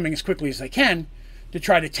 swimming as quickly as they can, to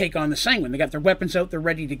try to take on the Sanguine. They got their weapons out, they're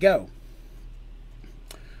ready to go.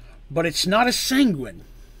 But it's not a Sanguine.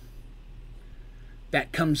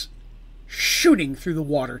 that comes shooting through the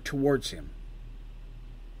water towards him.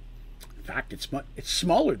 In fact, it's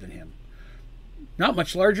smaller than him. Not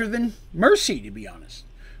much larger than Mercy, to be honest.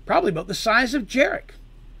 Probably about the size of Jarek.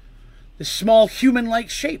 This small human-like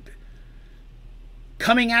shape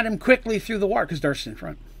coming at him quickly through the water, because Darcy's in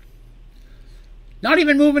front. Not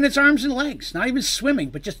even moving its arms and legs, not even swimming,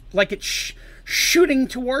 but just like it's shooting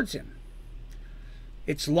towards him.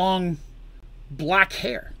 Its long black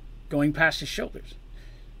hair going past his shoulders.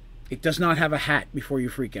 It does not have a hat before you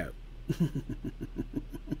freak out.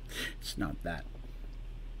 It's not that.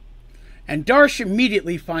 And Darsh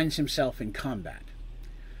immediately finds himself in combat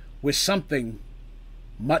with something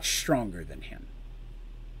much stronger than him.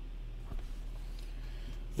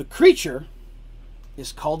 The creature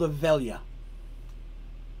is called a Velia.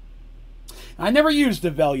 I never used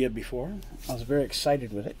a Velia before. I was very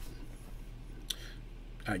excited with it.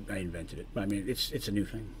 I invented it. I mean, it's a new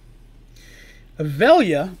thing. A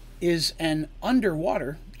Velia is an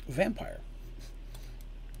underwater vampire.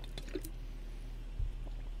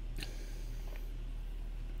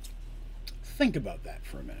 Think about that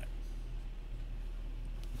for a minute.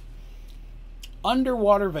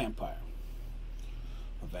 Underwater vampire.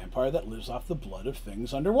 A vampire that lives off the blood of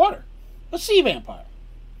things underwater. A sea vampire.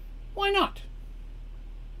 Why not?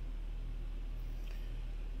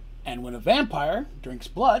 And when a vampire drinks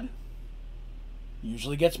blood, it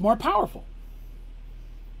usually gets more powerful.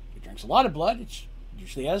 If it drinks a lot of blood, it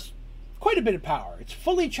usually has quite a bit of power. It's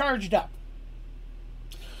fully charged up.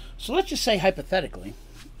 So let's just say, hypothetically,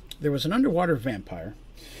 there was an underwater vampire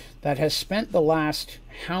that has spent the last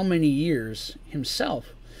how many years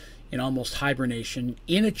himself in almost hibernation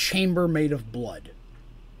in a chamber made of blood.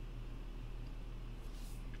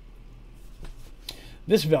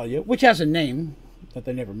 This Velia, which has a name that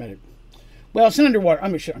they never met it. Well, it's an underwater.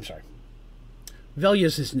 I'm sorry.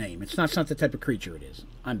 Velia's his name. It's not the type of creature it is.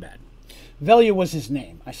 I'm bad. Velia was his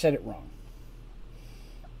name. I said it wrong.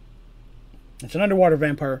 It's an underwater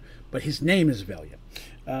vampire, but his name is Velia.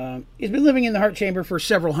 He's been living in the heart chamber for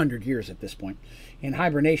several hundred years at this point, in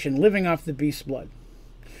hibernation, living off the beast's blood.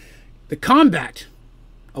 The combat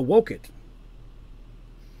awoke it,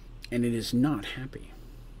 and it is not happy.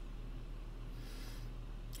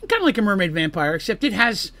 Kind of like a mermaid vampire, except it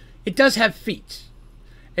does have feet.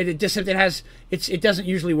 It doesn't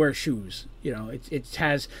usually wear shoes. You know, it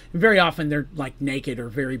has, very often they're like naked or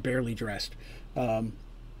very barely dressed.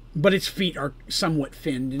 But its feet are somewhat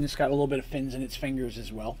finned, and it's got a little bit of fins in its fingers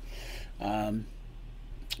as well.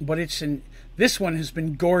 But this one has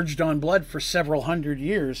been gorged on blood for several hundred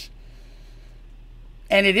years,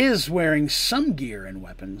 and it is wearing some gear and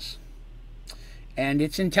weapons, and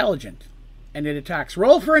it's intelligent, and it attacks.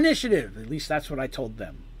 Roll for initiative. At least that's what I told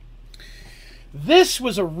them. This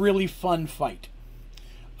was a really fun fight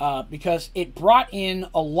because it brought in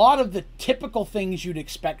a lot of the typical things you'd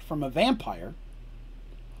expect from a vampire.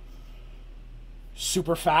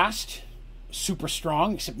 Super fast, super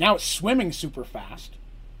strong, except now it's swimming super fast.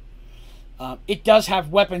 It does have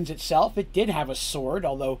weapons itself. It did have a sword,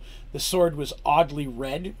 although the sword was oddly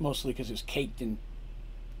red, mostly because it was caked in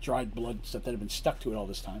dried blood, stuff that had been stuck to it all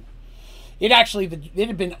this time. It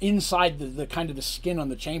had been inside the kind of the skin on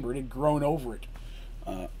the chamber. It had grown over it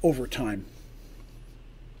over time.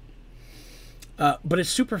 But it's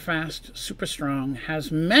super fast, super strong,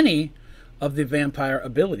 has many of the vampire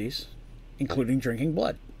abilities, including drinking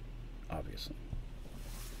blood, obviously.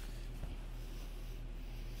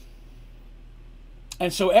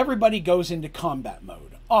 And so everybody goes into combat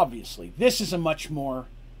mode. Obviously, this is a much more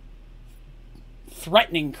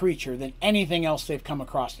threatening creature than anything else they've come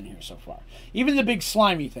across in here so far. Even the big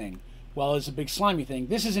slimy thing, well, it's a big slimy thing.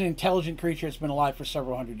 This is an intelligent creature that's been alive for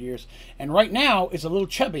several hundred years, and right now is a little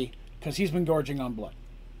chubby because he's been gorging on blood.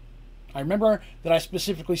 I remember that I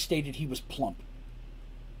specifically stated he was plump.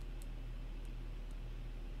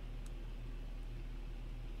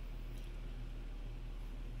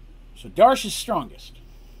 So Darsh is strongest.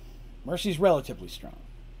 Mercy's relatively strong.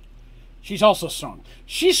 She's also strong.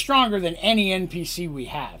 She's stronger than any NPC we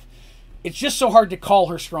have. It's just so hard to call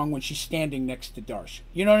her strong when she's standing next to Darsh.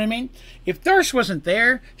 You know what I mean? If Darsh wasn't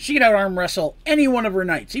there, she could out-arm wrestle any one of her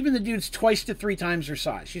knights. Even the dude's 2 to 3 times her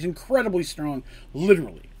size. She's incredibly strong,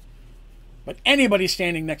 literally. But anybody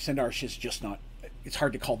standing next to Darsh is just not... It's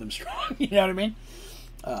hard to call them strong. You know what I mean?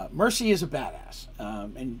 Mercy is a badass.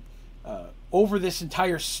 Over this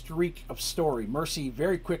entire streak of story, Mercy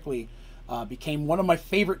very quickly became one of my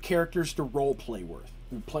favorite characters to role play with.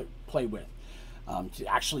 To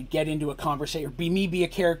actually get into a conversation, or be a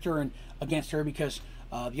character and against her, because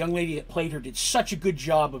the young lady that played her did such a good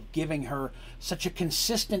job of giving her such a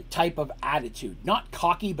consistent type of attitude. Not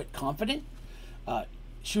cocky, but confident.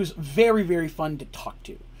 She was very, very fun to talk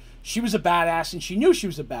to. She was a badass, and she knew she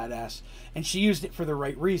was a badass, and she used it for the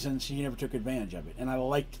right reasons. She never took advantage of it, and I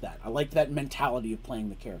liked that. I liked that mentality of playing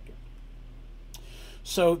the character.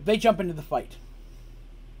 So they jump into the fight.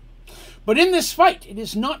 But in this fight, it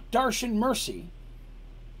is not Darsh and Mercy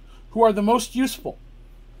who are the most useful.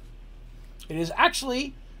 It is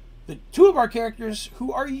actually the two of our characters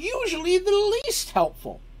who are usually the least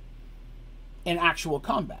helpful in actual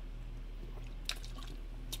combat.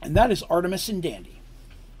 And that is Artemis and Dandy.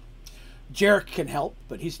 Jarek can help,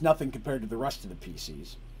 but he's nothing compared to the rest of the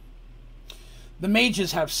PCs. The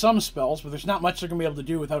mages have some spells, but there's not much they're going to be able to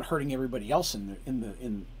do without hurting everybody else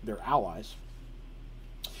in their allies.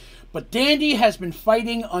 But Dandy has been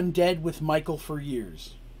fighting undead with Michael for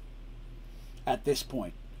years at this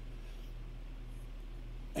point.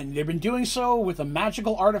 And they've been doing so with a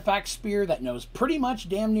magical artifact spear that knows pretty much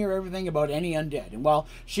damn near everything about any undead. And while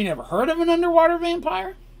she never heard of an underwater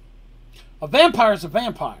vampire, a vampire's a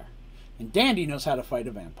vampire. And Dandy knows how to fight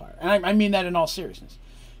a vampire. And I mean that in all seriousness.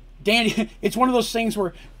 Dandy, it's one of those things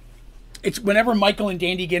where it's whenever Michael and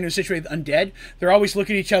Dandy get into a situation with undead, they're always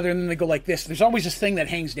looking at each other and then they go like this. There's always this thing that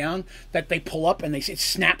hangs down that they pull up and it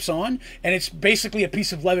snaps on. And it's basically a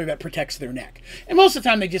piece of leather that protects their neck. And most of the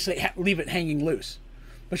time they just leave it hanging loose.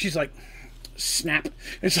 But she's like, snap.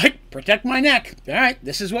 It's like, protect my neck. All right,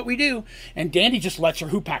 this is what we do. And Dandy just lets her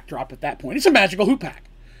hoopak drop at that point. It's a magical hoopak.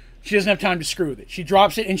 She doesn't have time to screw with it. She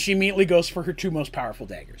drops it and she immediately goes for her two most powerful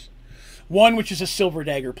daggers. One, which is a silver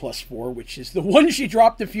dagger +4, which is the one she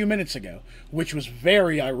dropped a few minutes ago, which was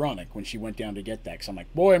very ironic when she went down to get that. Because I'm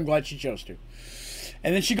like, boy, I'm glad she chose to.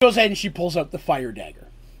 And then she goes ahead and she pulls out the fire dagger,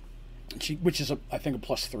 which is, I think, a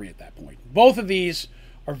 +3 at that point. Both of these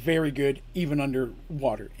are very good, even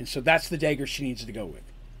underwater. And so that's the dagger she needs to go with.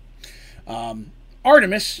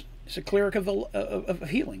 Artemis is a cleric of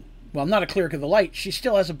healing. Well, not a cleric of the light. She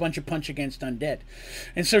still has a bunch of punch against undead.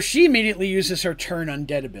 And so she immediately uses her turn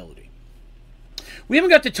undead ability. We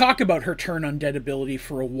haven't got to talk about her turn undead ability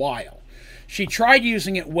for a while. She tried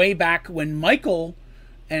using it way back when Michael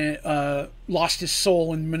lost his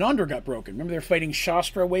soul and Menandra got broken. Remember they were fighting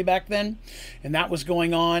Shastra way back then? And that was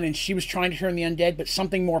going on, and she was trying to turn the undead, but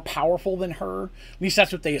something more powerful than her, at least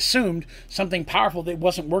that's what they assumed, something powerful that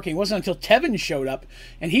wasn't working. It wasn't until Tevin showed up,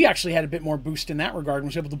 and he actually had a bit more boost in that regard and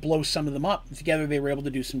was able to blow some of them up. Together they were able to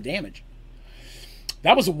do some damage.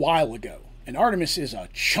 That was a while ago, and Artemis is a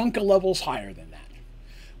chunk of levels higher than that.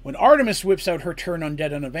 When Artemis whips out her turn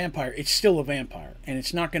undead on a vampire, it's still a vampire, and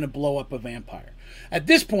it's not going to blow up a vampire. At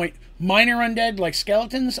this point, minor undead like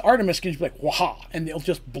skeletons, Artemis can just be like, waha, and they'll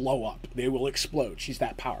just blow up. They will explode. She's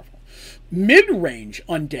that powerful. Mid-range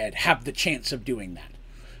undead have the chance of doing that.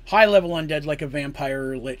 High-level undead like a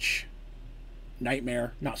vampire, lich,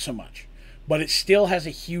 nightmare, not so much. But it still has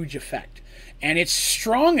a huge effect. And it's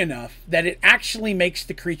strong enough that it actually makes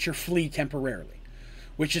the creature flee temporarily,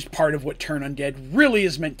 which is part of what turn undead really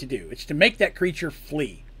is meant to do. It's to make that creature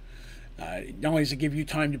flee. Not only does it give you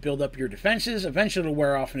time to build up your defenses, eventually it'll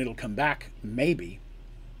wear off and it'll come back, maybe.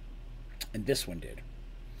 And this one did.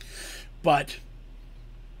 But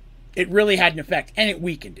it really had an effect, and it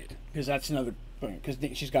weakened it, because that's another point,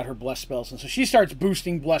 because she's got her bless spells, and so she starts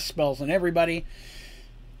boosting bless spells on everybody,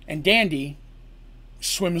 and Dandy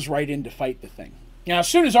swims right in to fight the thing. Now, as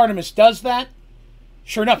soon as Artemis does that,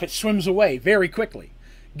 sure enough, it swims away very quickly,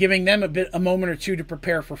 giving them a moment or two to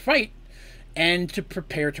prepare for fight and to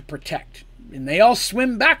prepare to protect. And they all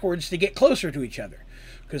swim backwards to get closer to each other,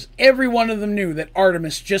 because every one of them knew that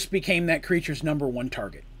Artemis just became that creature's #1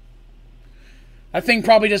 target. That thing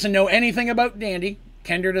probably doesn't know anything about Dandy.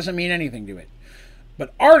 Kender doesn't mean anything to it.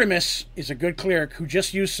 But Artemis is a good cleric who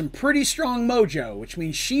just used some pretty strong mojo, which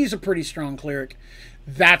means she's a pretty strong cleric.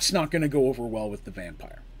 That's not going to go over well with the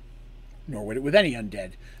vampire. Nor would it with any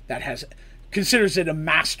undead that considers it a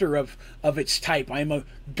master of its type. I am a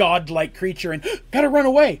godlike creature and gotta run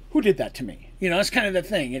away. Who did that to me? You know, that's kind of the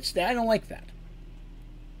thing. I don't like that.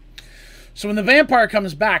 So when the vampire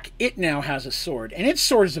comes back, it now has a sword. And its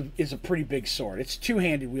sword is a pretty big sword. It's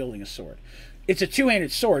two-handed wielding a sword. It's a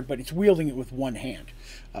two-handed sword, but it's wielding it with one hand.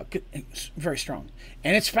 It's very strong.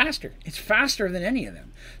 And it's faster. It's faster than any of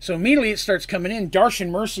them. So immediately it starts coming in. Darsh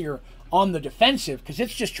and Mercy are on the defensive because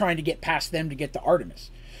it's just trying to get past them to get to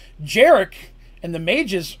Artemis. Jarek and the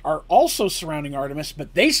mages are also surrounding Artemis,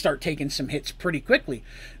 but they start taking some hits pretty quickly.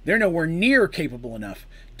 They're nowhere near capable enough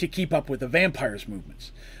to keep up with the vampire's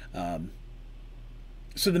movements.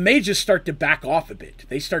 So the mages start to back off a bit.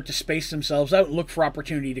 They start to space themselves out and look for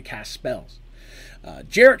opportunity to cast spells.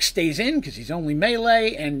 Jarek stays in because he's only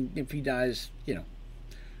melee, and if he dies, you know,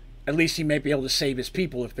 at least he may be able to save his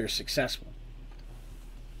people if they're successful.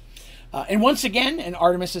 And once again, and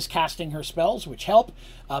Artemis is casting her spells, which help.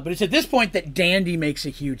 But it's at this point that Dandy makes a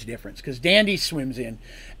huge difference, because Dandy swims in.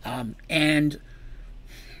 And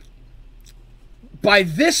by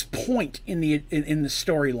this point in the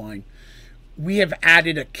storyline, we have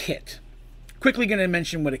added a kit. Quickly going to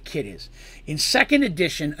mention what a kit is. In 2nd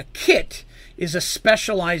edition, a kit is a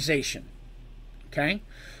specialization. Okay?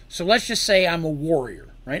 So let's just say I'm a warrior,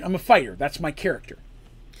 right? I'm a fighter. That's my character.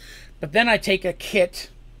 But then I take a kit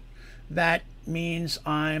that means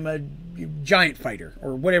I'm a giant fighter,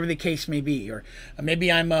 or whatever the case may be. Or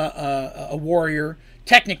maybe I'm a warrior.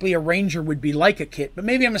 Technically, a ranger would be like a kit, but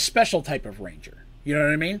maybe I'm a special type of ranger. You know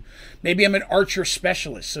what I mean? Maybe I'm an archer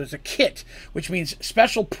specialist. So it's a kit, which means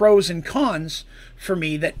special pros and cons for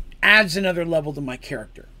me that adds another level to my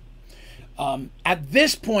character. At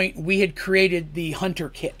this point, we had created the Hunter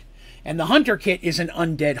kit. And the Hunter kit is an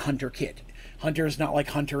undead Hunter kit. Hunter is not like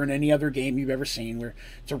Hunter in any other game you've ever seen, where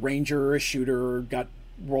it's a ranger or a shooter or got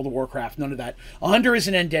World of Warcraft, none of that. A hunter is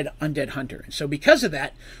an undead hunter. And so because of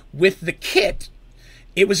that, with the kit,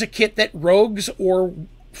 it was a kit that rogues or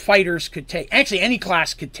fighters could take. Actually, any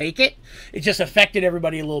class could take it. It just affected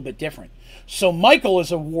everybody a little bit different. So Michael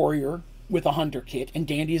is a warrior with a hunter kit, and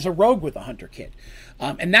Dandy is a rogue with a hunter kit.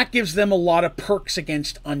 And that gives them a lot of perks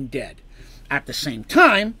against undead. At the same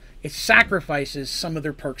time, it sacrifices some of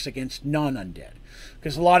their perks against non-undead,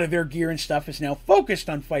 because a lot of their gear and stuff is now focused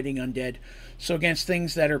on fighting undead. So against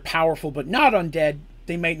things that are powerful but not undead,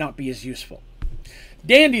 they might not be as useful.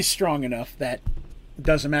 Dandy's strong enough that it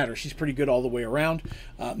doesn't matter. She's pretty good all the way around.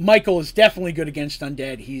 Michael is definitely good against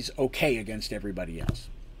undead. He's okay against everybody else.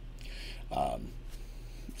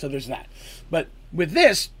 So there's that. But with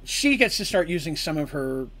this, she gets to start using some of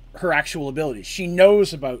her actual abilities. She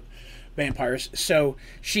knows about vampires, so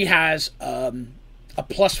she has a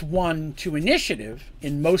 +1 to initiative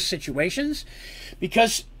in most situations,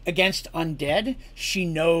 because against undead, she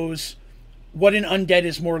knows what an undead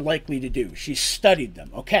is more likely to do. She's studied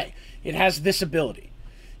them. Okay, it has this ability.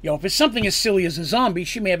 You know, if it's something as silly as a zombie,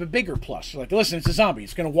 she may have a bigger plus. She's like, listen, it's a zombie.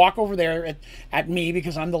 It's going to walk over there at me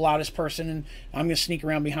because I'm the loudest person, and I'm going to sneak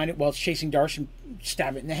around behind it while it's chasing Darsh and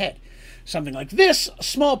stab it in the head. Something like this, a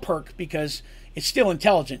small perk, because it's still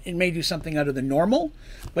intelligent. It may do something out of the normal,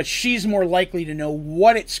 but she's more likely to know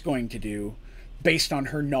what it's going to do based on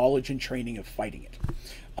her knowledge and training of fighting it.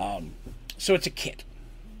 So it's a kit.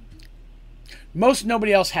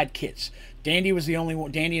 Nobody else had kits. Dandy was the only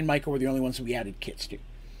one. Dandy and Michael were the only ones that we added kits to.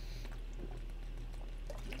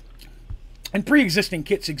 And pre-existing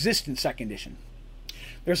kits exist in 2nd edition.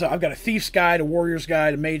 I've got a Thief's Guide, a Warrior's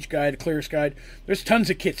Guide, a Mage Guide, a Cleric's Guide. There's tons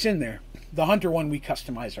of kits in there. The Hunter one we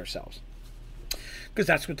customized ourselves, because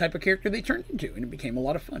that's what type of character they turned into, and it became a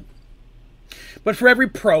lot of fun. But for every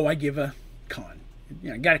pro, I give a con.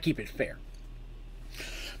 You know, got to keep it fair.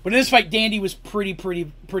 But in this fight, Dandy was pretty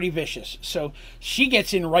vicious. So she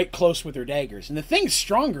gets in right close with her daggers. And the Thing's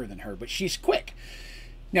stronger than her, but she's quick.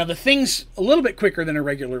 Now, the Thing's a little bit quicker than a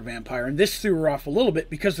regular vampire, and this threw her off a little bit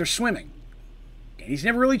because they're swimming. Dandy's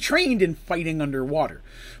never really trained in fighting underwater,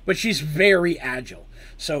 but she's very agile.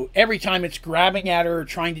 So every time it's grabbing at her or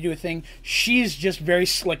trying to do a thing, she's just very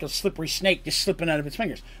like a slippery snake just slipping out of its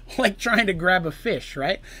fingers. Like trying to grab a fish,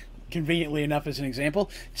 right? Conveniently enough as an example,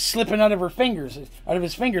 slipping out of his fingers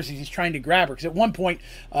as he's trying to grab her. Because at one point,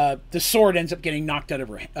 the sword ends up getting knocked out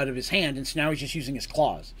of his hand, and so now he's just using his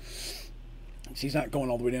claws. So he's not going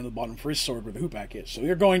all the way down to the bottom for his sword where the hoopak is.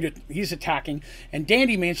 So he's attacking, and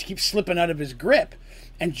Dandy managed to keep slipping out of his grip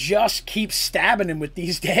and just keep stabbing him with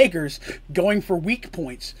these daggers, going for weak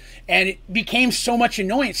points. And it became so much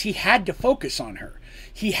annoyance, he had to focus on her.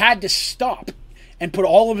 He had to stop and put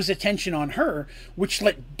all of his attention on her, which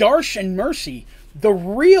let Darsh and Mercy, the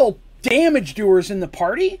real damage doers in the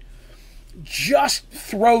party, just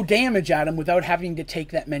throw damage at him without having to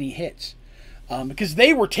take that many hits. Because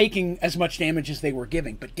they were taking as much damage as they were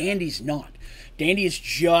giving, but Dandy's not. Dandy is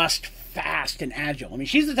just fast and agile. I mean,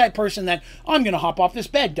 she's the type of person that, I'm going to hop off this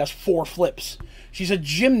bed, does 4 flips. She's a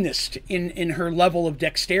gymnast in her level of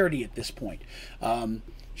dexterity at this point.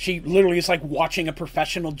 She literally is like watching a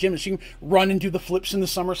professional gymnast. She can run and do the flips and the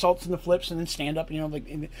somersaults and the flips and then stand up. You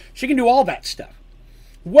know, she can do all that stuff.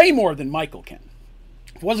 Way more than Michael can.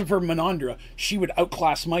 If it wasn't for Menandra, she would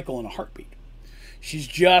outclass Michael in a heartbeat. She's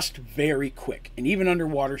just very quick. And even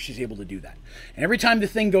underwater, she's able to do that. And every time the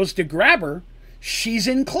Thing goes to grab her, she's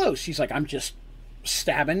in close. She's like, I'm just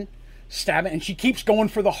stabbing. And she keeps going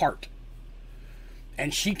for the heart.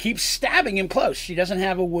 And she keeps stabbing him close. She doesn't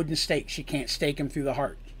have a wooden stake. She can't stake him through the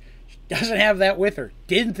heart. She doesn't have that with her.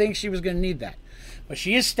 Didn't think she was going to need that. But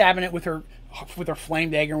she is stabbing it with her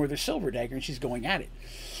flame dagger and with her silver dagger, and she's going at it.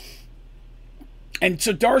 And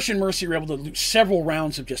so Darsh and Mercy were able to lose several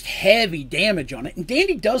rounds of just heavy damage on it. And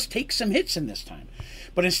Dandy does take some hits in this time.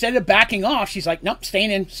 But instead of backing off, she's like, nope,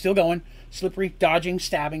 staying in, still going. Slippery, dodging,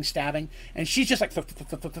 stabbing. And she's just like,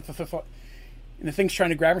 and the thing's trying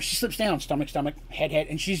to grab her. She slips down, stomach, head,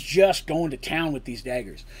 and she's just going to town with these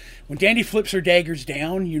daggers. When Dandy flips her daggers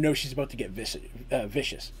down, you know she's about to get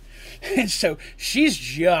vicious. And so she's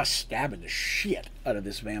just stabbing the shit out of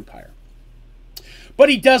this vampire. But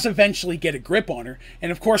he does eventually get a grip on her,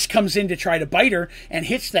 and of course comes in to try to bite her, and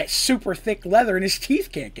hits that super thick leather, and his teeth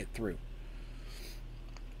can't get through.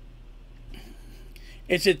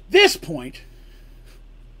 It's at this point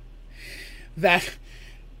that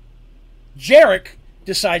Jarek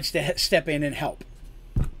decides to step in and help.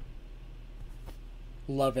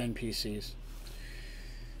 Love NPCs.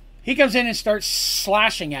 He comes in and starts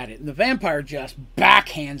slashing at it, and the vampire just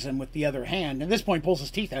backhands him with the other hand. At this point, pulls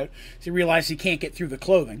his teeth out, so he realizes he can't get through the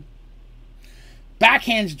clothing.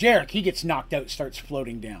 Backhands Jarek. He gets knocked out, starts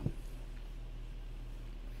floating down.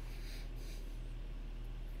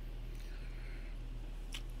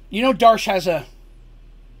 You know Darsh has a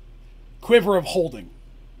quiver of holding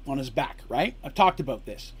on his back, right? I've talked about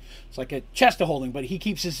this. It's like a chest of holding, but he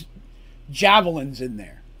keeps his javelins in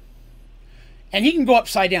there. And he can go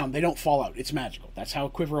upside down. They don't fall out. It's magical. That's how a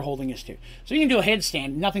quiver of holding is too. So you can do a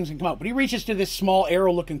headstand. Nothing's going to come out. But he reaches to this small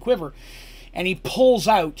arrow-looking quiver, and he pulls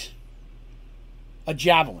out a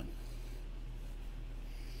javelin.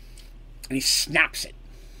 And he snaps it.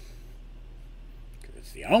 Because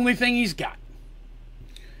it's the only thing he's got.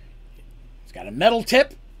 It's got a metal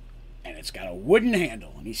tip, and it's got a wooden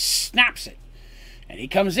handle. And he snaps it. And he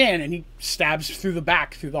comes in, and he stabs through the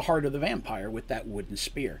back, through the heart of the vampire with that wooden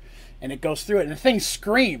spear. And it goes through it, and the thing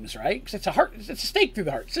screams, right? Because it's a stake through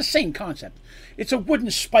the heart. It's the same concept. It's a wooden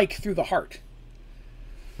spike through the heart.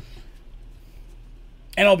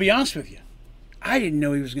 And I'll be honest with you, I didn't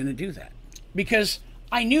know he was going to do that. Because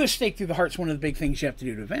I knew a stake through the heart is one of the big things you have to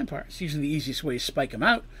do to a vampire. It's usually the easiest way to spike them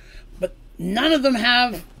out. But none of them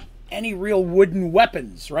have any real wooden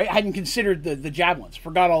weapons, right? I hadn't considered the javelins.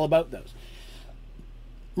 Forgot all about those.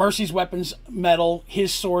 Mercy's weapon's metal.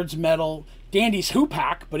 His sword's metal. Dandy's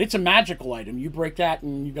hoopak, but it's a magical item. You break that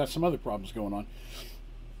and you've got some other problems going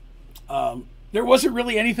on. There wasn't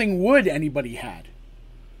really anything wood anybody had.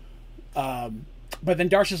 But then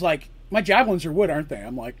Darsh is like, my javelins are wood, aren't they?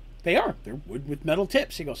 I'm like, they are. They're wood with metal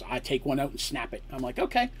tips. He goes, I take one out and snap it. I'm like,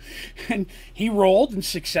 okay. And he rolled and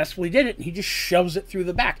successfully did it, and he just shoves it through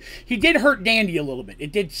the back. He did hurt Dandy a little bit.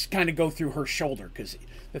 It did kind of go through her shoulder because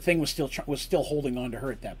the thing was still holding on to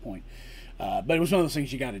her at that point. But it was one of those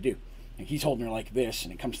things you got to do. And he's holding her like this,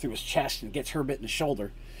 and it comes through his chest and gets her bit in the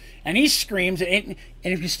shoulder. And he screams, and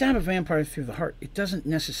if you stab a vampire through the heart, it doesn't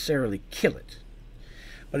necessarily kill it.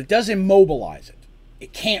 But it does immobilize it.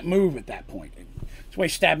 It can't move at that point. That's why you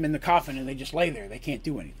stab them in the coffin, and they just lay there. They can't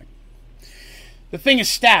do anything. The thing is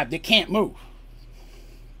stabbed. It can't move.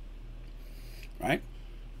 Right?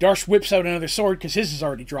 Darsh whips out another sword, because his is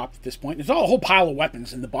already dropped at this point. There's a whole pile of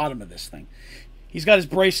weapons in the bottom of this thing. He's got his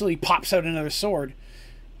bracelet. He pops out another sword.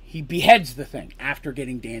 He beheads the thing after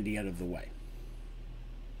getting Dandy out of the way.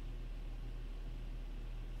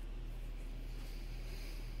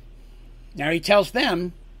 Now he tells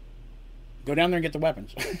them, go down there and get the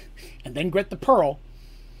weapons. And then get the pearl.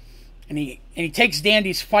 And he takes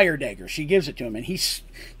Dandy's fire dagger. She gives it to him. And he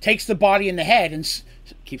takes the body and the head and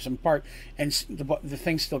keeps them apart. And the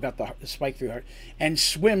thing's still got the spike through the heart. And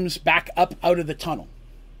swims back up out of the tunnel.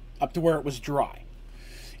 Up to where it was dry.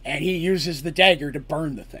 And he uses the dagger to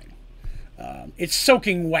burn the thing. It's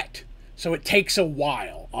soaking wet, so it takes a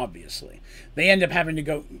while, obviously. They end up having to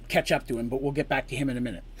go catch up to him, but we'll get back to him in a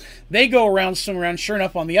minute. They go around, swim around. Sure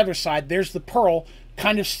enough, on the other side, there's the pearl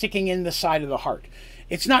kind of sticking in the side of the heart.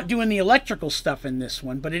 It's not doing the electrical stuff in this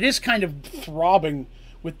one, but it is kind of throbbing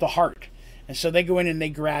with the heart. And so they go in and they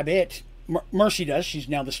grab it. Mercy does. She's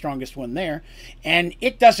now the strongest one there. And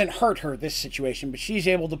it doesn't hurt her, this situation, but she's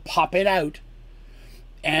able to pop it out.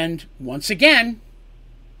 And once again,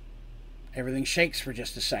 everything shakes for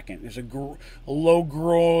just a second. There's a low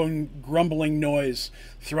groan, grumbling noise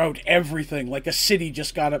throughout everything, like a city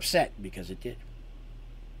just got upset, because it did.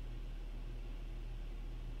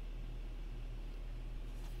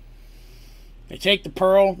 They take the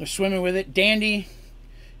pearl, they're swimming with it.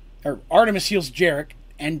 Artemis heals Jarek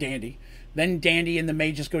and Dandy. Then Dandy and the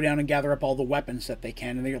mages go down and gather up all the weapons that they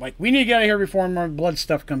can, and they're like, we need to get out of here before more blood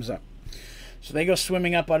stuff comes up. So they go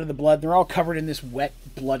swimming up out of the blood. They're all covered in this wet,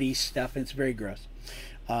 bloody stuff, and it's very gross.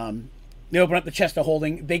 They open up the chest of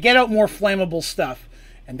holding. They get out more flammable stuff,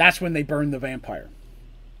 and that's when they burn the vampire.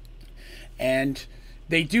 And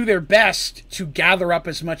they do their best to gather up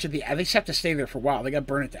as much of the. They just have to stay there for a while. They got to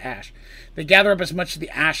burn it to ash. They gather up as much of the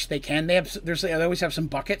ash they can. They always have some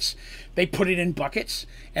buckets. They put it in buckets,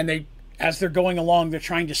 and as they're going along, they're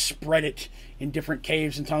trying to spread it in different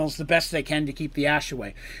caves and tunnels the best they can to keep the ash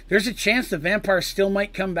away. There's a chance the vampires still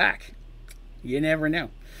might come back. You never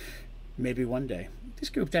know. Maybe one day.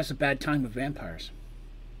 This group has a bad time with vampires.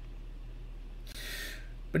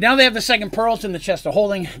 But now they have the second pearls in the chest of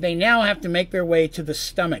holding. They now have to make their way to the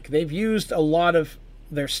stomach. They've used a lot of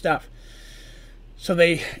their stuff. So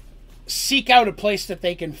they seek out a place that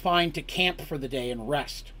they can find to camp for the day and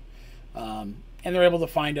rest. And they're able to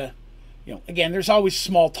find again, there's always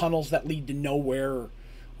small tunnels that lead to nowhere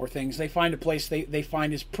or things. They find a place they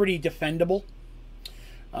find is pretty defendable.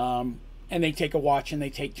 And they take a watch and they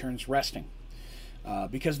take turns resting.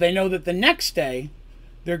 Because they know that the next day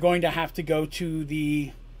they're going to have to go to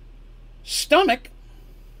the stomach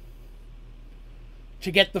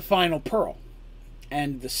to get the final pearl.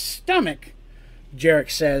 And the stomach,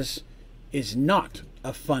 Jarek says, is not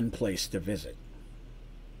a fun place to visit.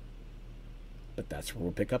 But that's where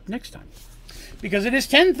we'll pick up next time. Because it is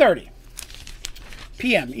 10:30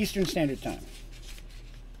 p.m. Eastern Standard Time.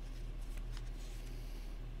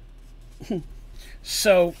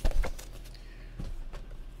 So,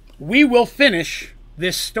 we will finish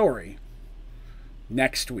this story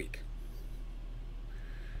next week.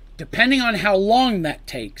 Depending on how long that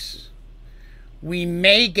takes, we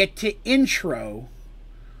may get to intro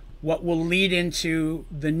what will lead into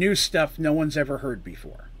the new stuff no one's ever heard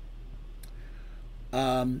before.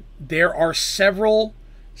 There are several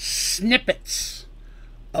snippets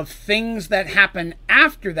of things that happen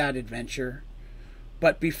after that adventure,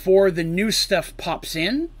 but before the new stuff pops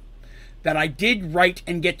in, that I did write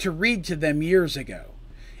and get to read to them years ago.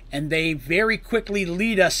 And they very quickly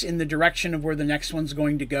lead us in the direction of where the next one's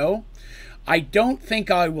going to go. I don't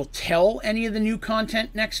think I will tell any of the new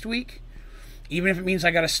content next week, even if it means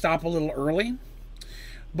I got to stop a little early.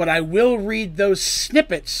 But I will read those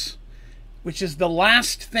snippets, which is the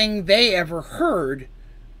last thing they ever heard,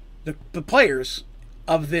 the players,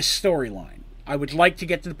 of this storyline. I would like to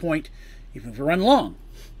get to the point, even if we run long,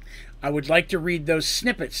 I would like to read those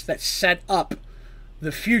snippets that set up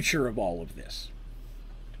the future of all of this.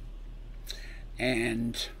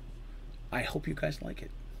 And I hope you guys like it.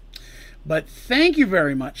 But thank you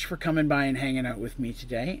very much for coming by and hanging out with me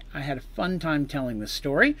today. I had a fun time telling this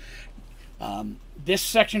story. This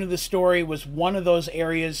section of the story was one of those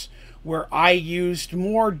areas where I used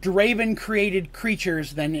more Draven-created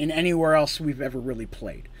creatures than in anywhere else we've ever really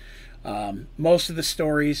played. Most of the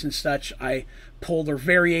stories and such, I pulled or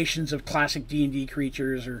variations of classic D&D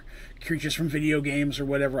creatures or creatures from video games or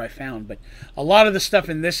whatever I found. But a lot of the stuff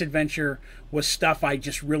in this adventure was stuff I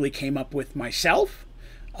just really came up with myself.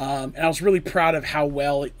 And I was really proud of how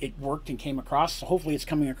well it worked and came across. So hopefully it's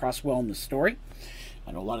coming across well in the story.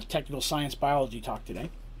 I know a lot of technical science biology talk today.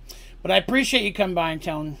 But I appreciate you coming by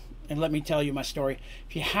and let me tell you my story.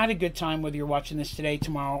 If you had a good time, whether you're watching this today,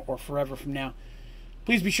 tomorrow, or forever from now,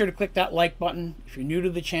 please be sure to click that like button. If you're new to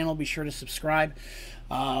the channel, be sure to subscribe.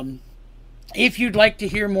 If you'd like to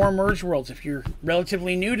hear more Merged Worlds, if you're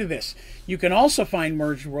relatively new to this, you can also find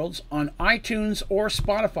Merged Worlds on iTunes or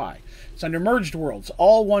Spotify. It's under Merged Worlds,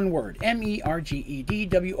 all one word,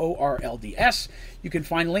 MERGEDWORLDS. You can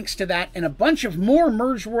find links to that and a bunch of more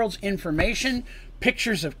Merged Worlds information,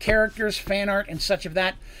 pictures of characters, fan art, and such of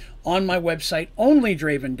that on my website,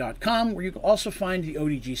 onlydraven.com, where you can also find the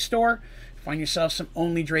ODG store. Find yourself some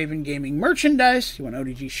Only Draven Gaming merchandise. You want an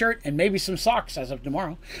ODG shirt and maybe some socks as of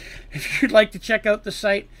tomorrow. If you'd like to check out the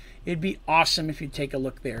site, it'd be awesome if you'd take a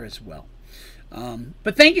look there as well.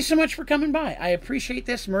 But thank you so much for coming by. I appreciate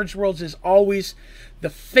this. Merged Worlds is always the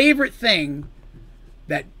favorite thing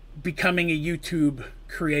that becoming a YouTube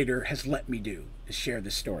creator has let me do, is share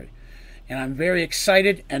this story. And I'm very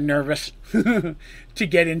excited and nervous to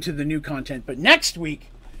get into the new content. But next week,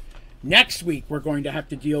 we're going to have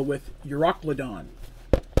to deal with Euroclydon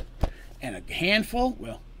and a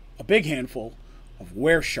big handful of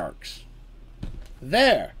weresharks.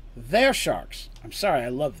 They're sharks. I'm sorry, I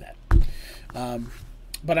love that.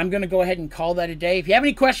 But I'm going to go ahead and call that a day. If you have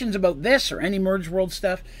any questions about this or any Merged World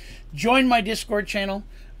stuff, join my Discord channel.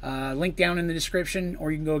 Link down in the description,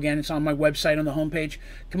 or you can go again. It's on my website on the homepage.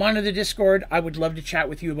 Come on to the Discord. I would love to chat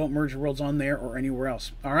with you about Merged Worlds on there or anywhere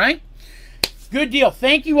else. All right? Good deal.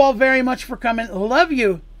 Thank you all very much for coming. Love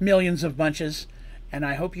you, millions of bunches. And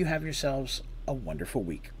I hope you have yourselves a wonderful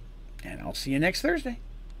week. And I'll see you next Thursday.